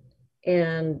Lynn,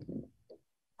 and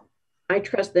I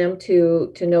trust them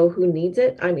to know who needs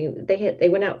it. I mean, they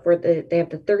went out for they have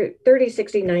the 30,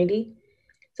 60, 90.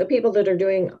 So people that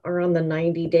are on the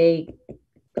 90-day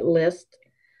list.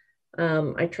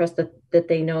 I trust that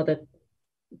they know that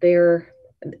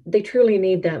they truly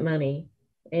need that money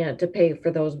and to pay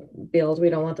for those bills. We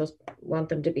don't want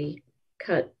them to be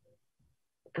cut,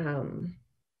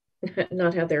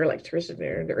 not have their electricity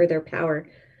or their power.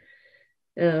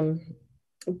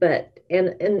 But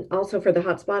also for the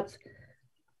hotspots,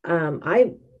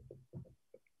 I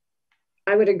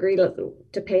would agree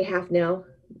to pay half now,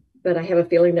 but I have a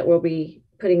feeling that we'll be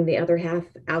putting the other half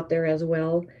out there as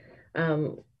well.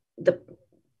 I'm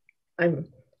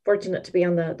fortunate to be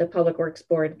on the Public Works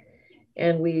Board,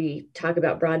 and we talk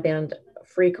about broadband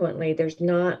frequently. There's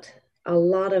not a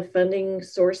lot of funding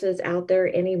sources out there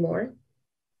anymore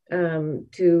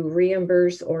to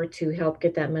reimburse or to help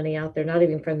get that money out there, not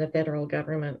even from the federal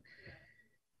government.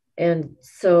 And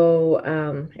so,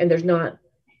 and there's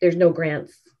no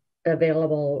grants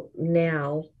available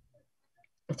now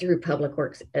through Public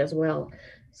Works as well.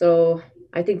 So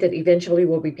I think that eventually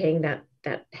we'll be paying that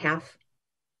half.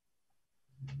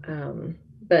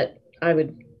 But I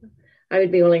would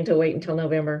be willing to wait until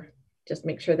November. Just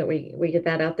make sure that we get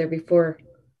that out there before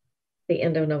the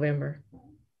end of November.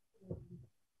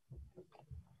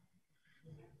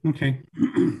 Okay.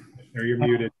 You're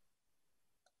muted.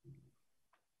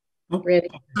 Ready.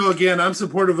 So again, I'm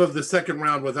supportive of the second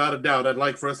round without a doubt. I'd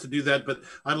like for us to do that, but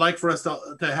I'd like for us to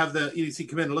have the EDC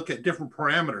come in and look at different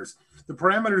parameters. The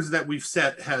parameters that we've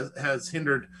set has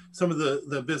hindered some of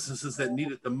the businesses that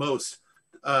need it the most,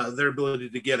 their ability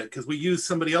to get it, because we used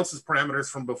somebody else's parameters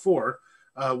from before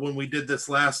when we did this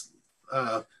last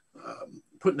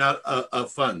putting out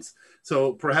of funds.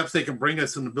 So perhaps they can bring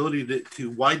us an ability to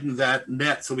widen that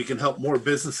net so we can help more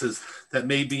businesses that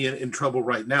may be in trouble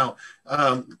right now.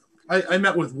 I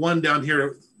met with one down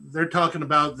here. They're talking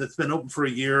about that's been open for a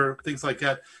year, things like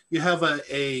that. You have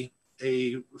a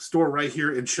store right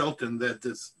here in Shelton that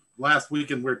this last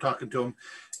weekend we were talking to them,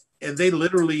 and they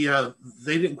literally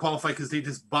they didn't qualify because they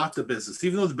just bought the business.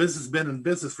 Even though the business has been in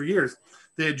business for years,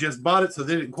 they had just bought it, so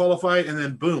they didn't qualify, and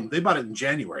then boom, they bought it in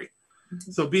January.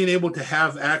 Mm-hmm. So being able to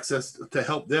have access to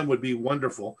help them would be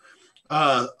wonderful.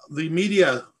 The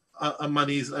media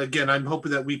monies, again, I'm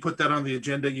hoping that we put that on the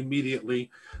agenda immediately.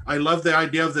 I love the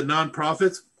idea of the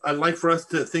nonprofits. I'd like for us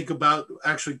to think about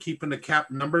actually keeping a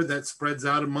cap number that spreads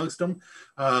out amongst them.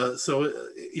 So,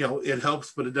 it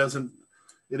helps, but it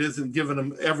isn't giving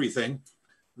them everything.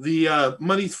 The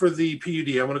monies for the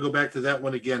PUD, I want to go back to that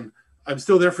one again. I'm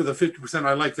still there for the 50%.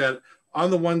 I like that.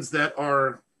 On the ones that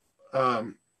are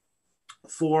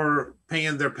for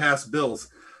paying their past bills,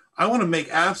 I want to make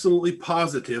absolutely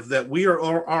positive that we are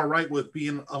all right with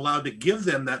being allowed to give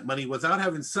them that money without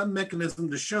having some mechanism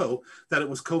to show that it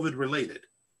was COVID related.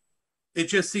 It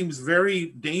just seems very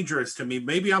dangerous to me.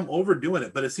 Maybe I'm overdoing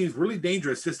it, but it seems really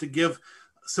dangerous just to give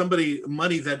somebody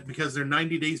money that because they're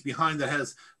 90 days behind that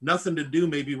has nothing to do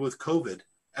maybe with COVID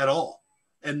at all,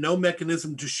 and no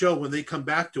mechanism to show when they come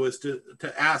back to us to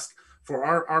ask for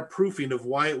our proofing of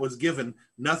why it was given,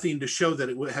 nothing to show that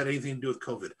it had anything to do with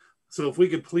COVID. So if we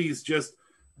could please just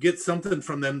get something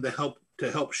from them to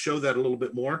help show that a little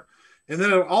bit more. And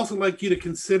then I'd also like you to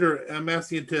consider, I'm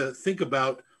asking you to think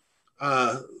about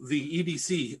the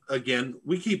EDC again.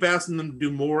 We keep asking them to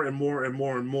do more and more and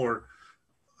more and more.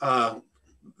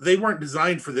 they weren't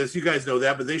designed for this. You guys know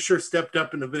that, but they sure stepped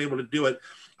up and have been able to do it.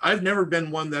 I've never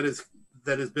been one that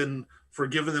has been for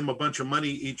giving them a bunch of money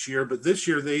each year, but this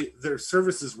year their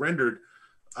services rendered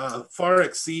far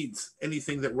exceeds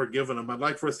anything that we're giving them. I'd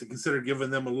like for us to consider giving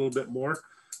them a little bit more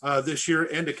this year,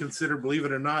 and to consider, believe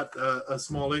it or not, a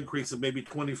small increase of maybe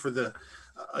 20 for the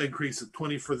increase of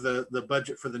 20 for the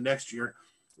budget for the next year,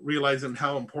 realizing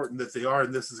how important that they are,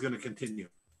 and this is going to continue.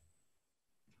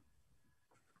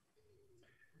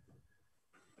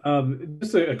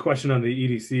 Just a question on the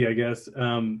EDC, I guess.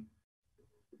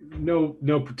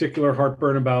 No particular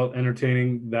heartburn about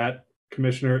entertaining that,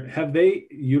 Commissioner. Have they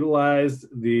utilized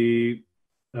the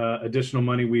additional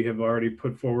money we have already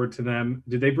put forward to them?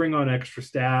 Did they bring on extra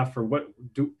staff, or what?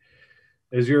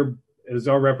 As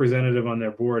our representative on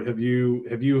their board, have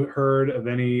you heard of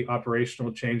any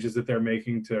operational changes that they're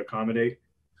making to accommodate?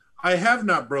 I have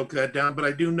not broke that down, but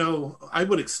I do know, I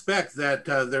would expect that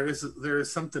there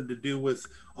is something to do with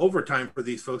overtime for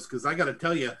these folks, because I got to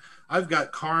tell you, I've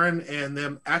got Karin and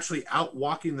them actually out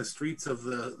walking the streets of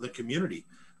the community.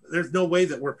 There's no way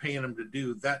that we're paying them to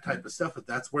do that type of stuff, but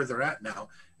that's where they're at now.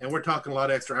 And we're talking a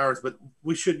lot of extra hours, but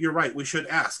you're right, we should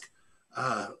ask,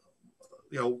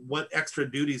 what extra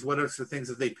duties, what extra things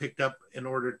have they picked up in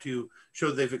order to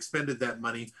show they've expended that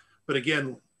money. But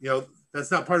again,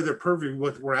 that's not part of their purview,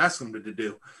 what we're asking them to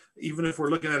do. Even if we're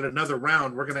looking at another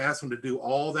round, we're going to ask them to do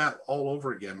all that all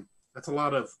over again. That's a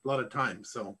lot of time.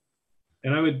 So,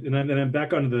 and I'm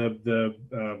back on the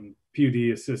PUD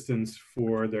assistance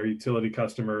for their utility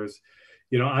customers.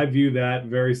 I view that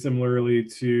very similarly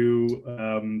to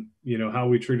how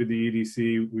we treated the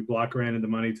EDC. We block granted the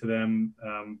money to them,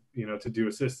 to do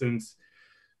assistance.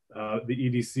 The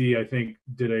EDC, I think,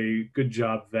 did a good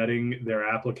job vetting their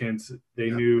applicants. They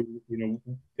knew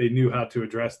how to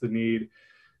address the need.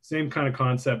 Same kind of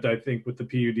concept, I think, with the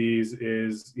PUDs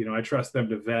is, I trust them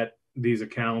to vet these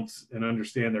accounts and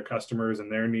understand their customers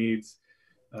and their needs,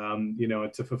 and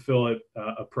to fulfill it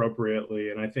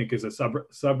appropriately. And I think as a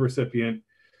subrecipient,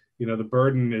 the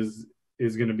burden is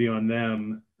going to be on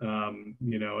them,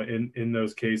 in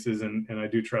those cases, and I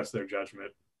do trust their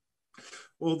judgment.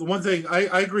 Well, the one thing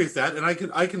I agree with that, and I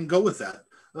can go with that.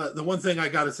 The one thing I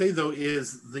got to say though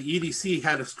is the EDC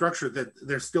had a structure that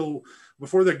they're still,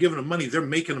 before they're giving them money, they're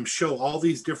making them show all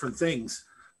these different things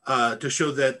to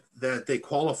show that they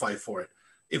qualify for it.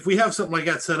 If we have something like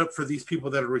that set up for these people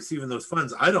that are receiving those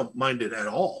funds, I don't mind it at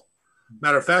all.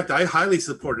 Matter of fact, I highly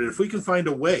support it. If we can find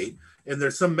a way, and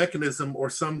there's some mechanism or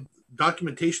some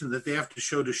documentation that they have to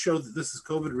show that this is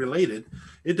COVID related,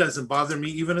 it doesn't bother me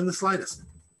even in the slightest.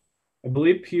 I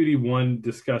believe PUD 1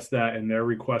 discussed that in their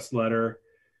request letter.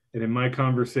 And in my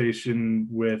conversation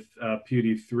with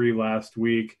PUD 3 last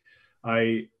week,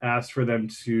 I asked for them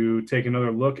to take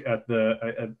another look at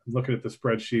looking at the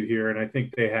spreadsheet here. And I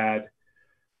think they had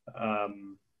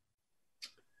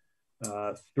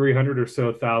 $300,000 or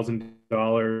so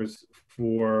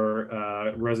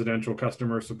for residential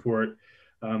customer support,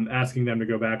 asking them to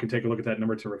go back and take a look at that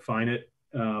number to refine it,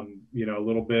 a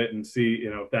little bit, and see,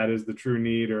 if that is the true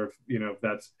need, or if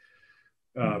that's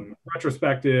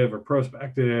retrospective or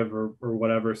prospective or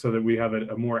whatever, so that we have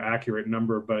a more accurate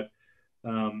number. But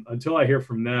until I hear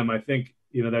from them, I think,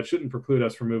 that shouldn't preclude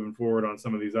us from moving forward on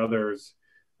some of these others,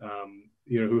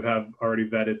 who have already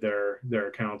vetted their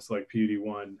accounts, like PUD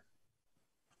 1.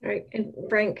 All right, and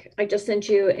Frank, I just sent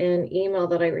you an email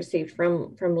that I received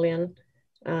from Lynn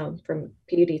from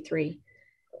PUD 3,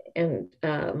 and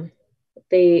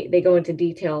they go into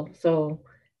detail. So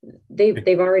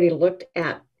they've already looked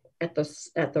at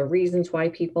the reasons why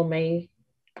people may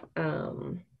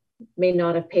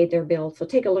not have paid their bill. So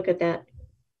take a look at that.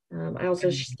 I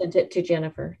also sent it to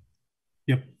Jennifer.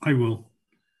 Yep, I will.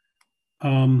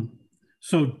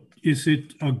 So is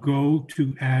it a go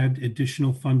to add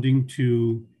additional funding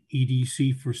to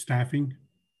EDC for staffing?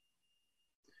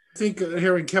 I think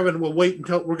hearing Kevin, we'll wait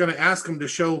until we're going to ask them to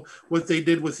show what they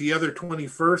did with the other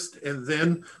 21st, and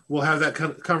then we'll have that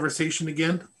conversation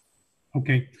again.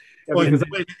 Okay.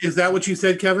 Is that what you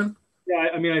said, Kevin? Yeah,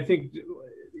 I mean, I think,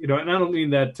 and I don't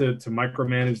mean that to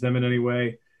micromanage them in any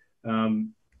way.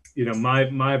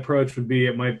 My approach would be,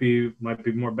 it might be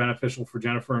more beneficial for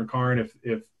Jennifer and Karin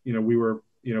if we were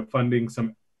funding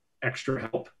some extra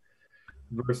help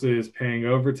versus paying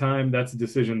overtime. That's a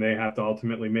decision they have to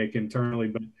ultimately make internally.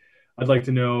 But I'd like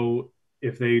to know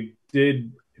if they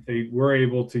were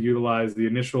able to utilize the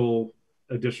initial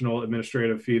additional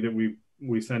administrative fee that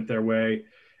we sent their way,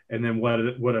 and then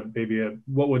what would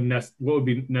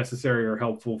be necessary or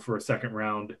helpful for a second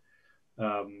round,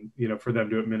 for them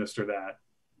to administer that.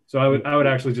 So I would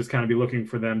actually just kind of be looking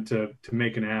for them to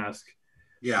make an ask.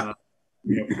 Yeah.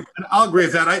 And I'll agree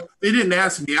with that. They didn't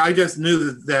ask me. I just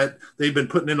knew that they've been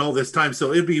putting in all this time.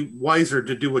 So it'd be wiser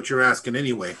to do what you're asking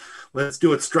anyway. Let's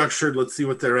do it structured. Let's see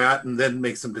what they're at and then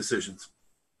make some decisions.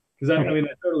 Because I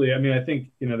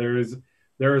think,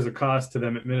 there is a cost to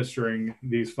them administering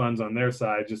these funds on their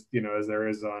side, just, as there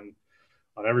is on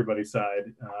everybody's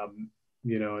side,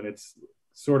 and it's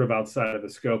sort of outside of the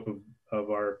scope of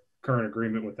our current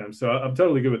agreement with them. So I'm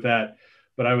totally good with that,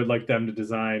 but I would like them to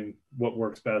design what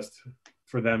works best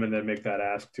for them and then make that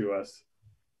ask to us.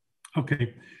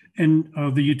 Okay. And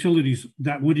the utilities,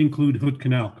 that would include Hood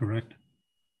Canal, correct?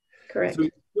 Correct.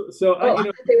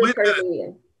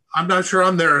 I'm not sure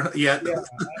I'm there yet. Yeah,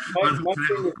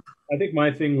 I think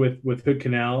my thing with Hood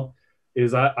Canal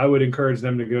is I would encourage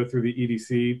them to go through the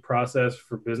EDC process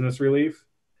for business relief,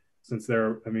 since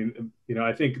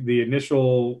I think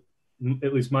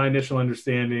at least my initial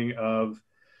understanding of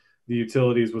the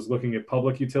utilities was looking at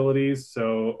public utilities.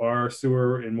 So our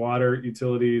sewer and water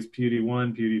utilities,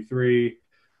 PUD1, PUD3,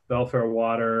 Belfair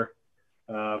Water,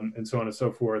 and so on and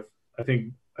so forth. I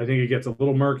think it gets a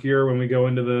little murkier when we go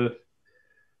into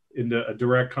a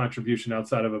direct contribution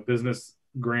outside of a business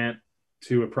grant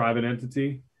to a private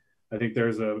entity. I think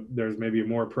there's maybe a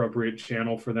more appropriate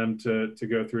channel for them to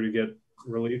go through to get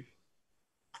relief.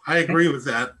 I agree with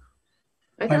that.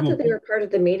 I thought that they were part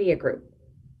of the media group.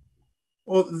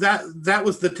 Well, that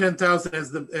was the 10,000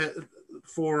 as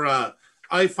for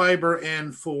iFiber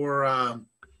and for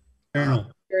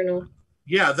Journal.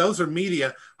 Yeah, those are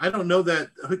media. I don't know that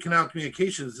Hood Canal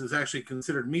Communications is actually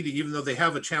considered media, even though they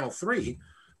have a channel 3,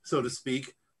 so to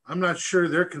speak. I'm not sure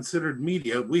they're considered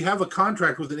media. We have a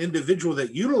contract with an individual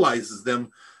that utilizes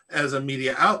them as a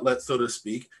media outlet, so to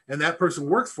speak, and that person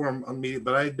works for them on media,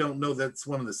 but I don't know that's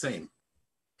one of the same.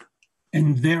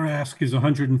 And their ask is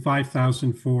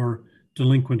 $105,000 for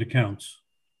delinquent accounts.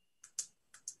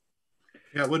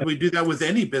 Yeah, would we do that with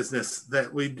any business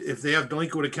if they have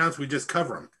delinquent accounts, we just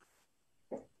cover them?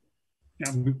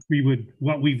 Yeah,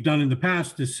 what we've done in the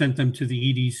past is sent them to the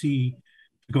EDC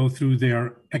to go through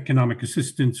their economic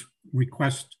assistance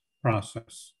request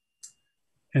process.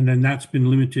 And then that's been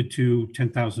limited to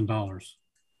 $10,000.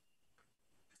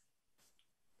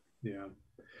 Yeah.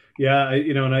 Yeah.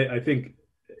 I think,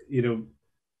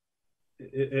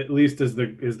 at least as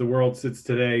the world sits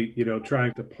today,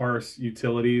 trying to parse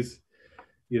utilities,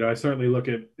 I certainly look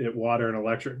at water and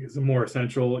electric as a more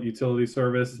essential utility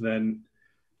service than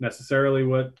necessarily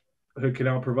what Hood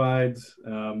Canal provides.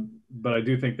 But I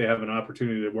do think they have an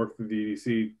opportunity to work through the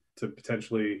EDC to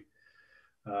potentially,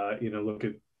 look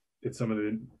at some of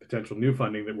the potential new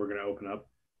funding that we're going to open up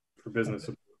for business.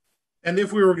 And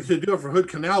if we were to do it for Hood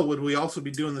Canal, would we also be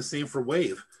doing the same for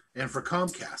Wave and for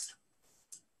Comcast?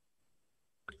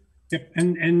 Yep.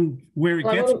 And where it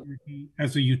gets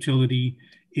as a utility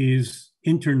is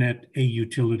internet, a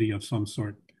utility of some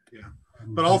sort. Yeah.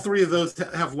 But all three of those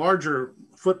have larger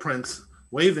footprints.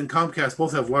 Wave and Comcast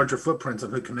both have larger footprints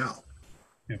on Hood Canal.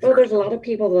 Well, there's a lot of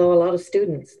people, though, a lot of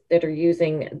students that are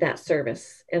using that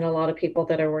service, and a lot of people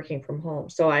that are working from home.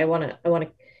 So I want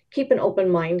to keep an open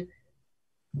mind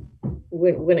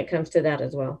when it comes to that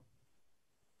as well.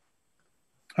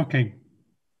 Okay.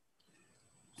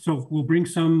 So we'll bring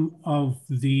some of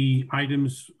the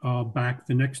items back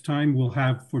the next time. We'll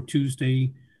have for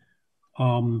Tuesday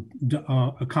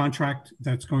a contract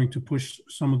that's going to push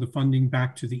some of the funding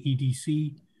back to the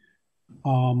EDC.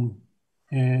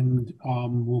 And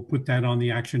we'll put that on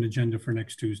the action agenda for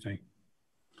next Tuesday.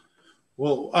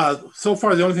 Well, so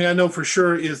far, the only thing I know for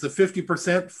sure is the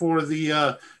 50% for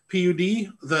the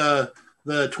PUD,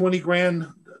 the 20 grand,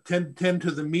 10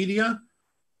 to the media,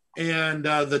 and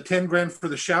the 10 grand for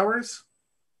the showers.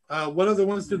 What other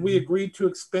ones did we agree to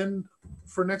expend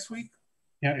for next week?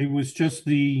 Yeah, it was just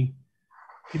the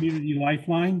community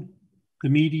lifeline, the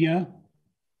media,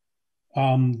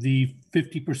 the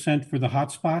 50% for the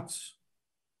hotspots,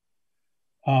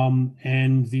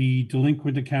 and the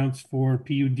delinquent accounts for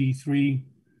PUD3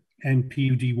 and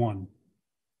PUD1.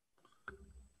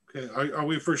 Okay, are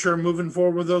we for sure moving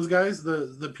forward with those guys,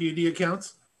 the PUD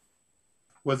accounts,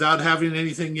 without having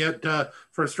anything yet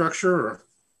for structure? Or?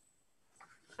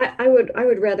 I would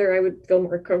feel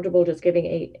more comfortable just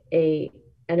giving an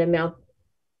amount,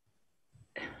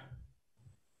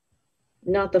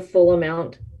 not the full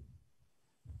amount,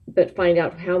 but find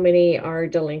out how many are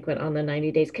delinquent on the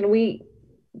 90 days. Can we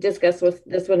discuss with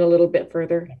this one a little bit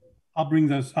further? I'll bring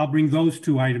those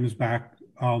two items back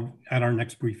at our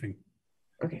next briefing.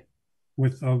 Okay.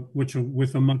 With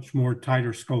a much more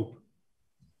tighter scope.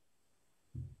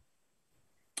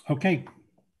 Okay.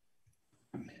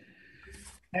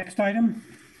 Next item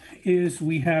is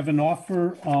we have an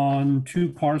offer on two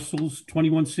parcels,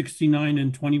 2169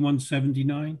 and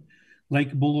 2179,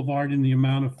 Lake Boulevard, in the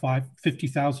amount of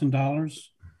 $50,000.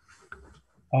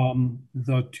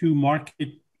 The two market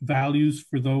values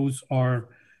for those are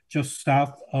just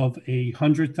south of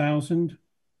 100,000.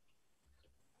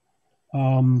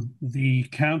 The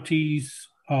county's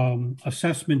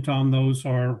assessment on those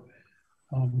are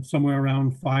somewhere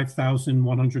around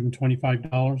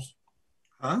 $5,125.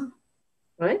 Huh?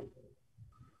 What?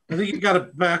 I think you got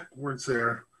it backwards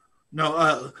there.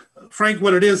 No, Frank,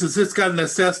 what it is it's got an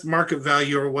assessed market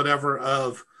value or whatever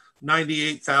of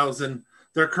 98,000.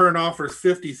 Their current offer is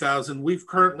 50,000. We've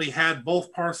currently had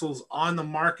both parcels on the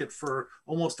market for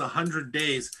almost 100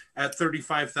 days at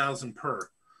 35,000 per.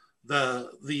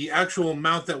 The actual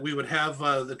amount that we would have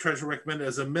the treasurer recommend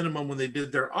as a minimum when they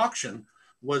did their auction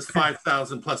was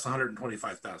 5,000 plus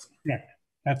 125,000. Yeah,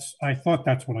 I thought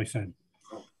that's what I said.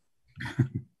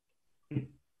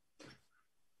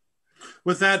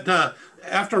 With that,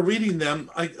 after reading them,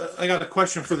 I got a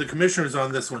question for the commissioners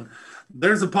on this one.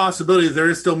 There's a possibility there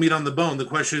is still meat on the bone. The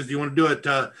question is, do you want to do it?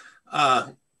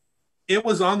 It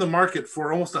was on the market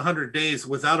for almost 100 days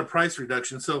without a price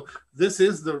reduction. So this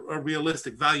is a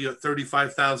realistic value at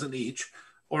 35,000 each,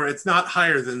 or it's not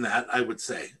higher than that, I would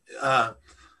say.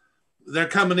 They're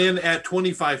coming in at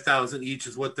 25,000 each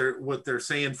is what they're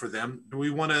saying for them. Do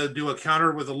we want to do a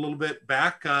counter with a little bit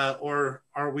back, or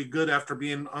are we good after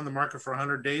being on the market for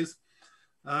 100 days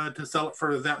to sell it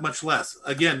for that much less?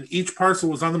 Again, each parcel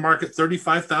was on the market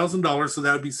 $35,000, so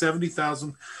that would be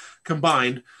 70,000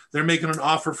 combined. They're making an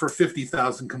offer for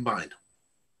 50,000 combined.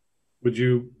 What would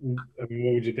you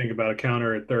think about a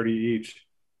counter at 30 each?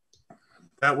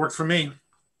 That works for me.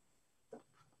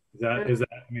 Is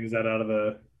that out of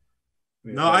the?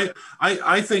 No,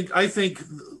 I think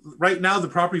right now the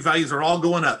property values are all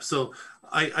going up. So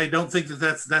I don't think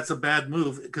that's a bad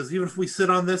move, because even if we sit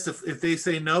on this, if they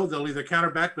say no, they'll either counter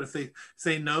back. But if they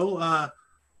say no,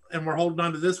 and we're holding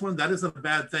on to this one, that isn't a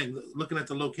bad thing. Looking at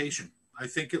the location, I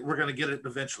think we're going to get it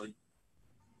eventually.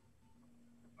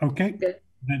 Okay.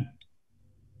 Then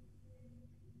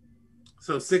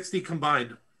so 60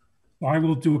 combined. I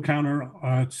will do a counter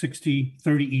 60,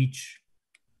 30 each.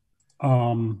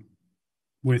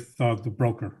 With the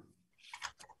broker.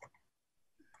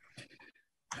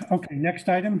 Okay, next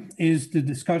item is the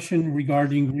discussion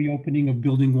regarding reopening of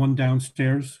building 1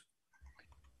 downstairs.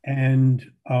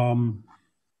 And I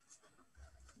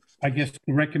guess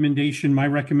my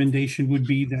recommendation would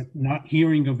be that, not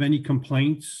hearing of any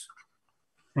complaints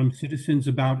from citizens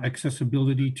about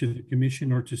accessibility to the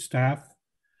commission or to staff,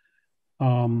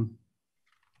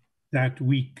 that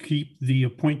we keep the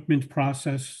appointment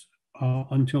process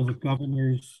until the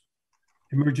governor's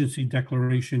emergency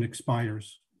declaration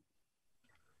expires.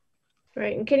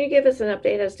 Right, and can you give us an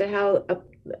update as to how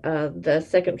the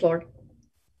second floor?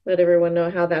 Let everyone know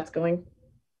how that's going.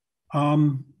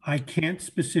 I can't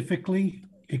specifically,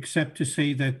 except to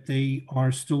say that they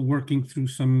are still working through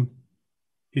some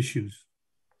issues,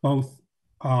 both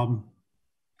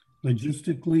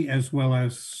logistically as well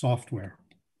as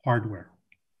hardware.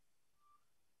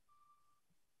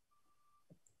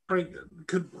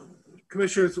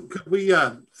 Commissioners, could we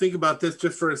think about this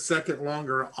just for a second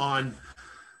longer on,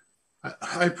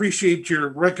 I appreciate your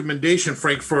recommendation,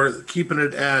 Frank, for keeping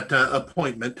it at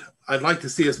appointment. I'd like to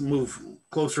see us move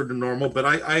closer to normal, but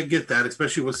I get that,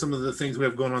 especially with some of the things we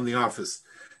have going on in the office.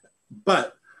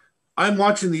 But I'm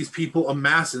watching these people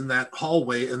amass in that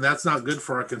hallway, and that's not good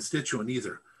for our constituent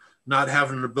either, not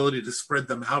having an ability to spread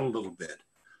them out a little bit.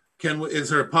 Is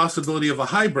there a possibility of a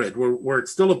hybrid where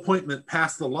it's still appointment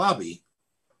past the lobby,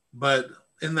 but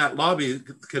in that lobby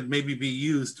could maybe be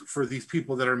used for these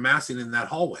people that are massing in that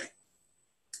hallway?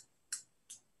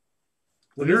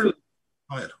 Go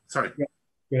ahead. Sorry.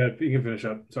 Yeah, you can finish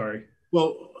up. Sorry.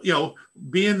 Well,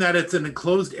 being that it's an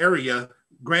enclosed area,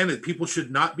 granted, people should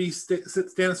not be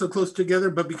standing so close together,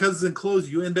 but because it's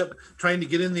enclosed, you end up trying to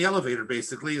get in the elevator,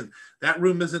 basically, and that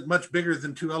room isn't much bigger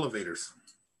than 2 elevators.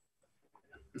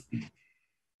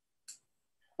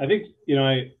 I think,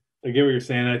 I get what you're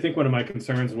saying. I think one of my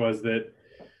concerns was that,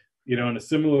 in a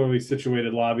similarly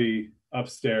situated lobby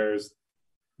upstairs,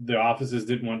 the offices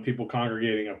didn't want people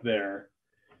congregating up there.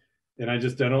 And I'm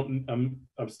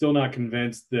still not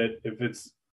convinced that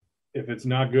if it's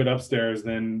not good upstairs,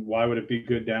 then why would it be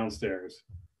good downstairs?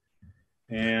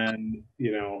 And,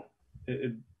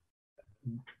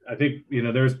 I think,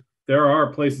 there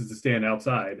are places to stand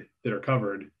outside that are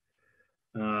covered.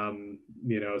 In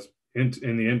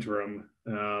the interim,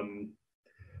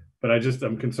 but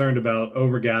I'm concerned about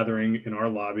overgathering in our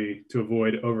lobby to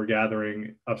avoid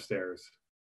overgathering upstairs.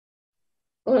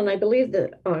 Well, and I believe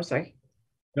that, oh, sorry.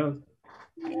 No.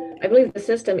 I believe the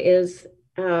system is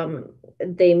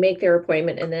they make their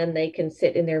appointment and then they can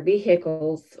sit in their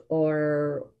vehicles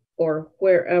or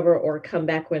wherever or come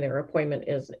back when their appointment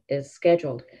is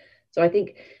scheduled. So I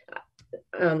think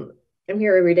I'm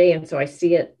here every day, and so I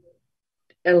see it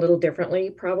a little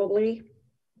differently probably,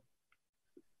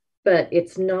 but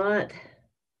it's not,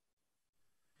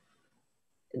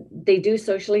 they do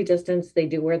socially distance, they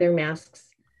do wear their masks.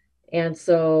 And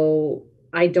so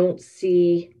I don't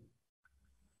see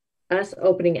us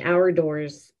opening our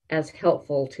doors as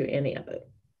helpful to any of it.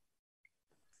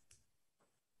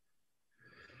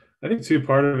 I think too,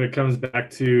 part of it comes back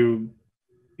to,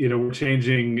 we're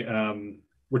changing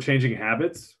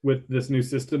habits with this new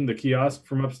system, the kiosk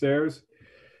from upstairs.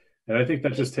 And I think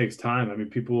that just takes time. I mean,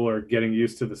 people are getting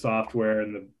used to the software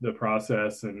and the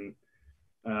process. And,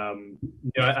 I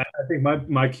think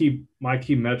my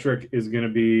key metric is going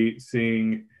to be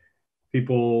seeing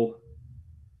people,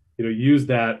 use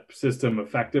that system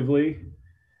effectively,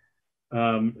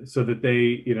 so that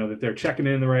they, that they're checking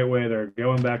in the right way, they're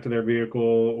going back to their vehicle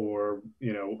or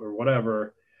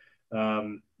whatever,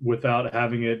 without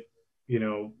having it,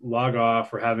 log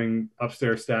off or having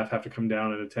upstairs staff have to come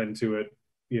down and attend to it,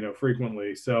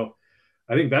 frequently. So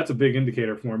I think that's a big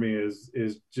indicator for me is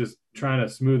just trying to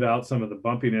smooth out some of the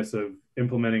bumpiness of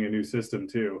implementing a new system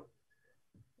too.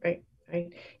 Right.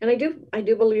 And I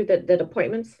do believe that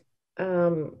appointments,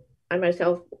 I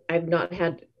myself, I've not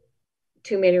had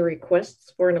too many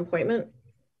requests for an appointment.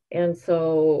 And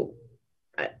so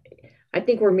I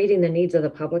think we're meeting the needs of the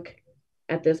public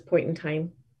at this point in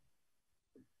time.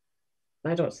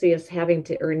 I don't see us having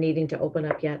to or needing to open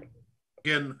up yet.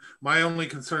 Again, my only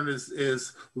concern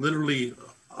is literally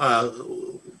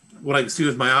what I can see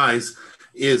with my eyes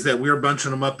is that we're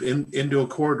bunching them up into a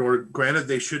corridor. Granted,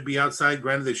 they should be outside.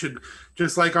 Granted, they should,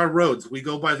 just like our roads, we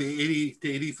go by the 80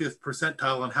 to 85th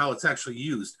percentile on how it's actually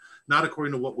used, not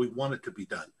according to what we want it to be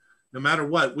done. No matter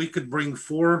what, we could bring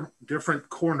 4 different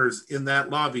corners in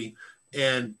that lobby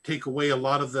and take away a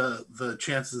lot of the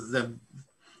chances of them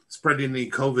spreading the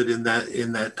COVID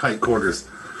in that tight quarters.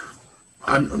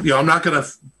 I'm not going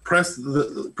to press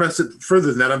it further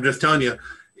than that. I'm just telling you,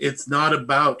 it's not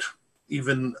about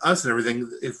even us and everything.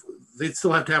 If they'd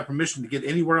still have to have permission to get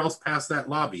anywhere else past that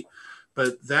lobby,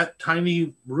 but that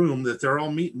tiny room that they're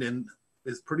all meeting in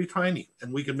is pretty tiny,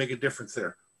 and we can make a difference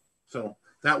there. So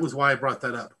that was why I brought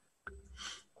that up.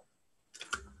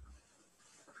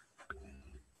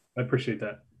 I appreciate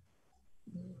that.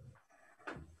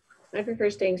 I prefer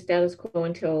staying status quo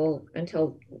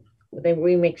until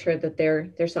we make sure that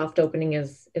their soft opening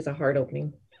is a hard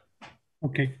opening.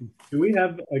 Okay. Can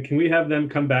we have them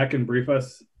come back and brief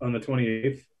us on the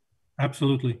 28th?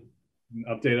 Absolutely.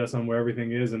 Update us on where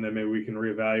everything is, and then maybe we can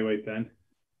reevaluate then.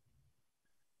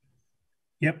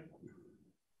 Yep.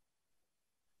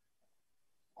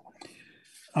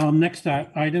 Next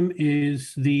item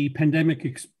is the pandemic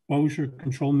exposure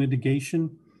control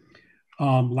mitigation.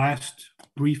 Last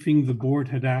briefing, the board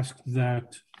had asked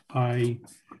that I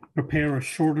prepare a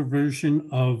shorter version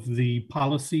of the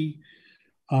policy.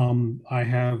 I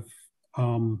have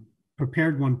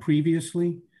prepared one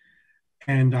previously,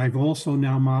 and I've also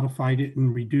now modified it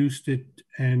and reduced it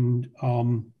and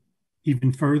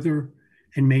even further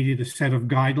and made it a set of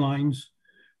guidelines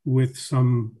with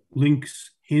some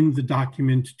links in the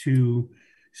document to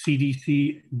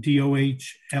CDC, DOH,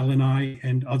 LNI,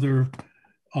 and other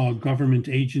government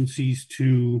agencies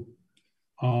to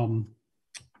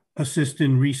assist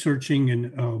in researching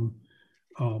and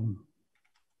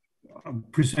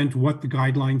present what the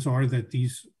guidelines are that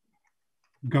these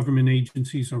government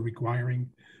agencies are requiring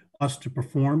us to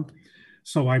perform.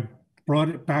 So I brought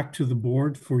it back to the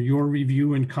board for your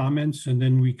review and comments, and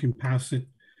then we can pass it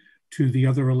to the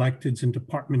other electeds and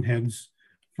department heads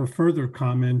for further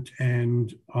comment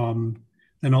and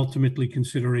then ultimately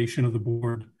consideration of the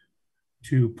board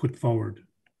to put forward.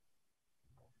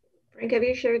 Frank, have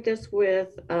you shared this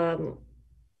with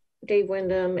Dave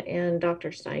Wyndham and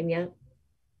Dr. Stein yet?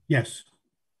 Yes.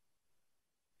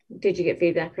 Did you get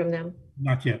feedback from them?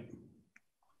 Not yet.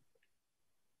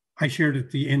 I shared it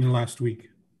at the end of last week.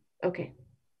 Okay.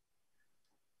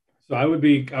 So I would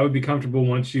be comfortable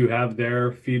once you have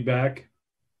their feedback,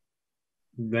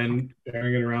 then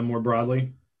sharing it around more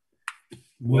broadly.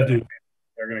 Will do.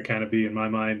 They're going to kind of be, in my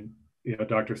mind,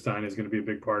 Dr. Stein is going to be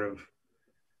a big part of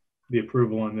the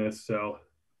approval on this. So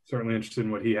certainly interested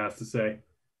in what he has to say.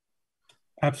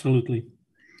 Absolutely.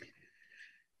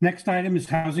 Next item is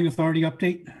Housing Authority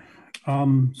update.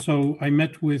 So I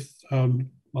met with,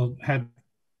 had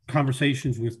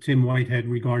conversations with Tim Whitehead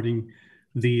regarding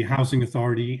the Housing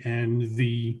Authority and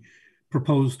the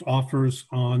proposed offers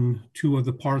on 2 of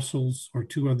the parcels or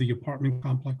 2 of the apartment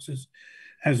complexes,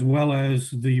 as well as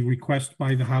the request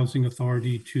by the Housing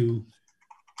Authority to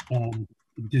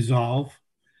dissolve.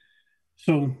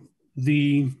 So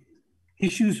the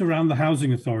issues around the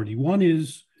Housing Authority, one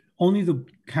is only the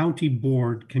county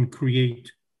board can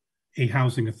create a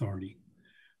housing authority,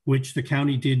 which the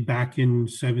county did back in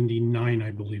 79,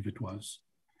 I believe it was.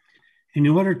 In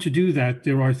order to do that,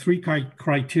 there are 3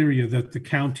 criteria that the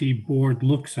county board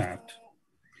looks at.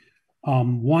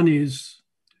 One is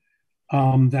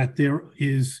that there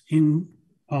is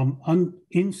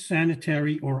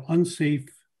insanitary or unsafe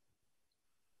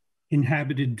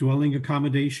inhabited dwelling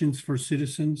accommodations for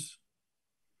citizens.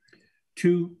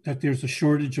 2, that there's a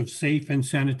shortage of safe and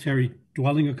sanitary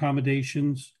dwelling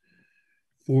accommodations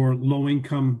for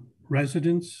low-income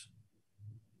residents,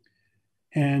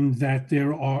 and that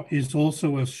there is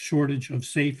also a shortage of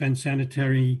safe and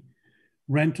sanitary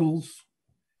rentals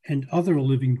and other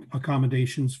living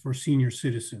accommodations for senior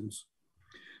citizens.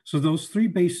 So those 3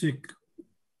 basic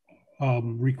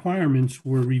requirements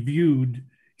were reviewed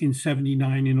in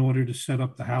 79 in order to set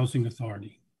up the Housing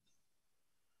Authority.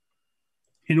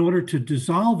 In order to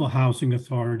dissolve a housing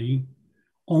authority,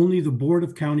 only the Board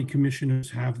of County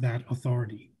Commissioners have that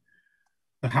authority.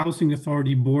 The Housing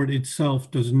Authority Board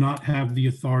itself does not have the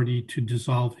authority to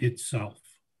dissolve itself.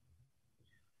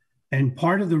 And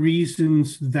part of the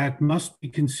reasons that must be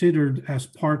considered as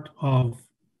part of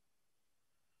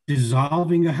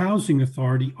dissolving a housing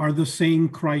authority are the same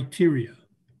criteria,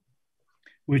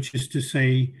 which is to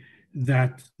say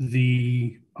that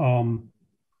the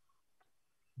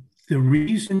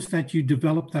reasons that you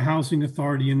developed the housing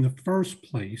authority in the first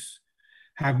place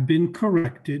have been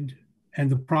corrected and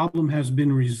the problem has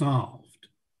been resolved,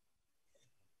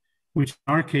 which in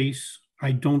our case,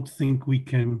 I don't think we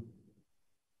can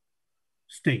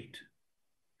state,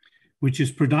 which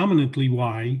is predominantly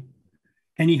why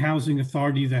any housing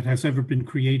authority that has ever been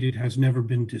created has never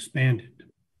been disbanded.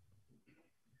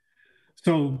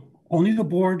 So only the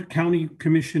Board of County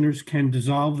Commissioners can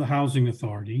dissolve the housing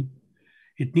authority.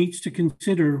 It needs to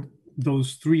consider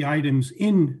those 3 items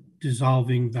in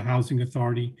dissolving the housing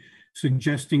authority,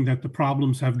 suggesting that the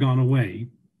problems have gone away.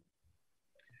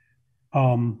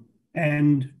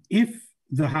 And if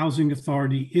the housing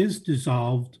authority is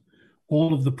dissolved,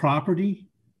 all of the property,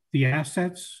 the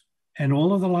assets, and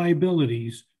all of the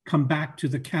liabilities come back to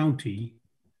the county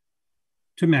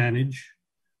to manage,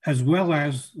 as well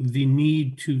as the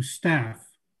need to staff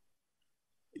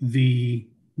the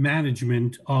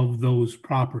management of those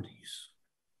properties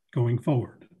going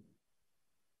forward.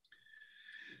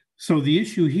 So the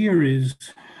issue here is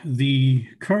the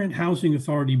current Housing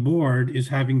Authority Board is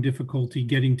having difficulty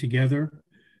getting together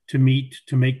to meet,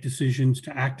 to make decisions,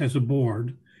 to act as a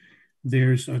board.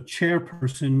 There's a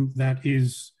chairperson that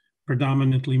is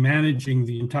predominantly managing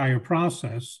the entire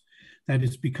process that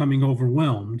is becoming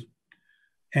overwhelmed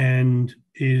and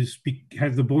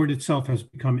the board itself has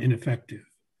become ineffective.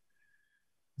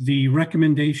 The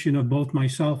recommendation of both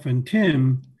myself and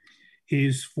Tim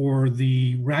is for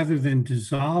rather than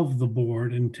dissolve the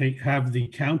board and have the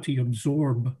county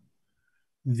absorb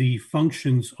the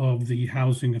functions of the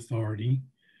housing authority,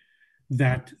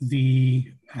 that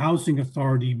the housing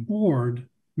authority board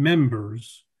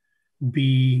members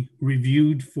be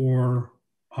reviewed for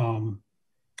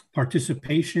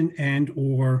participation and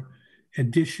or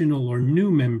additional or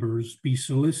new members be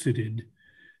solicited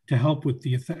to help with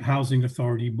the housing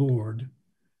authority board,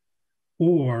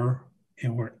 or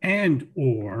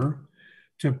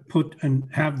to put and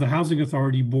have the housing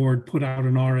authority board put out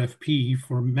an RFP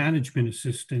for management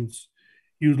assistance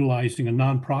utilizing a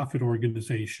nonprofit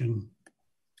organization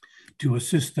to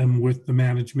assist them with the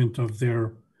management of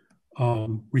their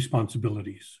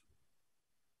responsibilities.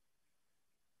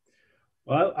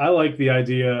 Well, I like the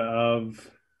idea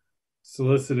of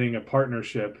soliciting a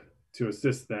partnership to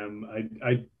assist them.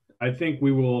 I think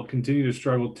we will continue to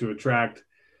struggle to attract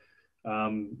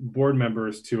board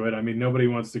members to it. I mean, nobody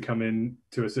wants to come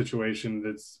into a situation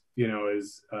that's,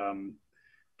 as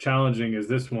challenging as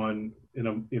this one in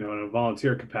a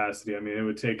volunteer capacity. I mean, it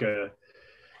would take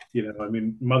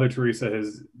Mother Teresa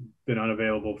has been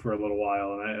unavailable for a little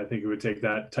while, and I think it would take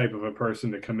that type of a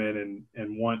person to come in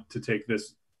and want to take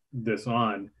this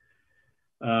on.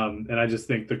 And I just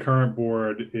think the current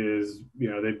board is,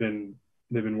 they've been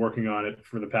working on it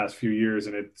for the past few years,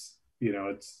 and it's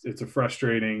a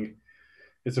frustrating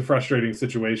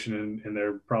situation, and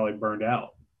they're probably burned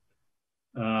out.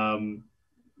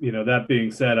 That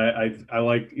being said, I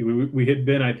like, we had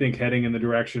been, I think, heading in the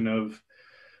direction of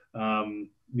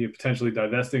potentially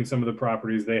divesting some of the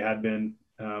properties. They had been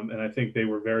And I think they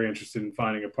were very interested in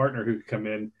finding a partner who could come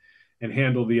in and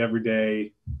handle the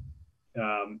everyday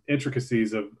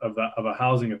intricacies of a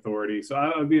housing authority. So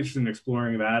I would be interested in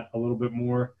exploring that a little bit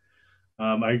more.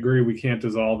 I agree we can't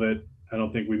dissolve it. I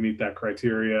don't think we meet that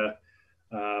criteria.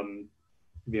 And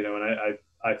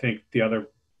I think the other,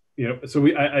 so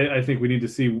I think we need to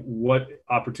see what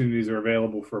opportunities are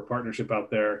available for a partnership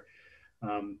out there.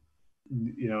 And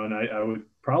I would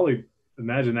probably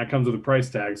imagine that comes with a price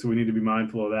tag. So we need to be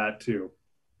mindful of that too.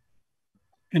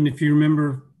 And if you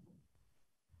remember,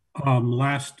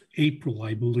 last April,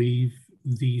 I believe,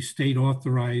 the state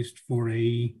authorized for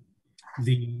the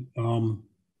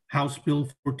House Bill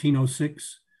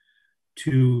 1406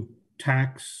 to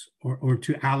tax or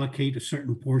to allocate a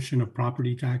certain portion of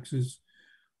property taxes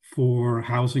for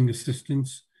housing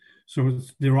assistance. So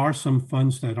there are some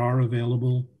funds that are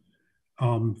available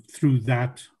through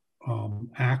that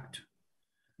act.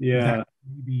 Yeah,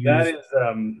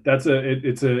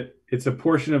 it's a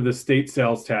portion of the state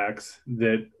sales tax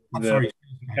that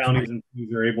counties and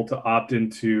cities are able to opt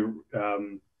into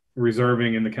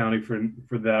reserving in the county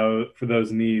for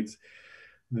those needs.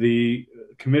 The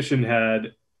commission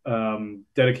had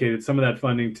dedicated some of that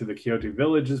funding to the Quixote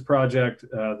Villages project,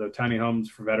 the Tiny Homes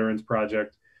for Veterans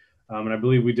project, and I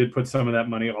believe we did put some of that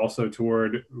money also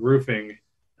toward roofing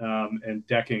and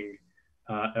decking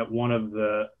at one of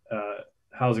the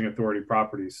housing authority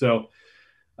properties. So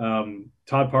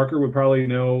Todd Parker would probably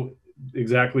know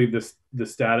exactly the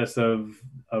status of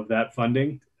that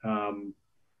funding.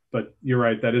 But you're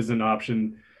right, that is an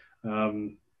option,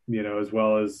 as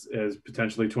well as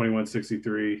potentially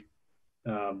 2163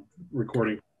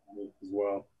 recording as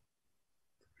well.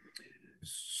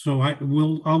 So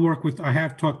I'll work with, I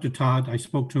have talked to Todd. I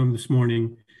spoke to him this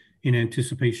morning in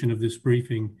anticipation of this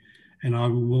briefing, and I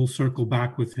will circle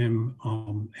back with him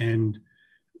and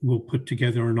we'll put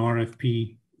together an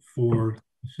RFP for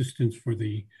assistance for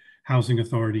the housing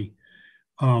authority.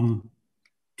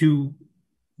 Do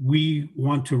we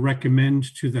want to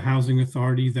recommend to the housing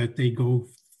authority that they go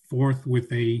forth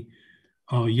with a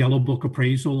yellow book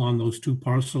appraisal on those two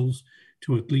parcels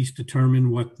to at least determine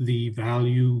what the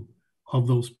value of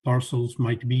those parcels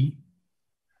might be?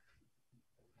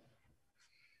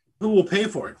 Who will pay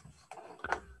for it?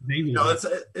 They will.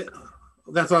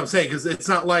 That's what I'm saying, because it's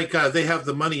not like they have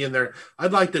the money in there.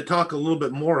 I'd like to talk a little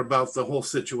bit more about the whole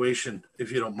situation,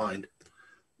 if you don't mind.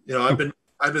 I've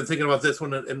been thinking about this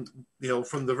one, and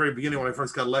from the very beginning when I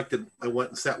first got elected, I went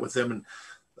and sat with them. And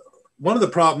one of the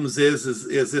problems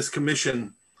is this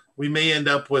commission, we may end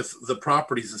up with the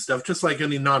properties and stuff, just like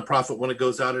any nonprofit. When it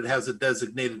goes out, it has a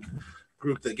designated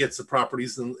group that gets the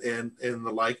properties and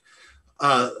the like.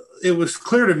 It was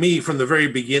clear to me from the very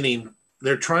beginning,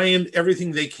 they're trying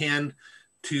everything they can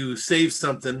to save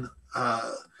something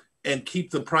and keep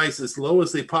the price as low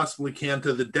as they possibly can,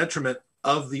 to the detriment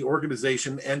of the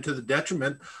organization and to the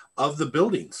detriment of the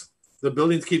buildings. The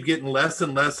buildings keep getting less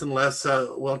and less and less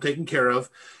well taken care of.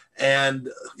 And,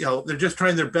 they're just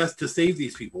trying their best to save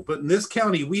these people. But in this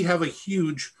county, we have a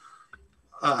huge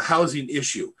housing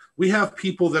issue. We have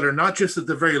people that are not just at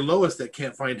the very lowest that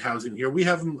can't find housing here. We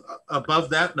have them above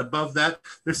that and above that.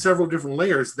 There's several different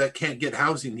layers that can't get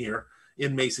housing here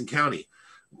in Mason County.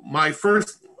 My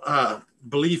first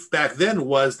belief back then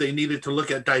was they needed to look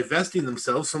at divesting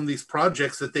themselves from these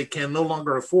projects that they can no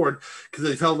longer afford because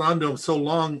they've held on to them so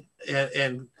long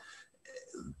and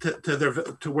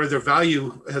to where their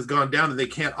value has gone down and they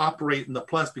can't operate in the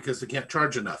plus because they can't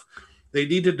charge enough. They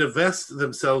need to divest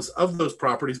themselves of those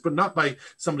properties, but not by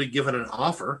somebody giving an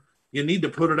offer. You need to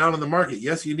put it out on the market.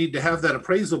 Yes, you need to have that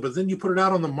appraisal, but then you put it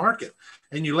out on the market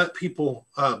and you let people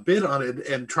bid on it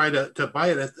and try to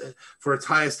buy it for its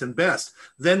highest and best.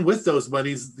 Then with those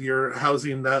monies, your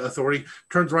housing authority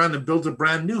turns around and builds a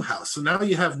brand new house. So now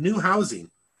you have new housing.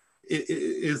 It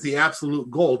is the absolute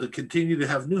goal to continue to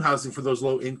have new housing for those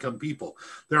low income people.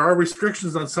 There are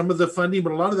restrictions on some of the funding,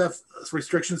 but a lot of that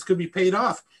restrictions could be paid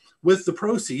off with the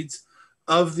proceeds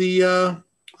of the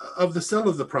sale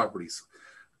of the properties.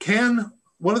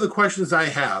 One of the questions I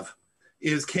have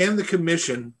is, can the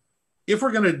commission, if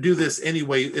we're going to do this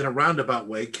anyway in a roundabout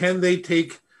way, can they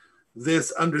take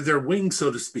this under their wing, so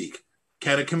to speak?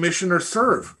 Can a commissioner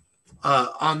serve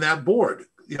on that board?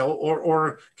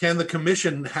 Or can the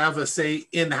commission have a say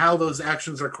in how those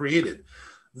actions are created?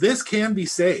 This can be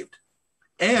saved.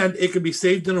 And it can be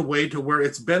saved in a way to where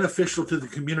it's beneficial to the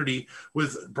community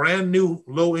with brand new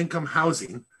low income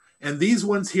housing. And these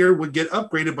ones here would get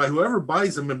upgraded by whoever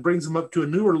buys them and brings them up to a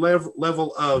newer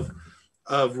level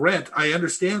of rent. I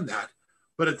understand that.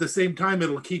 But at the same time,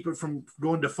 it'll keep it from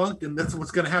going defunct. And that's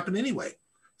what's going to happen anyway.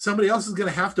 Somebody else is going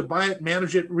to have to buy it,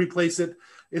 manage it, replace it,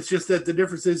 It's just that the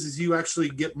difference is you actually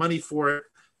get money for it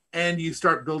and you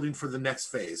start building for the next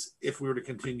phase. If we were to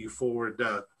continue forward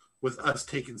with us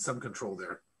taking some control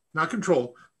there, not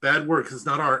control, bad word, because it's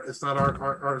not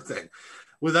our thing.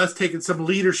 With us taking some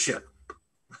leadership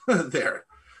there.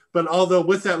 But although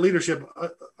with that leadership,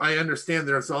 I understand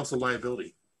there's also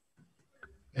liability.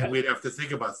 And we'd have to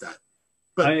think about that.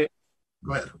 But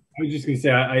go ahead. I was just gonna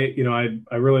say,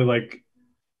 I really like,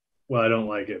 well, I don't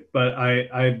like it, but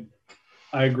I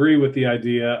agree with the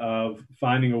idea of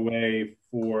finding a way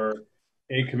for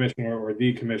a commissioner or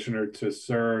the commissioner to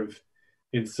serve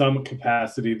in some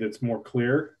capacity that's more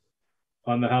clear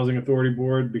on the Housing Authority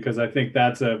Board, because I think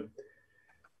that's if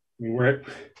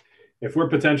we're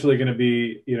potentially going to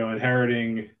be,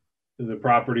 inheriting the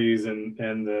properties and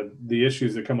the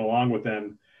issues that come along with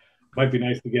them, might be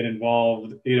nice to get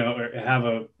involved, or have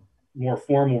a more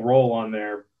formal role on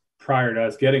there prior to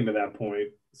us getting to that point,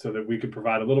 so that we could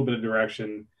provide a little bit of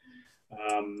direction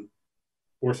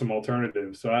or some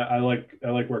alternatives. So I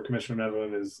like where Commissioner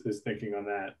Nevin is thinking on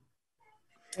that.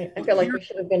 I feel like we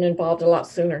should have been involved a lot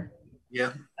sooner.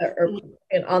 Yeah. Or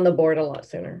on the board a lot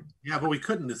sooner. Yeah, but we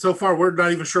couldn't. So far, we're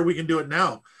not even sure we can do it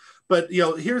now. But,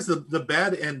 here's the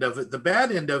bad end of it. The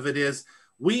bad end of it is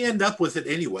we end up with it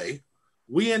anyway.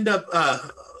 We end up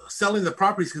selling the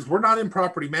properties because we're not in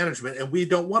property management and we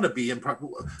don't want to be in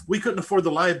property. We couldn't afford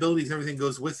the liabilities and everything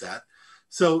goes with that.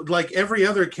 So like every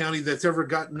other county that's ever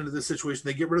gotten into this situation,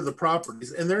 they get rid of the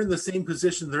properties and they're in the same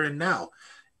position they're in now.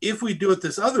 If we do it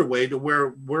this other way, to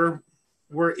where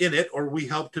we're in it, or we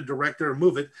help to direct it or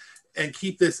move it and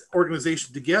keep this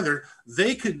organization together,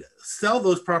 they could sell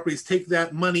those properties, take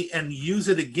that money and use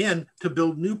it again to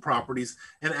build new properties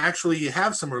and actually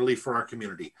have some relief for our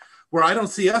community. Where I don't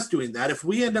see us doing that. If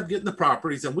we end up getting the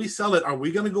properties and we sell it, are we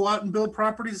going to go out and build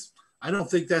properties? I don't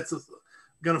think that's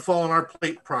going to fall on our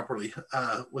plate properly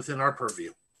within our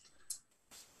purview.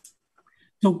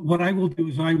 So what I will do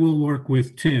is I will work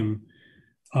with Tim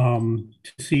to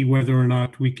see whether or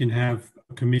not we can have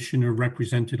a commissioner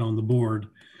represented on the board.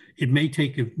 It may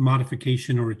take a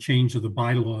modification or a change of the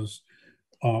bylaws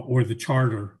or the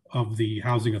charter of the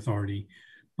Housing Authority,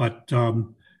 but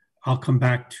I'll come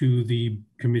back to the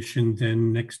commission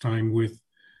then next time with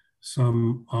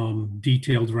some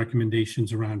detailed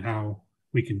recommendations around how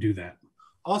we can do that.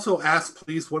 Also ask,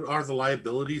 please, what are the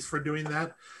liabilities for doing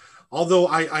that? Although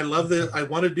I love this, I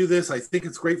want to do this, I think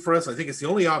it's great for us, I think it's the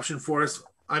only option for us,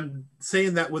 I'm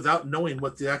saying that without knowing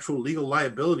what the actual legal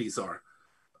liabilities are.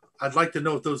 I'd like to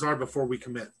know what those are before we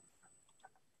commit.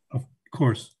 Of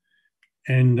course.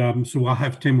 And so I'll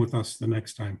have Tim with us the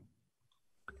next time.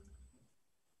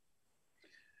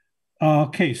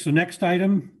 Okay, so next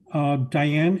item,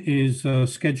 Diane, is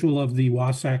schedule of the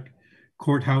Wasac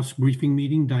Courthouse briefing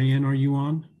meeting. Diane, are you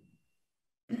on?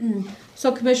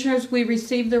 So commissioners, we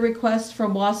received the request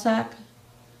from Wasac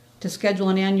to schedule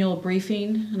an annual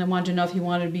briefing, and I wanted to know if you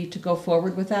wanted me to go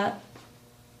forward with that.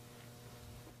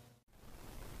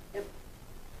 Yep.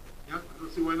 Yeah, I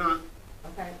don't see why not.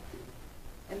 Okay.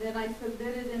 And then I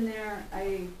submitted in there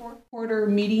a fourth quarter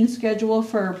meeting schedule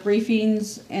for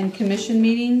briefings and commission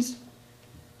meetings.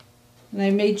 And I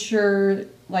made sure,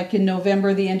 like in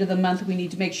November, the end of the month, we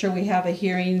need to make sure we have a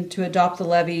hearing to adopt the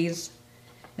levies.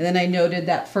 And then I noted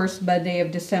that first Monday of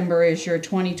December is your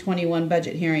 2021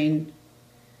 budget hearing.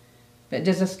 But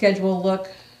does the schedule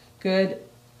look good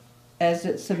as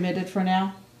it's submitted for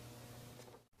now?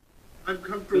 I'm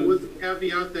comfortable with the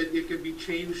caveat that it can be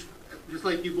changed, just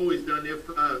like you've always done, if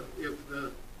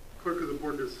the clerk of the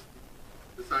board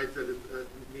decides that a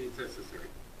meeting's necessary.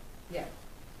 Yeah.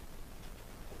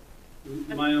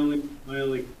 My only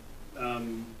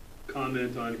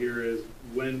comment on here is,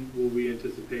 when will we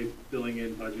anticipate filling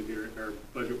in budget or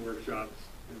budget workshops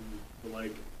and the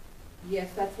like?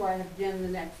 Yes, that's why I have Jen the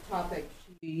next topic.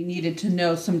 She needed to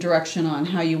know some direction on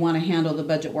how you want to handle the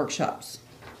budget workshops.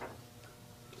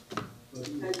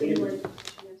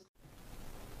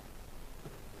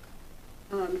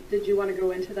 Did you want to go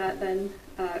into that then?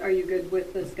 Are you good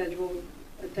with the schedule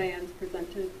Diane's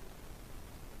presented?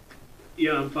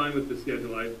 Yeah, I'm fine with the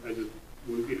schedule. I just,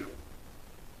 move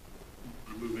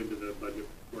into the budget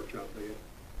workshop, I guess.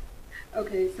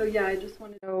 Okay, so yeah, I just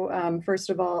want to know,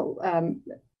 first of all,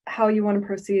 how you want to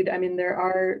proceed. I mean, there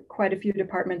are quite a few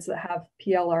departments that have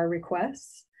PLR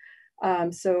requests.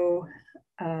 I'm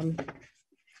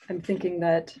thinking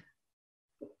that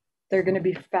they're going to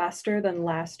be faster than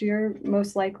last year,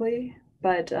 most likely,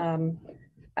 but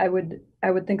I would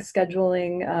think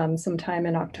scheduling some time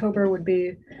in October would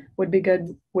be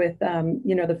good with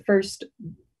the first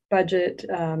budget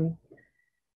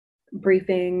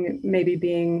briefing maybe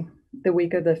being the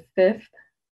week of the 5th.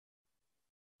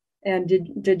 And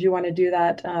did you want to do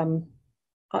that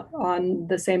on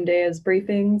the same day as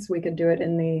briefings? We could do it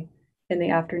in the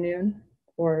afternoon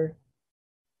or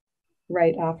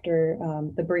right after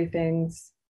the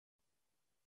briefings.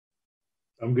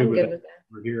 I'm good with that.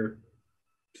 We're here.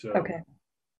 So okay.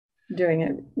 Doing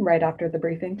it right after the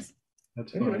briefings.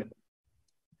 That's fine.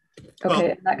 Okay,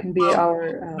 well, that can be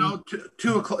our. No,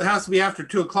 2 o'clock. It has to be after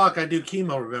 2 o'clock. I do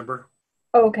chemo. Remember?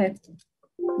 Oh, okay.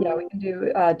 Yeah, we can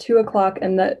do 2 o'clock,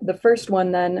 and the first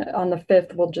one then on the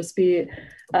 5th will just be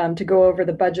to go over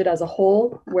the budget as a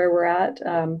whole, where we're at.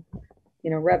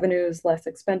 Revenues, less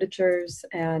expenditures,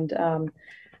 and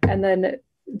then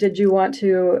did you want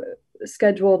to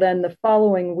schedule then the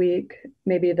following week,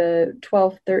 maybe the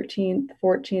 12th, 13th,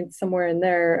 14th, somewhere in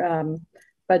there,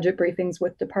 budget briefings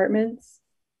with departments?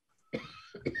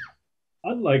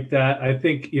 I'd like that. I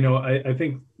think, I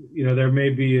think, there may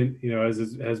be, as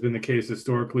has been the case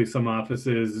historically, some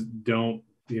offices don't,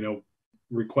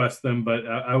 request them, but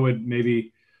I would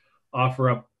maybe offer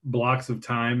up blocks of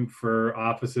time for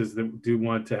offices that do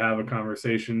want to have a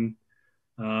conversation,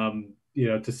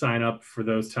 to sign up for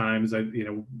those times.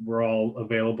 We're all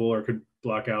available, or could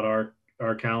block out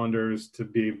our calendars to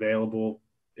be available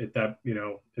at that,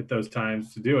 at those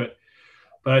times to do it.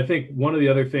 But I think one of the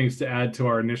other things to add to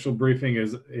our initial briefing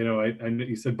is, I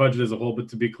you said budget as a whole, but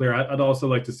to be clear, I'd also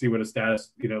like to see what a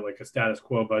status, like a status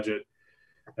quo budget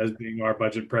as being our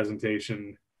budget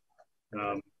presentation,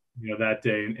 that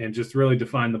day, and just really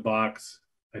define the box,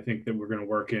 I think, that we're going to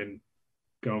work in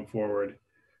going forward.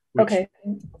 Okay,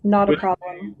 not a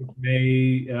problem.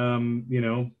 May,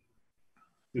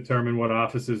 determine what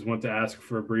offices want to ask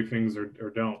for briefings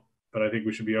or don't. But I think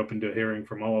we should be open to hearing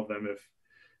from all of them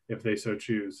if they so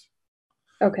choose.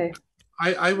 Okay.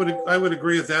 I would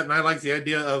agree with that, and I like the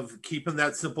idea of keeping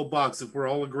that simple box. If we're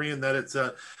all agreeing that it's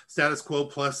a status quo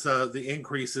plus the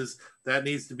increases, that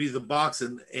needs to be the box.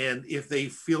 And if they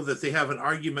feel that they have an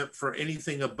argument for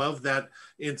anything above that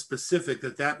in specific,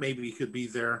 that maybe could be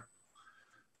their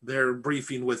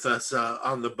briefing with us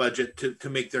on the budget to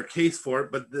make their case for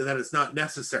it, but that it's not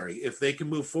necessary. If they can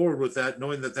move forward with that,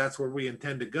 knowing that that's where we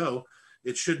intend to go,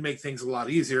 it should make things a lot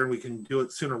easier, and we can do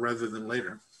it sooner rather than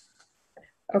later.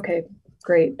 Okay,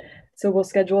 great. So we'll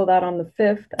schedule that on the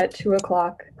 5th at 2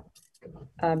 o'clock,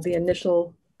 the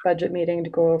initial budget meeting to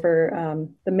go over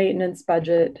the maintenance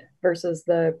budget versus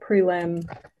the prelim,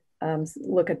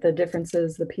 look at the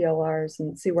differences, the PLRs,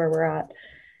 and see where we're at.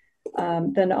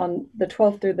 Then on the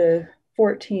 12th through the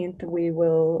 14th, we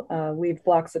will leave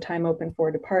blocks of time open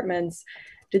for departments.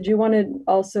 Did you want to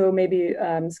also maybe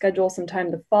schedule some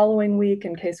time the following week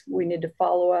in case we need to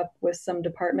follow up with some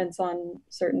departments on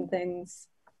certain things?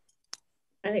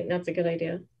 I think that's a good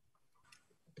idea.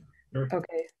 Sure.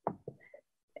 Okay.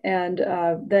 And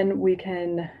then we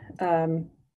can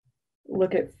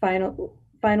look at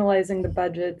finalizing the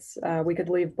budgets. We could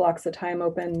leave blocks of time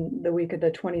open the week of the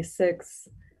 26th,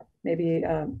 maybe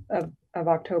of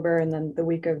October, and then the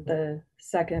week of the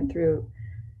 2nd through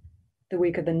the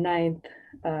week of the 9th,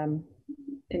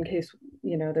 in case,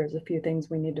 there's a few things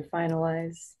we need to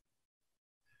finalize.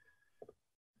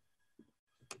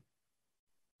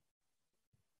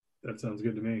 That sounds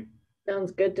good to me.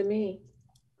 Sounds good to me.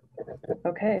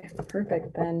 Okay,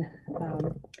 perfect. Then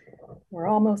we're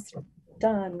almost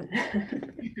done.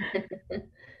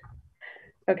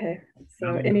 Okay,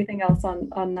 so anything else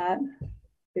on that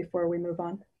before we move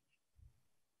on?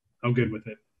 I'm good with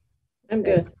it. I'm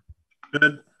good.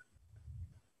 Good.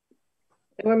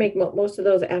 And we'll make most of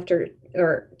those after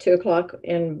or 2 o'clock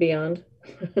and beyond.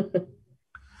 Do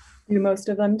most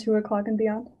of them 2 o'clock and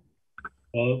beyond?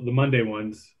 Well, the Monday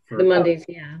ones. The Mondays,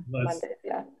 yeah. Mondays,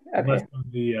 yeah. Okay.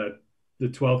 The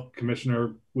 12th,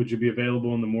 Commissioner, would you be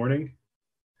available in the morning,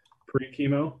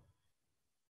 pre-chemo?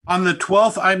 On the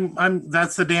 12th, I'm.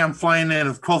 That's the day I'm flying in,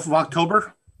 of 12th of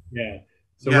October. Yeah.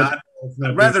 So yeah,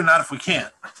 I'd rather not if we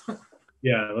can't.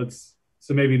 Yeah,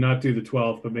 so maybe not do the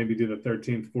 12th, but maybe do the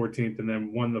 13th, 14th, and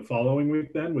then one the following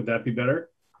week then? Would that be better?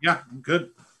 Yeah, good.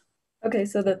 Okay,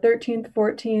 so the 13th,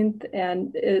 14th,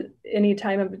 and any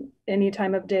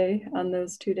time of day on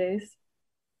those 2 days?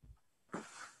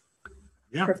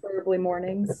 Yeah. Preferably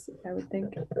mornings, I would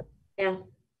think. Yeah.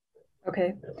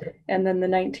 Okay, and then the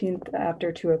 19th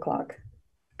after 2 o'clock.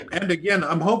 And again,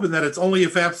 I'm hoping that it's only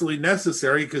if absolutely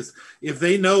necessary, because if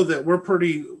they know that we're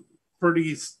pretty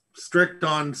strict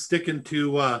on sticking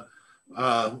to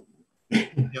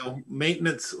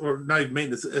maintenance, or not even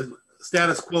maintenance,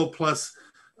 status quo plus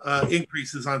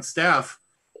increases on staff,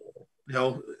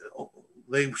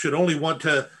 they should only want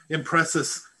to impress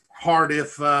us hard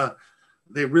if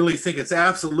they really think it's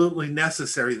absolutely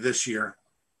necessary this year.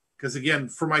 Because again,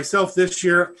 for myself this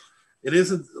year, it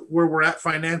isn't where we're at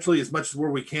financially as much as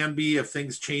where we can be if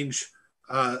things change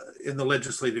in the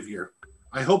legislative year.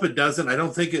 I hope it doesn't. I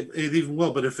don't think it even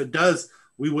will, but if it does,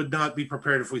 we would not be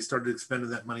prepared if we started spending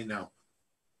that money now.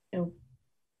 No.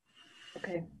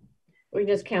 Okay. We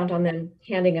just count on them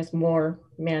handing us more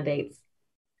mandates.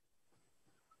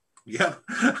 Yeah.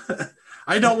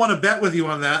 I don't want to bet with you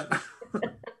on that.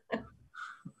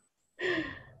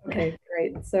 Okay,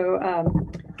 great. So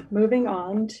moving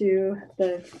on to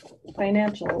the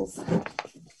financials.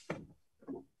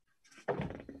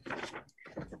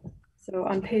 So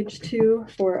on page 2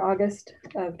 for August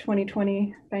of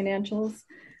 2020 financials,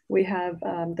 we have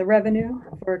the revenue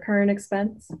for current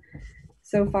expense.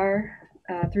 So far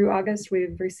through August,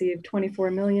 we've received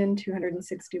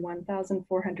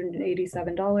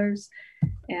 $24,261,487.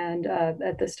 And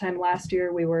at this time last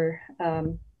year, we were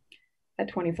at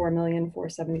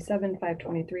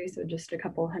 $24,477,523, so just a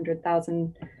couple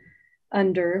 $100,000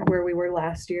 under where we were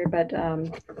last year, but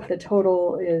the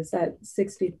total is at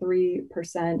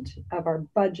 63% of our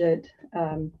budget.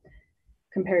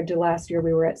 Compared to last year,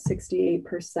 we were at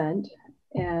 68%.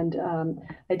 And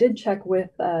I did check with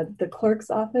the clerk's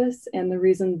office, and the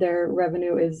reason their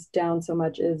revenue is down so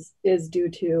much is due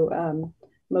to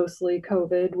mostly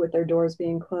COVID, with their doors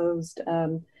being closed.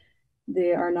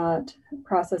 They are not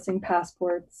processing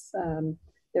passports.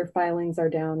 Their filings are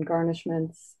down,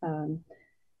 garnishments.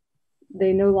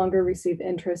 They no longer receive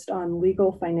interest on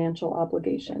legal financial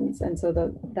obligations. And so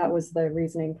that was the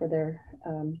reasoning for their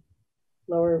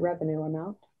lower revenue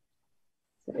amount.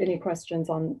 So any questions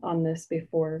on this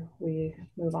before we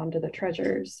move on to the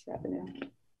treasurer's revenue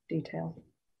detail?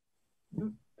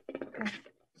 Okay.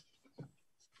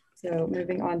 So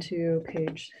moving on to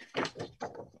page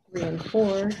 3 and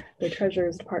 4, the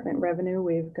treasurer's department revenue,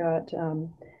 we've got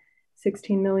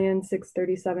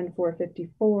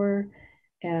 $16,637,454.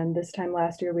 And this time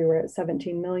last year, we were at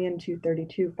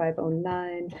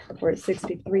 $17,232,509. We're at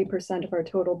 63% of our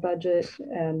total budget.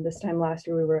 And this time last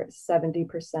year, we were at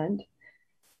 70%.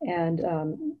 And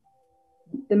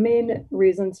the main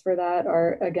reasons for that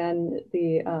are, again,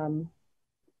 the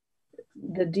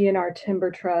DNR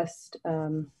Timber Trust,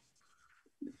 the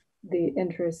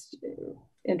interest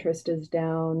is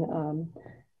down.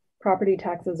 Property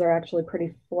taxes are actually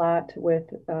pretty flat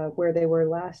with where they were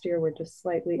last year. We're just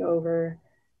slightly over.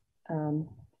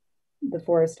 The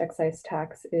forest excise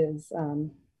tax is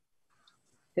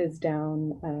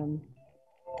down.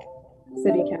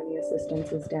 City county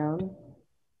assistance is down.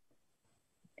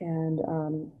 And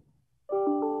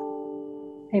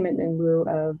payment in lieu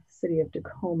of City of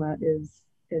Tacoma is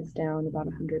down about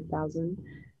 100,000.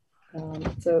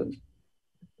 So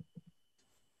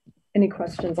any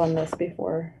questions on this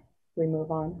before we move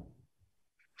on?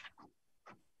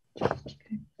 Okay.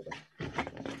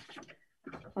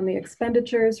 On the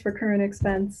expenditures for current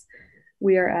expense,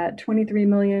 we are at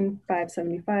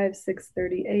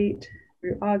 $23,575,638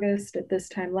 through August. At this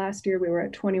time last year, we were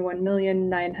at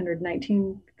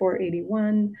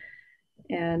 $21,919,481,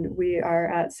 and we are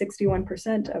at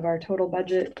 61% of our total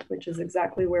budget, which is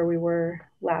exactly where we were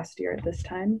last year at this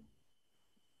time.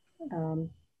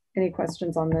 Any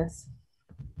questions on this?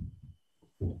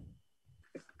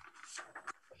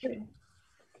 Okay.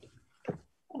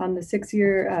 On the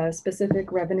 6-year specific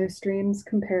revenue streams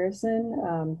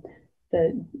comparison,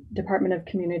 the Department of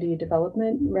Community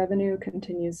Development revenue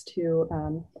continues to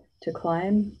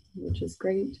climb, which is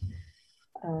great.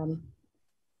 Again,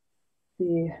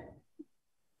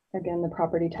 the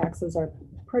property taxes are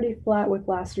pretty flat with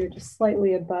last year, just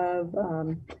slightly above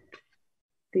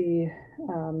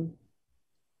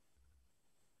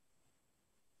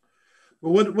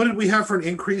Well, what did we have for an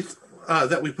increase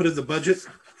that we put in the budget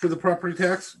for the property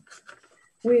tax?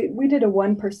 We did a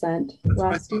 1%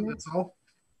 last year. That's all?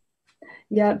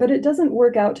 Yeah, but it doesn't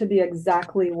work out to be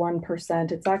exactly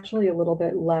 1%. It's actually a little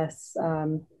bit less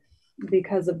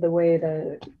because of the way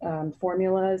the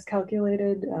formula is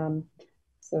calculated.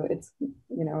 So it's,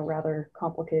 a rather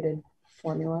complicated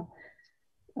formula.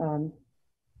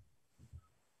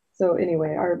 So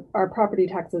anyway, our property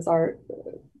taxes are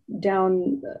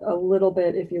down a little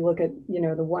bit if you look at, the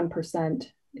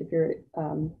 1%, if you're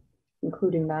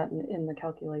including that in the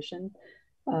calculation.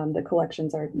 The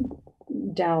collections are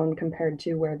down compared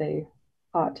to where they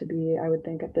ought to be, I would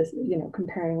think, at this,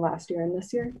 comparing last year and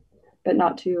this year, but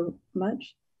not too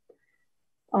much.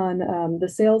 On the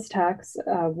sales tax,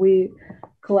 we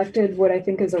collected what I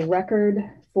think is a record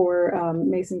for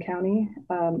Mason County,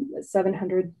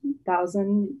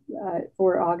 $700,000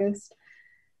 for August.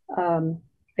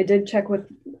 I did check with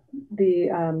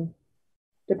the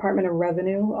Department of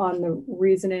Revenue on the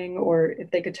reasoning, or if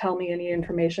they could tell me any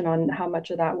information on how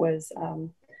much of that was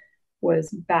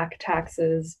was back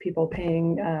taxes, people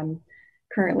paying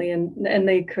currently, and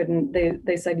they couldn't,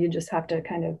 they said you just have to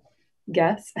kind of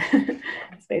guess.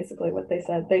 That's basically what they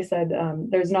said. They said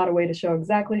there's not a way to show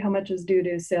exactly how much is due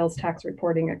to sales tax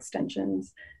reporting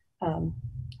extensions.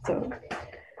 So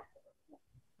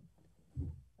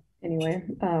anyway,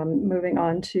 moving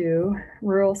on to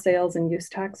rural sales and use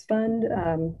tax fund.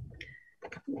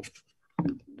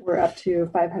 We're up to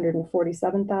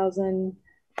 547,000.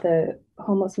 The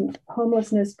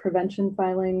homelessness prevention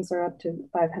filings are up to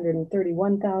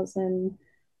 531,000.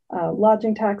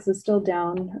 Lodging tax is still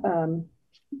down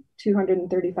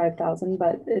 235,000,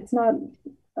 but it's not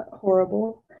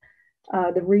horrible.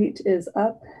 The REIT is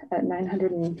up at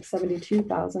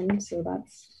 972,000, so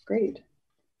that's great.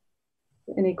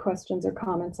 Any questions or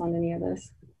comments on any of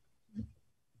this?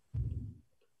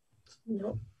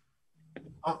 Nope.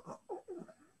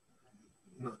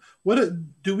 What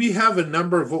do we have a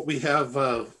number of what we have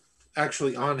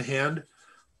actually on hand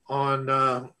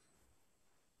on?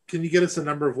 Can you get us a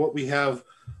number of what we have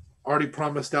already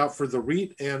promised out for the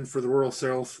REIT and for the rural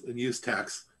sales and use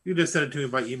tax? You just send it to me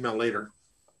by email later.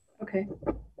 Okay.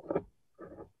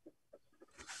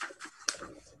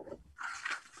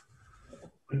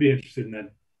 I'd be interested in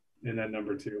that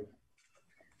number too.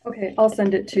 Okay, I'll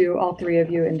send it to all three of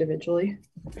you individually.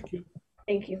 Thank you.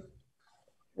 Thank you.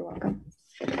 You're welcome.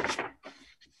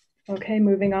 Okay,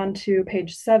 moving on to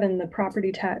page 7, the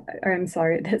property tax, or I'm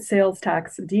sorry, the sales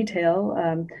tax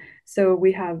detail. So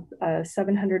we have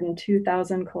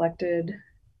 702,000 collected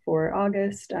for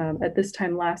August. At this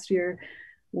time last year,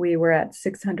 we were at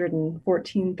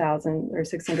 614,000 or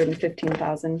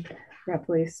 615,000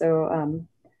 roughly. So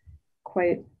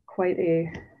quite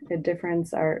a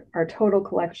difference. Our total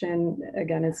collection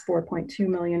again is 4.2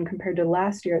 million compared to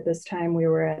last year. At this time, we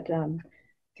were at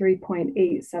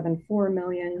 3.874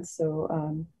 million. So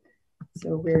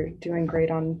so we're doing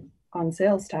great on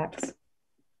sales tax.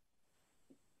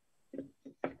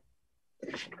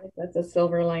 That's a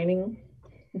silver lining.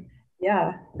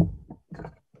 Yeah.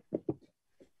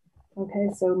 Okay,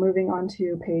 so moving on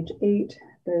to page 8,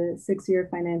 the 6-year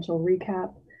financial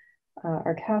recap.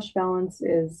 Our cash balance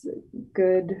is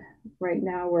good right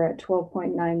now. We're at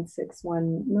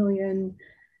 12.961 million.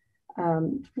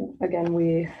 Again,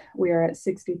 we are at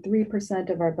 63%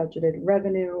 of our budgeted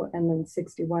revenue and then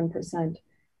 61%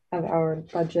 of our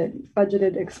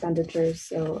budgeted expenditures.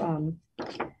 So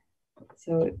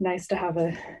so nice to have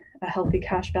a healthy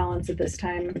cash balance at this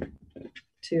time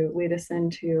to lead us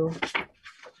into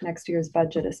next year's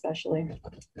budget, especially.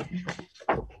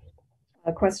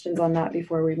 Questions on that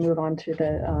before we move on to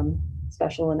the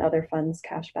special and other funds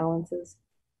cash balances?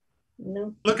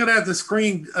 No. Looking at the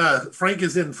screen, Frank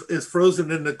is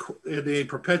frozen in a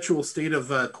perpetual state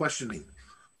of questioning.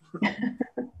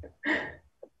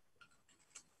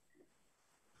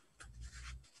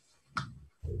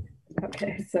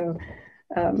 Okay, so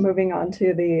moving on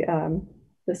to the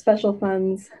special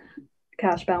funds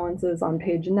cash balances on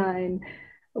page 9.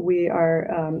 We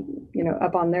are,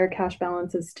 up on their cash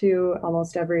balances too.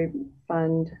 Almost every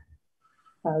fund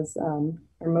has,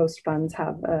 or most funds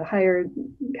have a higher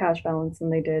cash balance than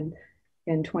they did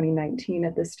in 2019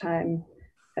 at this time.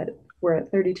 We're at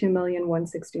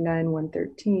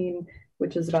 32,169,113,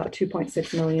 which is about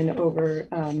 2.6 million over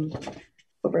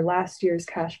last year's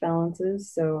cash balances.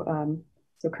 So,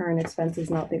 so current expense is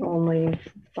not the only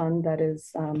fund that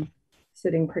is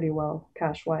sitting pretty well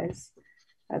cash-wise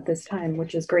at this time,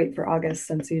 which is great for August,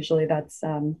 since usually that's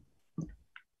a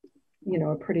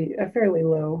fairly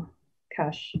low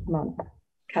cash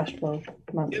flow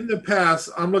month. In the past,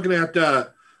 I'm looking at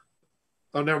oh,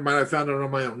 never mind, I found it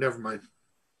on my own, never mind.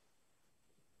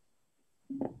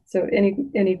 So any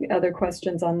other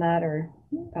questions on that, or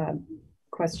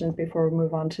questions before we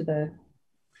move on to the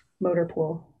motor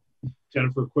pool?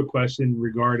 Jennifer, quick question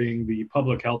regarding the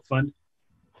public health fund.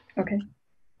 Okay.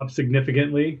 Up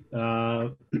significantly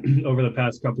over the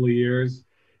past couple of years.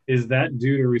 Is that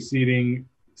due to receiving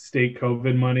state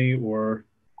COVID money, or?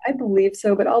 I believe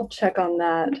so, but I'll check on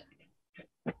that.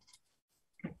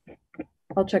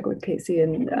 I'll check with Casey.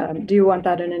 And do you want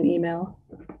that in an email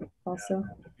also? Yeah,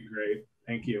 that'd be great.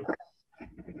 Thank you.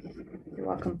 You're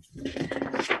welcome.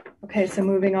 Okay, so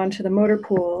moving on to the motor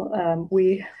pool,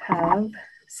 we have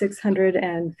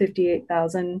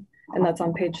 658,000, and that's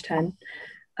on page 10.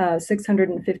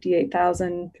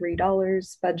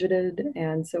 $658,003 budgeted,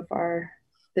 and so far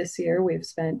this year we've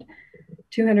spent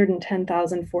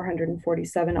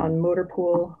 $210,447 on motor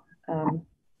pool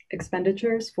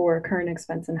expenditures for current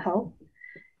expense and health,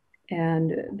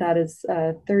 and that is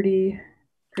 30%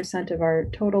 of our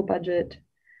total budget.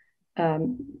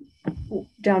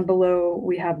 down below,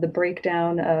 we have the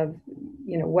breakdown of,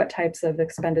 you know, what types of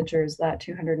expenditures that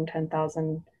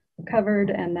 210,000 covered.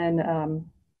 And then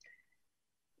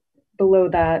below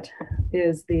that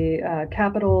is the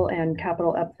capital and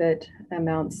capital upfit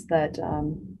amounts that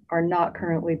are not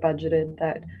currently budgeted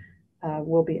that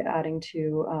we'll be adding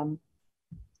to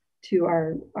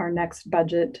our next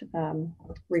budget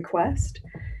request.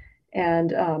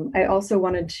 And I also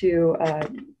wanted to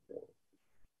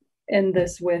end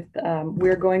this with,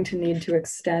 we're going to need to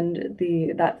extend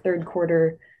that third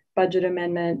quarter budget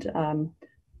amendment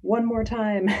one more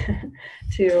time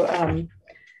to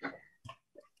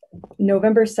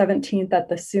November 17th at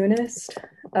the soonest.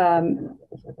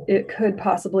 It could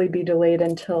possibly be delayed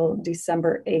until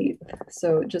December 8th.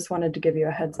 So just wanted to give you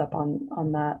a heads up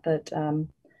on that.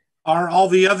 Are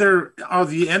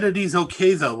the entities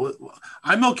okay though?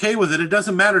 I'm okay with it. It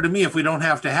doesn't matter to me if we don't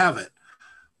have to have it.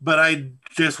 But I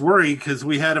just worry because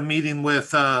we had a meeting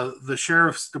with the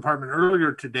sheriff's department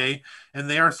earlier today, and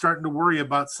they are starting to worry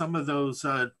about some of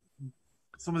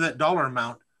that dollar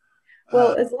amount.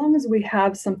 Well, as long as we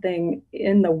have something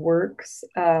in the works,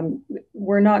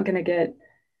 we're not going to get,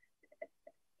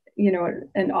 you know,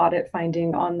 an audit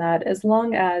finding on that. As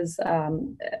long as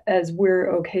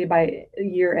we're okay by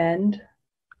year end,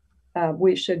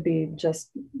 we should be just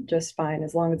fine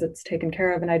as long as it's taken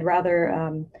care of. And I'd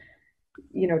rather,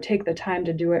 you know, take the time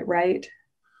to do it right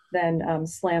than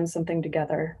slam something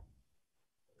together.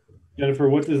 Jennifer,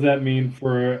 what does that mean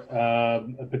for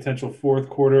a potential fourth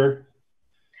quarter?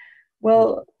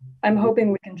 Well, I'm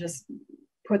hoping we can just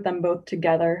put them both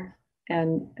together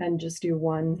and just do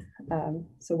one.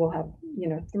 So we'll have, you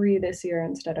know, 3 this year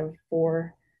instead of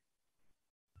 4.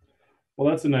 Well,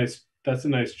 that's a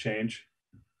nice change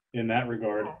in that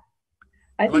regard.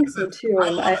 I think so too.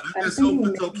 I'm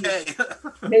thinking okay.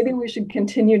 Maybe we should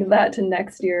continue that to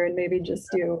next year and maybe just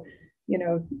do, you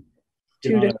know,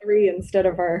 2 to 3 instead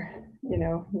of our, you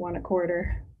know, 1 a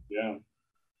quarter. Yeah.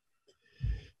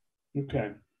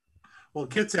 Okay. Well,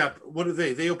 Kitsap, what do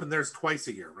they open theirs twice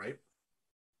a year, right?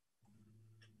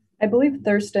 I believe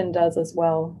Thurston does as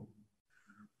well.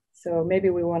 So maybe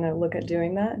we want to look at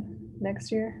doing that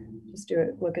next year. Just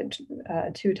look at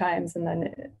 2 times and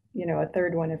then, you know, a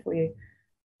third one if we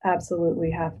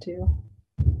absolutely have to.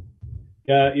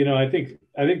 Yeah, you know, I think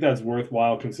that's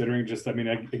worthwhile considering. Just, I mean,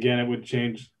 again, it would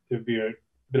be a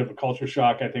bit of a culture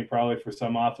shock, I think, probably for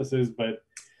some offices, but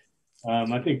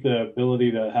I think the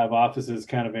ability to have offices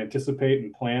kind of anticipate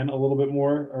and plan a little bit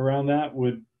more around that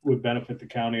would benefit the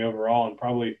county overall, and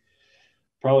probably,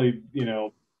 you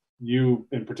know, you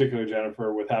in particular,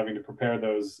 Jennifer, with having to prepare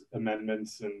those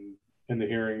amendments and the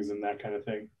hearings and that kind of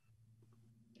thing.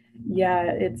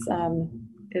 Yeah,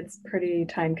 it's pretty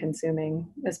time consuming,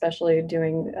 especially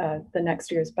doing the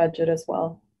next year's budget as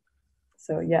well.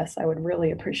 So yes, I would really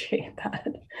appreciate that.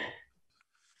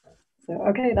 So,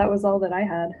 okay, that was all that I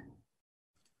had.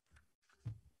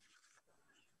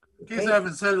 In case I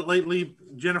haven't said it lately,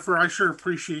 Jennifer, I sure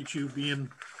appreciate you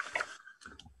being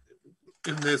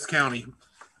in this county.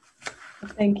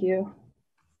 Thank you.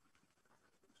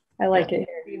 I like it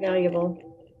here. You're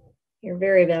valuable. You're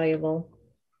very valuable.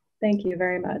 Thank you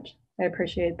very much. I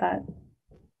appreciate that.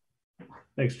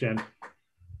 Thanks, Jen.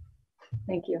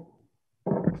 Thank you.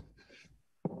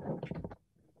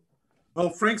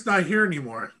 Well, Frank's not here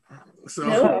anymore.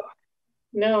 So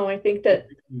no, I think that,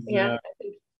 yeah,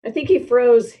 I think he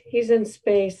froze. He's in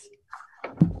space.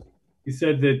 He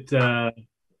said that.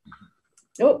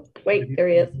 Oh, wait, there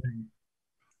he is.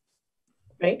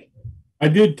 Frank? I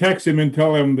did text him and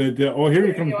tell him that, here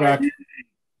he comes back.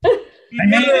 I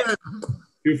made it.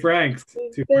 2 Franks.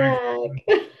 2 Franks.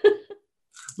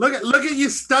 Look at you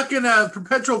stuck in a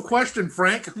perpetual question,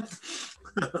 Frank.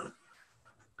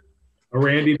 A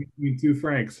Randy between 2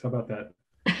 Franks. How about that?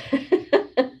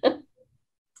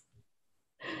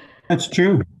 That's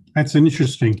true. That's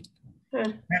interesting.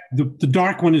 Huh. The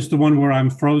dark one is the one where I'm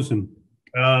frozen.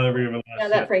 Oh, there we go. Yeah,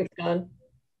 that Frank's gone.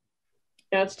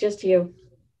 Now it's just you.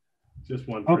 Just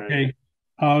one Frank. Okay.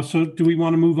 So do we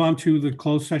want to move on to the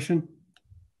closed session?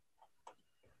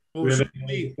 Well, should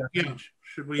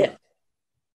we? Yeah.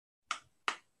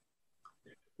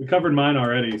 We covered mine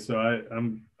already, so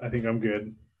I think I'm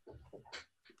good.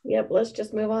 Yep, let's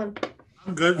just move on.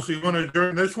 I'm good. So you want to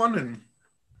adjourn this one? And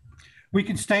we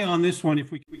can stay on this one if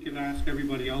we can ask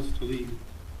everybody else to leave.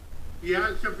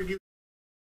 Yeah, except for you.